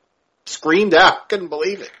actually screamed out, couldn't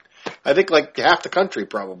believe it. I think half the country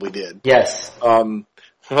probably did. Yes.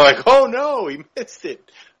 Oh no, he missed it.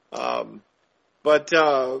 But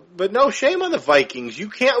no, shame on the Vikings. You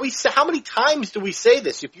can't. How many times do we say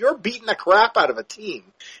this? If you're beating the crap out of a team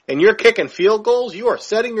and you're kicking field goals, you are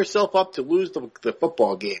setting yourself up to lose the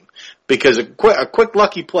football game because a quick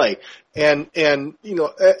lucky play. And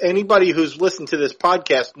anybody who's listened to this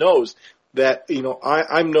podcast knows that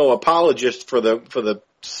I'm no apologist for the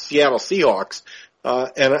Seattle Seahawks,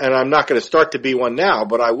 and I'm not going to start to be one now.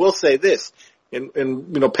 But I will say this: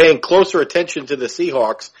 in paying closer attention to the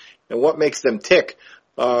Seahawks and what makes them tick.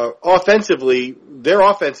 Offensively, their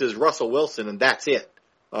offense is Russell Wilson, and that's it.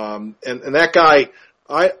 And that guy,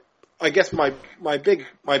 I guess my big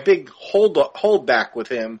holdback with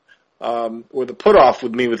him, or the put off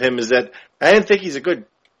with me with him is that I didn't think he's a good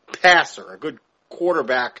passer, a good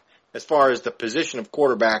quarterback as far as the position of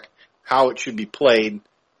quarterback how it should be played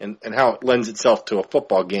and how it lends itself to a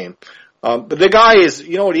football game. But the guy is,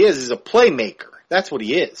 you know what he is? He's a playmaker. That's what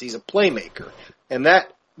he is. He's a playmaker. And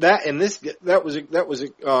that was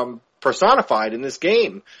personified in this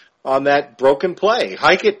game on that broken play.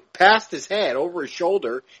 Hikett passed his head over his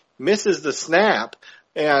shoulder, misses the snap,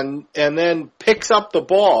 and then picks up the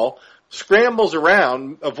ball, scrambles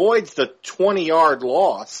around, avoids the 20-yard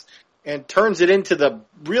loss, and turns it into the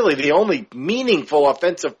only meaningful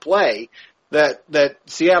offensive play that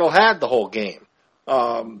Seattle had the whole game.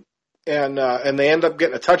 And they end up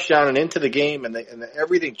getting a touchdown and into the game, and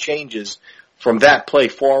everything changes from that play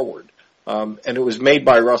forward. And it was made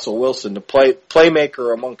by Russell Wilson, the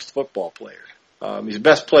playmaker amongst football players. He's the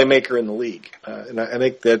best playmaker in the league. And I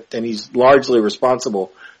think and he's largely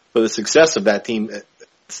responsible for the success of that team,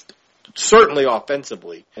 certainly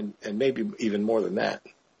offensively, and maybe even more than that.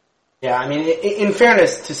 Yeah, I mean, in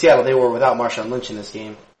fairness to Seattle, they were without Marshawn Lynch in this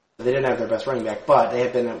game. They didn't have their best running back, but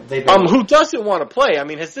they've been. Who doesn't want to play? I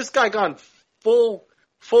mean, has this guy gone full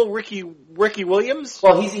Ricky Williams?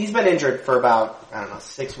 Well, he's been injured for about, I don't know,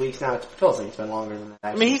 6 weeks now. It feels like it's been longer than that.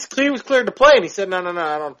 Actually. I mean, he was cleared to play, and he said, no, I don't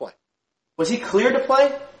want to play. Was he cleared to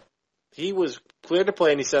play? He was cleared to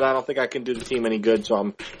play, and he said, I don't think I can do the team any good,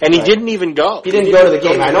 and he didn't even go. He didn't go to the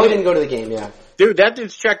game. I know he didn't go to the game, yeah. Dude, that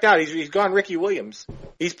dude's checked out. He's gone Ricky Williams.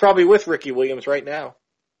 He's probably with Ricky Williams right now.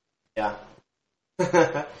 Yeah.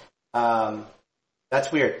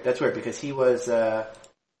 That's weird. That's weird because he was a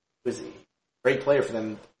great player for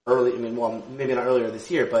them early. I mean, well, maybe not earlier this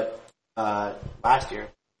year, but last year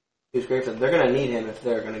he was great for them. They're going to need him if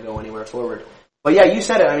they're going to go anywhere forward. But yeah, you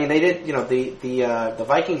said it. I mean, they did. You know, the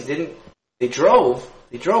Vikings didn't. They drove.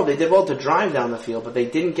 They did well to drive down the field, but they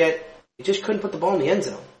didn't get. They just couldn't put the ball in the end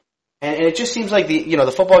zone. And it just seems like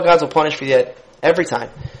the football gods will punish for that every time.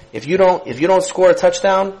 If you don't score a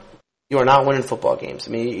touchdown, you are not winning football games.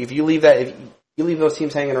 I mean, if you leave those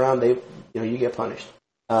teams hanging around, you get punished.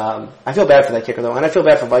 I feel bad for that kicker though, and I feel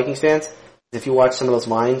bad for Vikings fans. If you watch some of those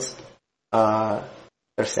lines,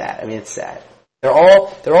 they're sad. I mean, it's sad. They're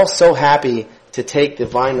all so happy to take the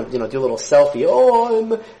vine, do a little selfie.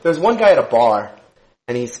 Oh, there's one guy at a bar,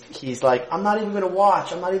 and he's like, I'm not even going to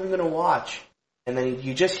watch. And then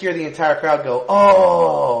you just hear the entire crowd go,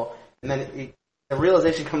 oh, and then the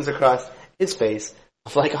realization comes across his face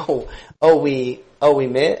of like, we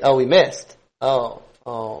missed.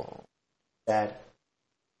 Sad.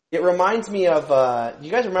 It reminds me of, you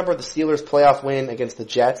guys remember the Steelers playoff win against the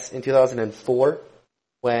Jets in 2004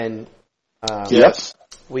 when, yes.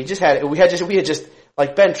 We had just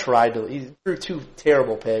like Ben he threw 2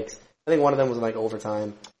 terrible picks. I think one of them was in like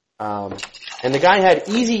overtime. And the guy had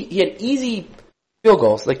easy field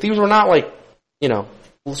goals. Like these were not like,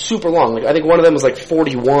 super long. Like I think one of them was like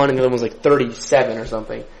 41 and the other one was like 37 or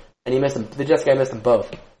something. And he missed them. The Jets guy missed them both.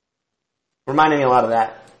 Reminding me a lot of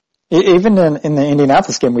that. Even in the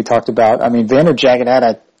Indianapolis game we talked about, I mean, Vanderjagt had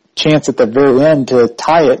a chance at the very end to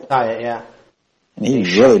tie it. Yeah. And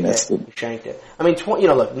he really missed it. He shanked it. I mean,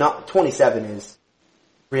 27 is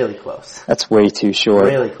really close. That's way too short.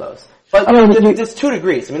 Really close. But I mean, it's 2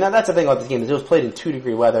 degrees. I mean, that's the thing about this game. It was played in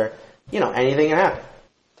 2-degree weather. Anything can happen.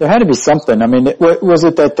 There had to be something. I mean, was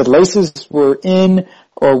it that the laces were in,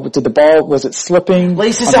 or did the ball, was it slipping?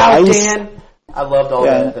 Laces out, Dan! I loved all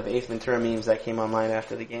the Ace Ventura memes that came online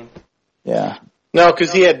after the game. Yeah. No,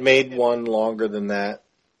 because he had made one longer than that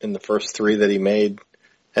in the first 3 that he made.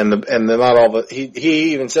 And not all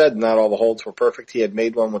he even said not all the holds were perfect. He had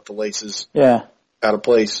made one with the laces out of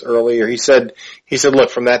place earlier. He said,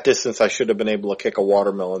 look, from that distance I should have been able to kick a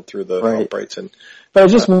watermelon through the uprights. But I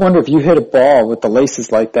just wonder if you hit a ball with the laces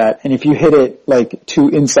like that, and if you hit it like too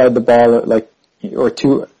inside the ball, or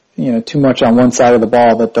too much on one side of the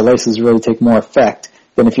ball, that the laces really take more effect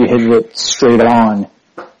than if you hit it straight on.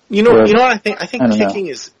 You know what I think? I think kicking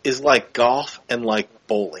is like golf and like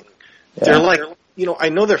bowling. Yeah. They're like, I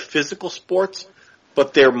know they're physical sports,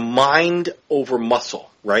 but they're mind over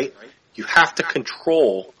muscle, right? You have to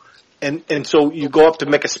control, and so you go up to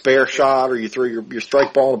make a spare shot, or you throw your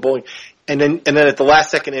strike ball in the bowling, and then at the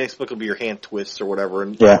last second, inexplicably your hand twists or whatever,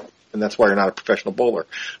 and that's why you're not a professional bowler.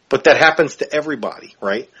 But that happens to everybody,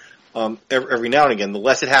 right? Every now and again, the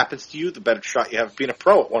less it happens to you, the better shot you have of being a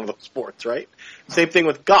pro at one of those sports, right? Same thing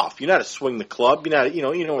with golf. You know how to swing the club. You know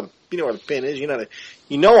where the pin is.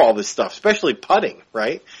 You know all this stuff, especially putting,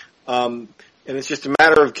 right? And it's just a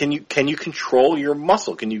matter of can you control your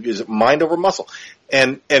muscle? Is it mind over muscle?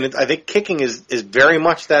 And I think kicking is very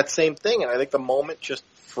much that same thing. And I think the moment just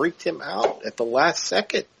freaked him out at the last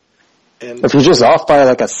second. And if you're just off by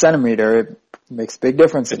like a centimeter, it makes a big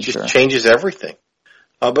difference. It just changes everything.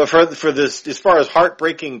 But for this, as far as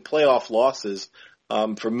heartbreaking playoff losses,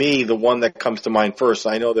 For me, the one that comes to mind first,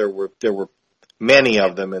 I know there were many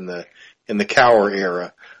of them in the Cowher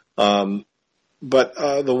era. But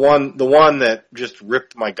the one that just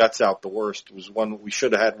ripped my guts out the worst was one we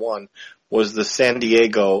should have had won, was the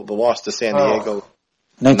loss to San Diego.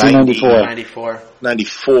 1994.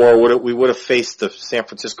 94. We would have faced the San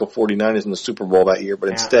Francisco 49ers in the Super Bowl that year, but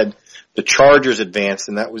instead the Chargers advanced,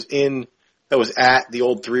 and that was at the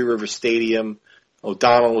old Three Rivers Stadium.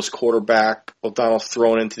 O'Donnell was quarterback. O'Donnell's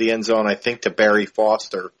thrown into the end zone, I think, to Barry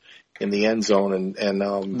Foster in the end zone, and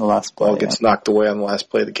the last play, gets knocked away on the last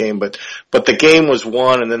play of the game. But the game was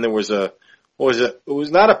won, and then there was it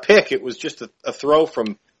was not a pick. It was just a throw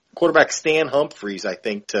from quarterback Stan Humphries, I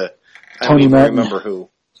think, to I don't even remember who.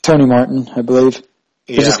 Tony Martin, I believe.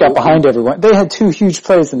 He just got behind everyone. They had two huge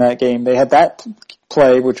plays in that game. They had that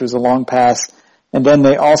play, which was a long pass, and then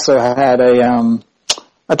they also had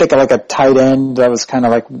I think like a tight end that was kind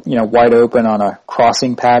of like, wide open on a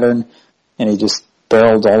crossing pattern, and he just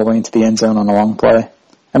barreled all the way into the end zone on a long play.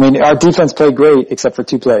 I mean, our defense played great except for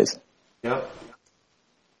two plays. Yep.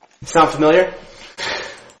 Sound familiar?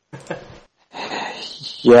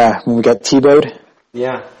 Yeah, when we got T-bowed.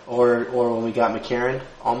 Yeah, or when we got McCarron,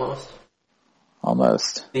 almost.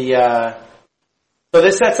 So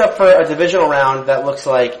this sets up for a divisional round that looks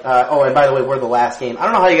like, and by the way, we're the last game. I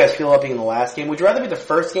don't know how you guys feel about being the last game. Would you rather be the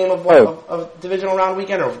first game of divisional round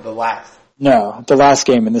weekend or the last? No, the last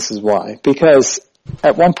game, and this is why. Because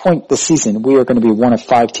at one point this season, we are going to be one of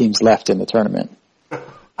 5 teams left in the tournament.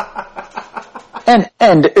 And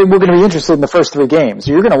we're going to be interested in the first 3 games.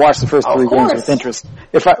 You're going to watch the first 3 games with interest.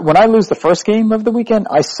 When I lose the first game of the weekend,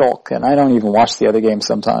 I sulk, and I don't even watch the other games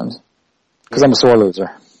sometimes. Because I'm a sore loser.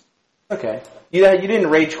 Okay. You didn't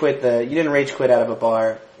rage quit out of a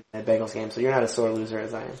bar at Bengals game, so you're not a sore loser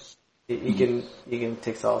as I am. You can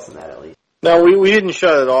take solace in that at least. No, we didn't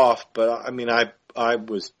shut it off, but I mean I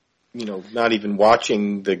was not even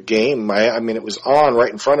watching the game. I mean it was on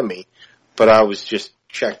right in front of me, but I was just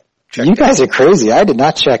checked. You guys are crazy. I did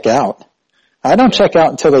not check out. I don't check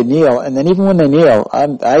out until they kneel, and then even when they kneel,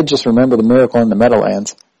 I just remember the miracle in the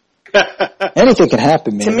Meadowlands. Anything can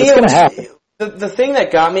happen, man. It's going to happen. The thing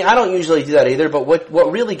that got me, I don't usually do that either, but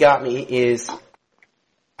what really got me is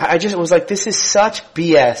I just was like, this is such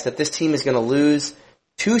BS that this team is going to lose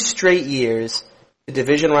 2 straight years to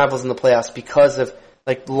division rivals in the playoffs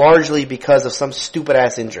largely because of some stupid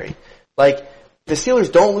ass injury. Like, the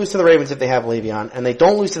Steelers don't lose to the Ravens if they have Le'Veon, and they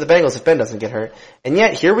don't lose to the Bengals if Ben doesn't get hurt. And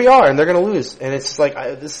yet, here we are, and they're going to lose. And it's like,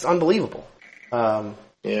 this is unbelievable.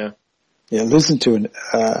 Yeah, losing to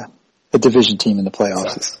a division team in the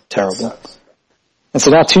playoffs is terrible. And so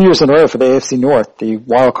now 2 years in a row for the AFC North, the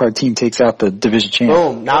wild card team takes out the division champ.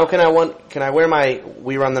 Boom. Now can I wear my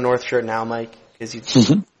We Run the North shirt now, Mike? That's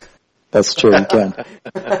true, you can.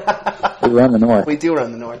 We run the North. We do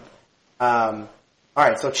run the North. All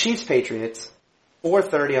right, so Chiefs-Patriots,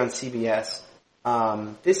 4:30 on CBS.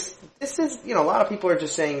 This is, a lot of people are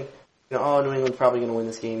just saying, New England's probably going to win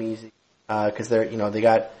this game easy. Because they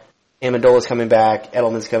got Amendola's coming back,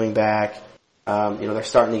 Edelman's coming back. They're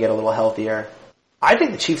starting to get a little healthier. I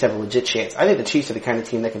think the Chiefs have a legit chance. I think the Chiefs are the kind of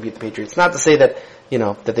team that can beat the Patriots. Not to say that,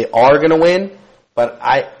 that they are going to win, but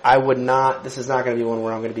I would not, this is not going to be one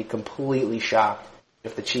where I'm going to be completely shocked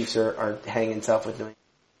if the Chiefs are hanging tough with New England.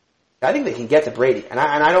 I think they can get to Brady. And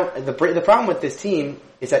I don't, the problem with this team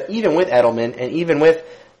is that even with Edelman and even with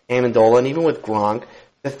Amendola and even with Gronk,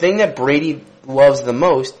 the thing that Brady loves the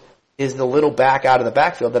most is the little back out of the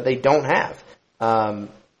backfield that they don't have.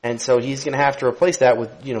 And so he's going to have to replace that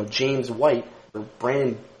with, James White or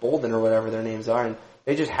Brandon Bolden or whatever their names are, and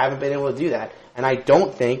they just haven't been able to do that. And I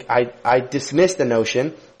don't think, I dismiss the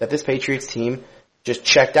notion that this Patriots team just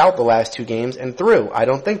checked out the last 2 games and threw. I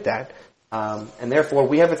don't think that. And therefore,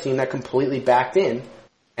 we have a team that completely backed in.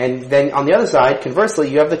 And then on the other side, conversely,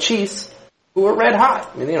 you have the Chiefs, who are red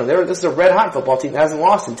hot. I mean, this is a red hot football team that hasn't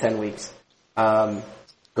lost in 10 weeks.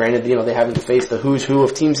 Granted, they haven't faced the who's who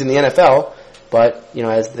of teams in the NFL, but,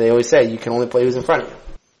 as they always say, you can only play who's in front of you.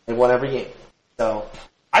 They won every game. So,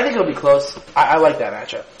 I think it'll be close. I like that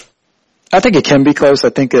matchup. I think it can be close. I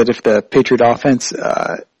think that if the Patriot offense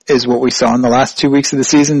is what we saw in the last 2 weeks of the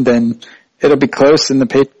season, then it'll be close, and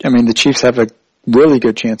the Chiefs have a really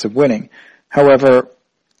good chance of winning. However,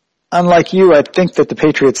 unlike you, I think that the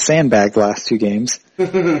Patriots sandbagged the last 2 games,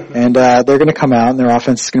 and they're going to come out, and their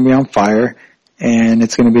offense is going to be on fire, and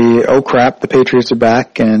it's going to be, oh crap, the Patriots are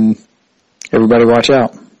back, and everybody watch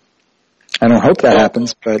out. I don't hope that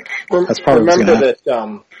happens, but that's probably what's going to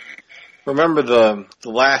happen. Remember the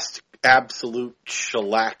last absolute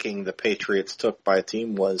shellacking the Patriots took by a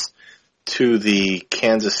team was to the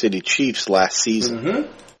Kansas City Chiefs last season.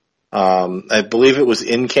 I believe it was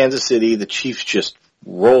in Kansas City. The Chiefs just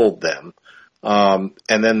rolled them. And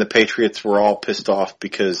then the Patriots were all pissed off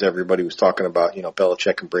because everybody was talking about,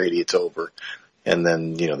 Belichick and Brady, it's over. And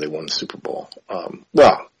then, they won the Super Bowl.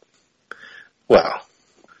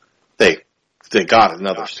 They got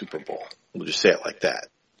another Super Bowl. We'll just say it like that.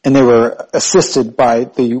 And they were assisted by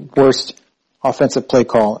the worst offensive play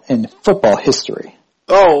call in football history.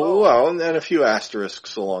 Oh, well, and then a few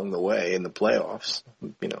asterisks along the way in the playoffs.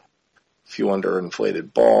 A few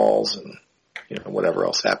underinflated balls and, whatever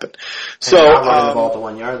else happened. So, running the ball at the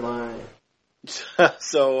 1 yard line.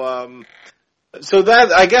 So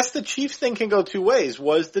that, I guess the Chiefs thing can go two ways.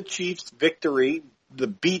 Was the Chiefs' victory, the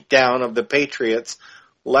beatdown of the Patriots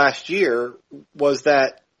last year, was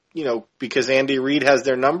that, because Andy Reid has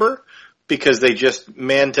their number? Because they just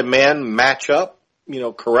man-to-man match up,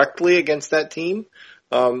 correctly against that team,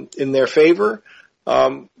 in their favor?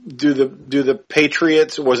 Do the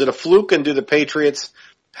Patriots, was it a fluke, and do the Patriots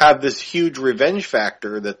have this huge revenge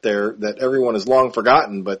factor that everyone has long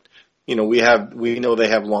forgotten, but, we know they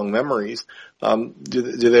have long memories. Do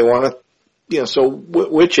they want to, so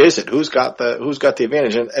which is it? Who's got the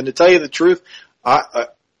advantage? And to tell you the truth,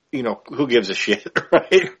 who gives a shit,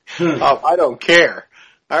 right? I don't care.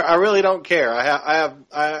 I really don't care.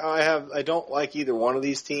 I don't like either one of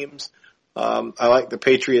these teams. I like the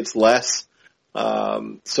Patriots less.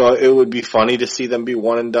 So it would be funny to see them be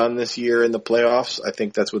one and done this year in the playoffs. I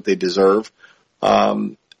think that's what they deserve.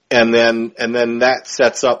 And then that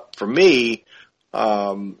sets up for me,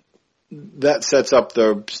 that sets up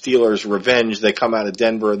the Steelers' revenge. They come out of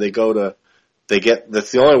Denver. That's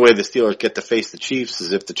the only way the Steelers get to face the Chiefs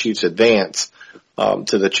is if the Chiefs advance,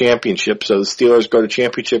 to the championship. So the Steelers go to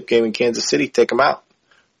championship game in Kansas City, take them out.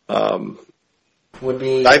 Would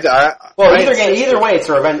be either way it's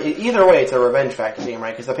a revenge. Either way, it's a revenge factor game,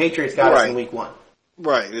 right? Because the Patriots got us in week 1.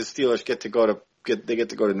 Right. The Steelers get to go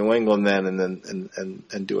to New England then,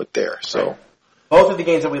 and do it there. So right. Both of the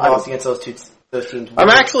games that we lost against those teams. I'm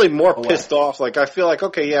actually more pissed off. Like, I feel like,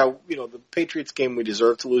 okay, yeah, the Patriots game, we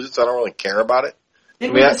deserve to lose it, so I don't really care about it.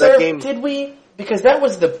 Did we? Because that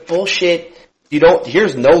was the bullshit.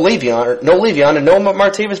 Here's no Le'Veon, and no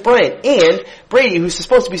Martavis Bryant. And Brady, who's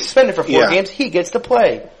supposed to be suspended for 4 games, he gets to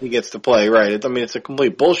play. He gets to play, right. It's a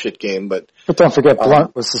complete bullshit game, but... But don't forget,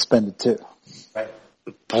 Blunt was suspended too. Right.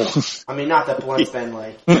 I mean, not that Blunt's been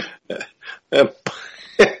like...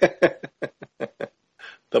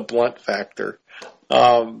 The Blunt factor.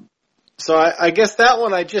 So I guess that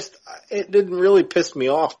one, it didn't really piss me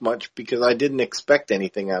off much because I didn't expect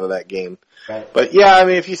anything out of that game. Right. But yeah, I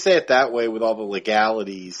mean, if you say it that way with all the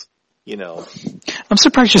legalities, I'm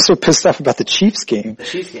surprised you're so pissed off about the Chiefs game. The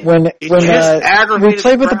Chiefs game. When we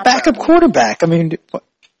played with a backup quarterback. I mean,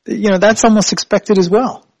 that's almost expected as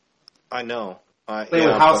well. I know. With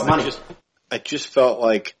house money. I just felt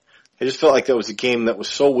like that was a game that was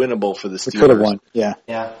so winnable for the Steelers. We could have won. Yeah.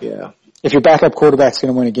 If your backup quarterback's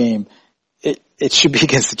going to win a game, it should be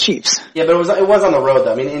against the Chiefs. Yeah, but it was on the road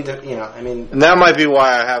though. I mean, and that might be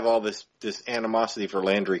why I have all this animosity for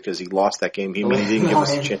Landry because he lost that game. He didn't give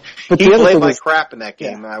us a chance. He played like crap in that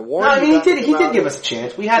game, and I warned you. He did give us a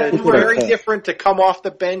chance. We were very different to come off the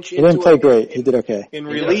bench. He didn't play great. He did okay in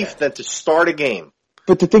relief than to start a game.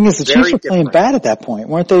 But the thing is, the Chiefs were playing bad at that point.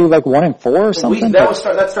 Weren't they like 1-4 or something? That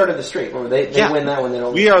started the streak. Remember, they win that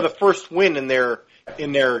one. We are the first win in their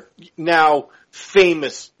now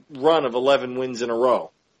famous run of 11 wins in a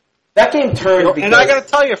row. That game turned and I got to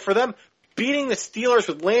tell you, for them beating the Steelers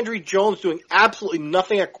with Landry Jones doing absolutely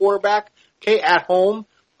nothing at quarterback, at home.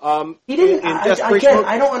 He didn't.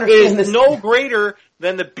 I don't understand this. Is no greater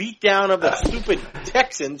than the beatdown of the stupid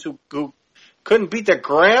Texans who couldn't beat their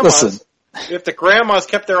grandmas. Listen. If the grandmas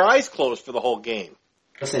kept their eyes closed for the whole game.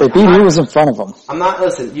 Listen, who was in front of them.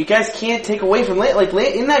 Listen, you guys can't take away from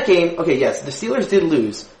Landry. In that game, okay, yes, the Steelers did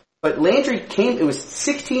lose. But Landry it was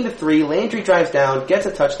 16-3. Landry drives down, gets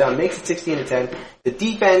a touchdown, makes it 16-10. The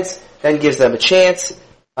defense then gives them a chance.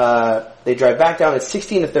 They drive back down, it's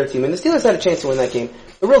 16-13. And the Steelers had a chance to win that game.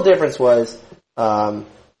 The real difference was, the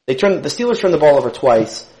Steelers turned the ball over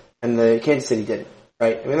twice, and the Kansas City didn't.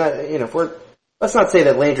 Right? I mean, let's not say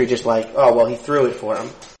that Landry just he threw it for him.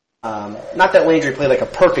 Not that Landry played like a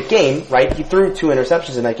perfect game, right? He threw 2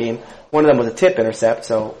 interceptions in that game. One of them was a tip intercept,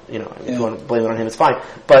 so, if you want to blame it on him, it's fine.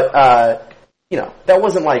 But, that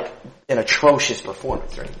wasn't like an atrocious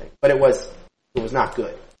performance or anything. But it was not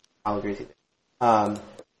good. I'll agree with you. But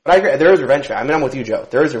I agree, there is revenge factor. I mean, I'm with you, Joe.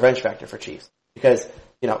 There is revenge factor for Chiefs. Because,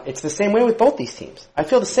 it's the same way with both these teams. I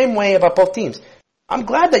feel the same way about both teams. I'm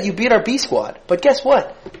glad that you beat our B squad, but guess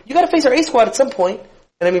what? You gotta face our A squad at some point.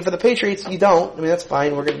 And I mean, for the Patriots, you don't. I mean, that's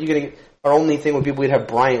fine. our only thing would be we'd have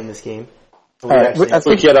Bryant in this game. All right, If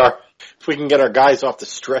we can get our guys off the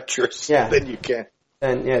stretchers, then you can.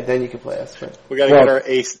 Then you can play us. But. We got to get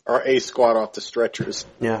our A squad off the stretchers.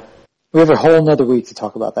 Yeah. We have a whole nother week to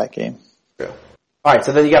talk about that game. True. All right,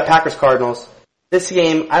 so then you got Packers-Cardinals. This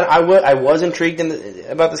game, I was intrigued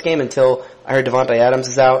about this game until I heard Devontae Adams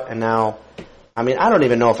is out, and now, I mean, I don't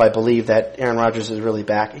even know if I believe that Aaron Rodgers is really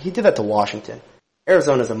back. He did that to Washington.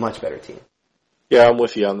 Arizona's a much better team. Yeah, I'm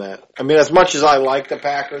with you on that. I mean, as much as I like the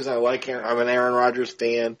Packers, I'm an Aaron Rodgers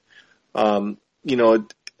fan.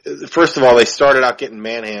 First of all, they started out getting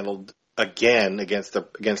manhandled again against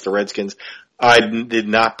the Redskins. I did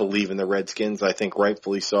not believe in the Redskins. I think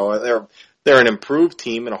rightfully so. They're an improved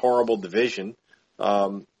team in a horrible division.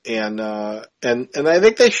 And I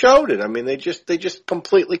think they showed it. I mean, they just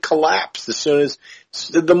completely collapsed as soon as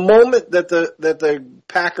the moment that the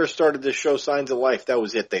Packers started to show signs of life. That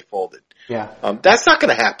was it. They folded. Yeah. That's not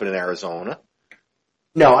going to happen in Arizona.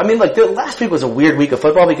 No, I mean, like the last week was a weird week of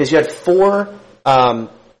football because you had 4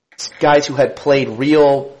 guys who had played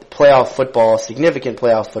real playoff football, significant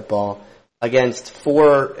playoff football, against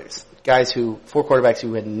 4 quarterbacks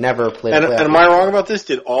who had never played. And am I wrong about this?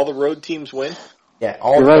 Did all the road teams win? Yeah,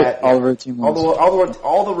 all the road teams won.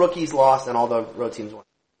 All the rookies lost, and all the road teams won.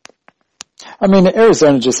 I mean,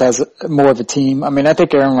 Arizona just has more of a team. I mean, I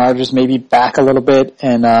think Aaron Rodgers may be back a little bit,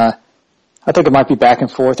 and I think it might be back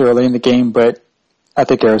and forth early in the game, but I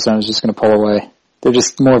think Arizona's just going to pull away. They're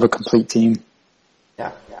just more of a complete team.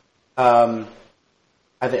 Yeah. So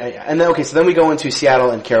then we go into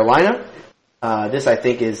Seattle and Carolina. This I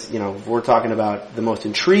think is, we're talking about the most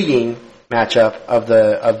intriguing matchup of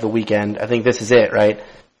the weekend. I think this is it, right?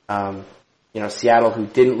 Seattle, who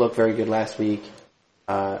didn't look very good last week,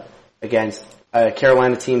 against a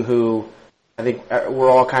Carolina team who I think we're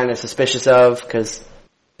all kind of suspicious of because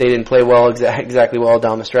they didn't play well exactly well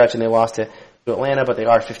down the stretch, and they lost to Atlanta, but they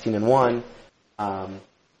are 15-1.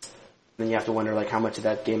 Then you have to wonder how much of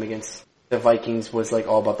that game against the Vikings was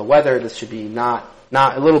all about the weather. This should be not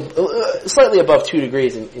slightly above 2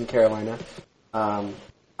 degrees in Carolina. I'm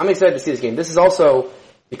excited to see this game. This is also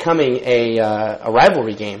becoming a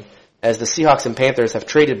rivalry game as the Seahawks and Panthers have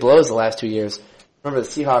traded blows the last 2 years. Remember, the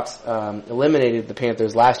Seahawks eliminated the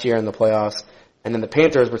Panthers last year in the playoffs, and then the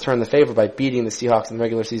Panthers returned the favor by beating the Seahawks in the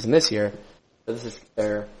regular season this year. So this is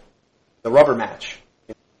the rubber match.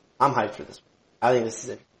 I'm hyped for this. I think this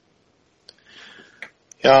is it.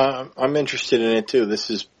 Yeah, I'm interested in it too.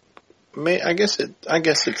 This is, I guess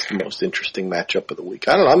it's the most interesting matchup of the week.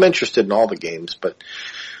 I don't know. I'm interested in all the games, but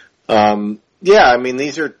yeah, I mean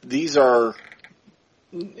these are.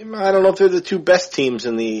 I don't know if they're the 2 best teams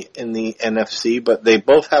in the NFC, but they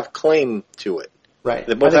both have claim to it. Right.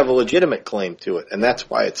 They both have a legitimate claim to it, and that's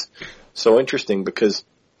why it's so interesting because,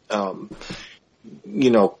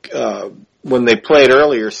 when they played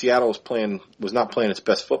earlier, Seattle was not playing its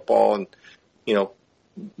best football, and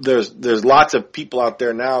there's lots of people out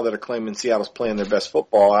there now that are claiming Seattle's playing their best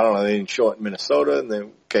football. I don't know. They didn't show it in Minnesota,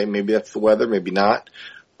 and maybe that's the weather, maybe not.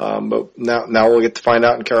 But now we'll get to find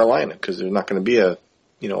out in Carolina because there's not going to be a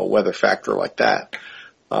weather factor like that.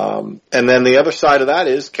 And then the other side of that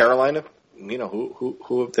is Carolina.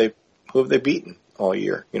 Who have they beaten all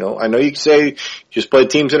year? I know you say just play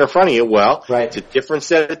teams that are in front of you. Well, right. It's a different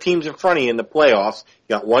set of teams in front of you in the playoffs.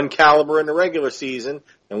 You got one caliber in the regular season,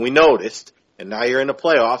 and we noticed. And now you're in the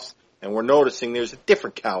playoffs, and we're noticing there's a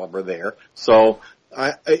different caliber there. So,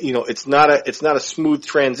 it's not a smooth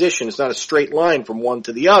transition. It's not a straight line from one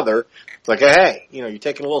to the other. It's like, hey, you're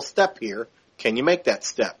taking a little step here. Can you make that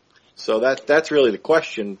step? So that's really the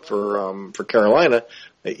question for Carolina.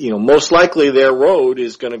 Most likely their road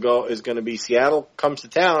is going to be Seattle comes to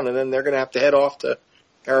town, and then they're going to have to head off to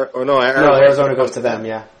Arizona goes to them.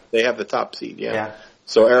 Yeah, they have the top seed. Yeah.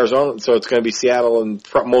 So it's going to be Seattle and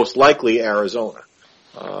most likely Arizona.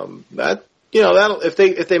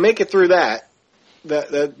 If they make it through that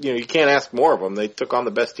you can't ask more of them. They took on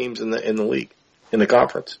the best teams in the league, in the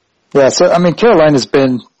conference. Yeah. So I mean, Carolina's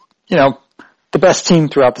been the best team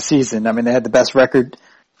throughout the season. I mean, they had the best record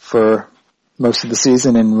for most of the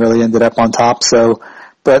season and really ended up on top. So,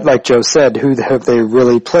 but like Joe said, who have they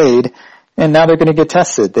really played? And now they're going to get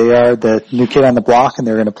tested. They are the new kid on the block, and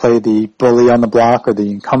they're going to play the bully on the block or the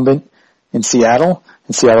incumbent in Seattle.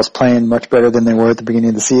 And Seattle's playing much better than they were at the beginning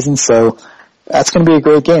of the season. So that's going to be a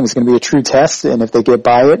great game. It's going to be a true test. And if they get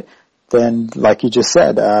by it, then like you just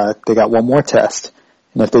said, they got one more test.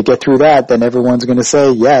 And if they get through that, then everyone's going to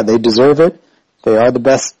say, yeah, they deserve it. They are the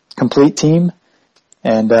best complete team.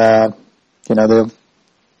 And,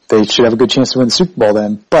 they should have a good chance to win the Super Bowl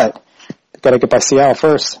then. But they've got to get by Seattle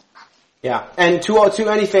first. Yeah, and to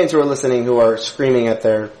any fans who are listening who are screaming at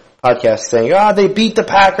their podcasts saying, they beat the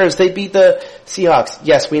Packers, they beat the Seahawks.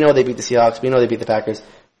 Yes, we know they beat the Seahawks. We know they beat the Packers.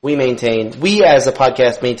 We as a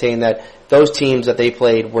podcast maintain that those teams that they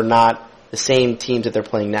played were not the same teams that they're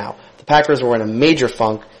playing now. The Packers were in a major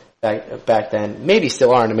funk back then. Maybe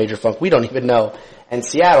still are in a major funk. We don't even know. And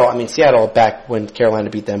Seattle back when Carolina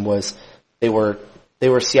beat them they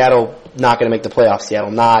were Seattle not going to make the playoffs.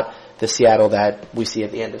 Seattle, not the Seattle that we see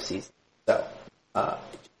at the end of season. So, I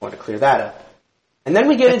want to clear that up. And then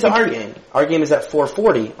we get into our game. Our game is at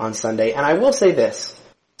 4:40 on Sunday, and I will say this.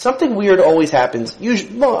 Something weird always happens.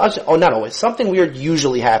 Not always. Something weird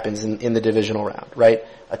usually happens in the divisional round, right?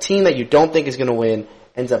 A team that you don't think is going to win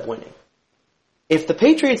ends up winning. If the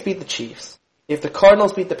Patriots beat the Chiefs, if the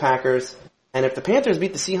Cardinals beat the Packers, and if the Panthers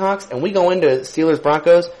beat the Seahawks, and we go into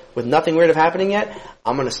Steelers-Broncos with nothing weird happening yet,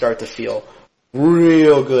 I'm going to start to feel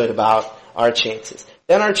real good about our chances.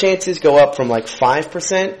 Then our chances go up from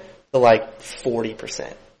 5% to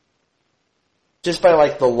 40%. Just by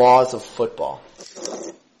the laws of football.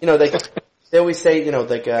 They always say,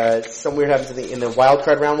 some weird happens in the wild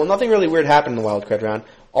card round. Well, nothing really weird happened in the wild card round.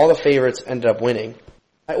 All the favorites ended up winning.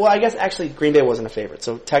 Well, I guess actually Green Bay wasn't a favorite,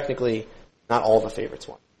 so technically not all the favorites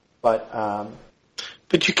won. But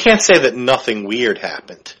you can't say that nothing weird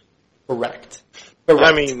happened. Correct.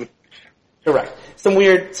 Correct. Some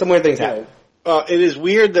weird things happened. It is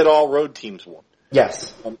weird that all road teams won.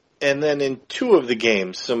 Yes. And then in two of the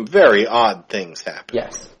games, some very odd things happened.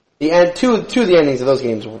 Yes. Two of the endings of those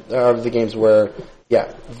games were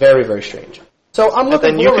very, very strange. So I'm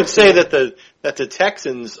looking. And then you could say that the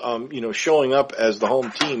Texans, showing up as the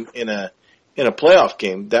home team in a playoff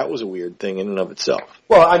game, that was a weird thing in and of itself.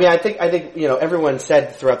 Well, I think everyone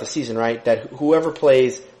said throughout the season, right, that whoever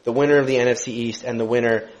plays the winner of the NFC East and the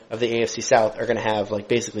winner of the AFC South are going to have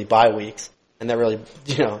basically bye weeks, and that really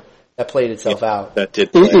that played itself out. That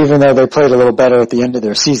did. Even though they played a little better at the end of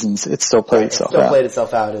their seasons, it still played itself out. It still played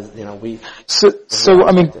itself out as we. So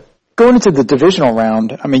going into the divisional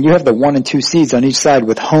round, you have the 1 and 2 seeds on each side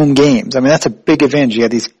with home games. That's a big advantage. You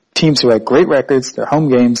have these teams who have great records, they're home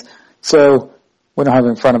games. So we don't have it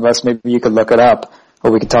in front of us. Maybe you could look it up,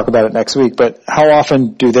 or we could talk about it next week. But how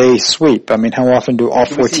often do they sweep? How often do all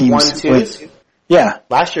four teams win? Yeah.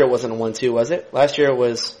 Last year it wasn't a 1-2, was it? Last year it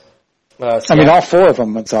was. All four of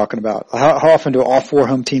them I'm talking about. How often do all four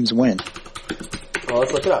home teams win? Well,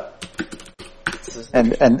 let's look it up.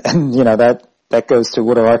 And that goes to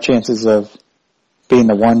what are our chances of being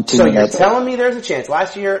the 1 team? So you're telling me there's a chance.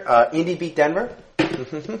 Last year, Indy beat Denver.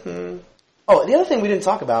 Oh, the other thing we didn't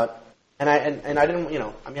talk about, and I didn't,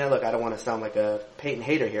 look, I don't want to sound like a Peyton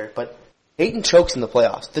hater here, but Peyton chokes in the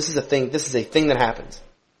playoffs. This is a thing that happens.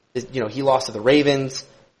 He lost to the Ravens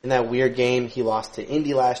in that weird game. He lost to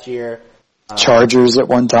Indy last year. Chargers at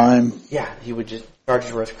one time. Yeah,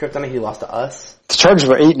 Chargers were his kryptonite. He lost to us. The Chargers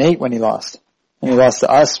were 8-8 when he lost. And he lost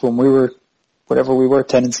to us when we were, whatever we were,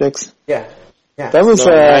 10-6. Yeah. That was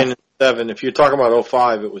 9-7. If you're talking about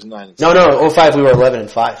 05, it was 9-7. No, 05 we were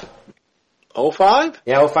 11-5. 05?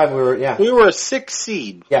 Yeah, 05 we were, We were a 6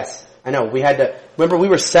 seed. Yes, I know. We had to, remember we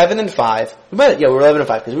were 7-5. We were 11-5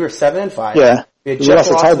 because we were 7-5. Yeah. We had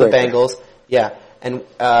just lost to the Bengals. Yeah. And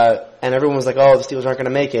everyone was like, oh, the Steelers aren't going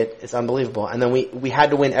to make it. It's unbelievable. And then we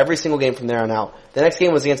had to win every single game from there on out. The next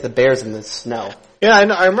game was against the Bears in the snow. Yeah,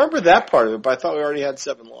 I remember that part of it, but I thought we already had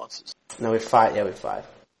 7 losses. No, we had 5. Yeah, we had 5.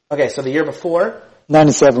 Okay, so the year before?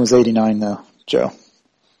 9-7 was 89 though, Joe.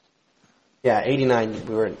 Yeah, 89,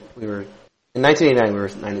 we were, in 1989 we were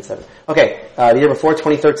 9-7. Okay, the year before,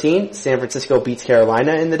 2013, San Francisco beats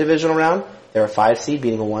Carolina in the divisional round. They were a 5 seed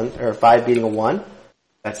beating a 1, or 5 beating a 1.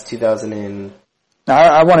 That's 2000 and... Now,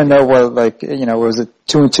 I want to know what, was it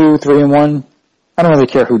 2-2, 3-1? I don't really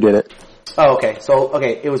care who did it. Oh, okay. So,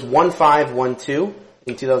 it was 1-5, 1-2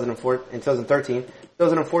 in 2013.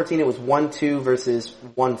 2014 it was 1-2 versus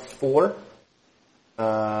 1-4.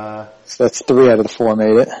 So that's 3 out of the 4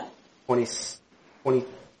 made it.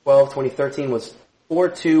 2012, 2013 was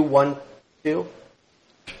 4-2, 1-2. So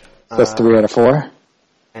that's 3 out of 4.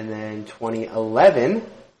 And then 2011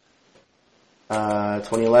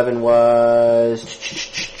 was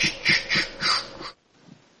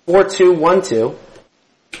 4-2, 1-2.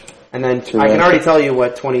 And then I can already tell you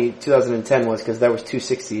what 2010 was because that was 2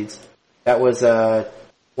 6 seeds. That was 1-6,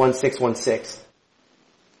 1-6.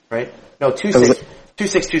 Right? No, 2-6.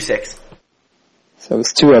 2-6, 2-6. So it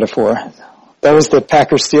was 2 out of 4. That was the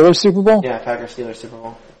Packers-Steelers Super Bowl? Yeah, Packers-Steelers Super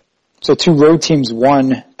Bowl. So 2 road teams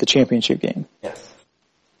won the championship game. Yes.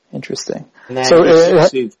 Interesting. And then, so all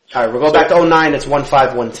right, we'll go back to 2009. It's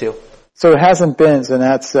 1-5, 1-2. So it hasn't been, so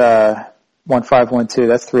that's 1-5, 1-2.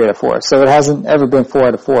 That's 3 out of 4. So it hasn't ever been 4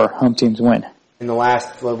 out of 4 home teams win. In the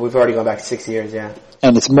last, well, we've already gone back 6 years, yeah.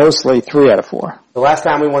 And it's mostly 3 out of 4. The last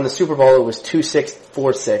time we won the Super Bowl, it was 2-6,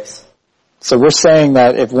 4-6. So we're saying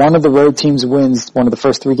that if one of the road teams wins one of the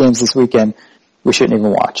first 3 games this weekend, we shouldn't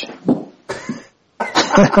even watch. Don't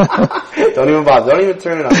even bother. Don't even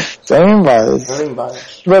turn it on. Don't even bother. Don't even bother.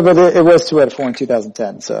 But it was 2 out of 4 in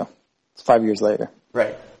 2010, so it's 5 years later.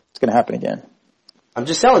 Right. It's going to happen again. I'm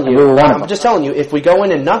just telling And we were you. one of I'm them. just telling you. If we go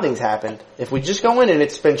in and nothing's happened, if we just go in and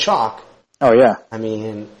it's been chalk, Oh yeah. I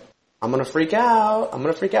mean, I'm gonna freak out. I'm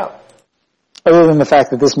gonna freak out. Other than the fact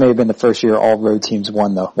that this may have been the first year all road teams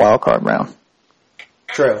won the wild card round.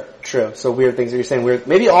 True. So weird things that you're saying. Weird.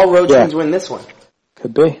 Maybe all road teams win this one.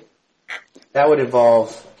 Could be. That would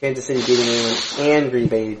involve Kansas City beating New England and Green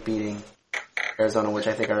Bay beating Arizona, which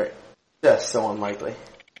I think are just so unlikely.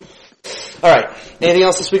 All right. Anything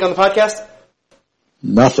else this week on the podcast?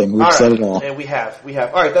 Nothing. We've said it all. And we have.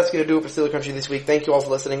 All right, that's going to do it for Steeler Country this week. Thank you all for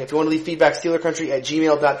listening. If you want to leave feedback,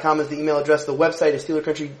 SteelerCountry@gmail.com is the email address. The website is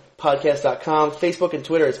SteelerCountryPodcast.com. Facebook and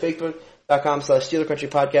Twitter is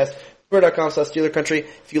Facebook.com/SteelerCountryPodcast. Twitter.com/SteelerCountry.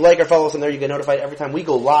 If you like or follow us on there, you get notified every time we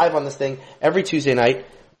go live on this thing every Tuesday night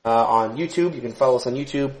on YouTube. You can follow us on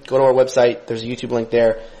YouTube. Go to our website. There's a YouTube link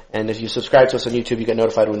there. And if you subscribe to us on YouTube, you get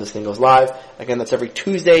notified when this thing goes live. Again, that's every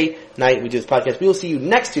Tuesday night we do this podcast. We will see you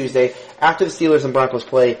next Tuesday after the Steelers and Broncos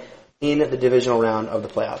play in the divisional round of the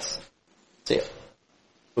playoffs. See ya.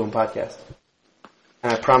 Boom podcast.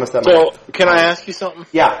 And I promise that. So, can I ask you something?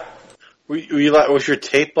 Yeah. Was your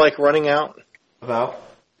tape like running out? About?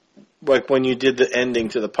 Like when you did the ending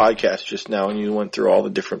to the podcast just now, and you went through all the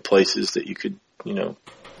different places that you could, hear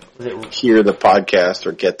the podcast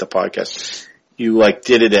or get the podcast. You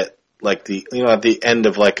did it at at the end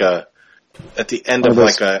of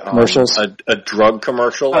commercials? a drug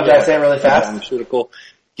commercial. Oh, did I say it really fast? Pharmaceutical.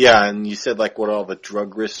 Yeah, and you said what all the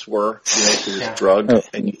drug risks were, for this drug,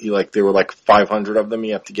 and there were 500 of them.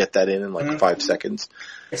 You have to get that in 5 seconds.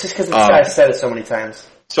 It's just because I said it so many times.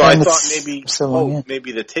 So I thought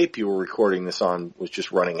maybe the tape you were recording this on was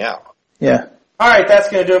just running out. Yeah. All right, that's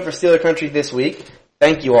going to do it for Steeler Country this week.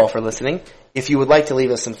 Thank you all for listening. If you would like to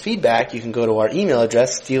leave us some feedback, you can go to our email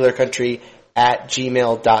address,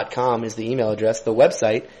 SteelerCountry@gmail.com is the email address. The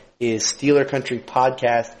website is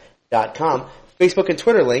SteelerCountryPodcast.com. Facebook and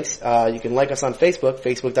Twitter links. You can like us on Facebook,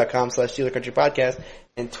 Facebook.com/SteelerCountryPodcast,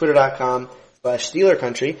 and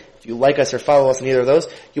Twitter.com/SteelerCountry. If you like us or follow us on either of those,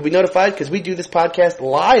 you'll be notified because we do this podcast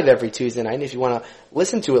live every Tuesday night. And if you want to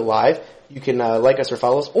listen to it live, you can like us or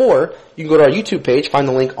follow us, or you can go to our YouTube page, find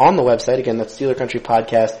the link on the website. Again, that's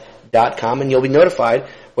SteelerCountryPodcast.com, and you'll be notified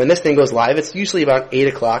when this thing goes live. It's usually about 8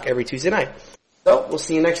 o'clock every Tuesday night. So we'll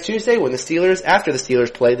see you next Tuesday after the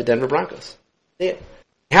Steelers play the Denver Broncos. See ya.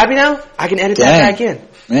 Happy now? I can edit that back in.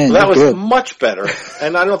 Man, that was good. much better,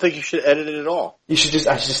 and I don't think you should edit it at all. I should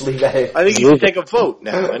just leave that in. I think you should take a vote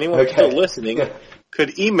now. Anyone still listening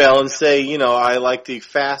could email and say, I like the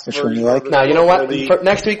fast version. Now, you know what? For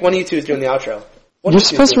next week, one of you two is doing the outro. You're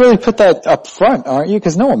supposed to really put that up front, aren't you?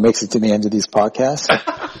 Because no one makes it to the end of these podcasts.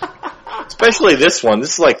 Especially this one.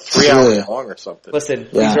 This is 3 hours long or something. Listen,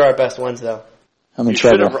 these are our best ones, though. I'm in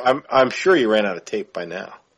trouble. I'm sure you ran out of tape by now.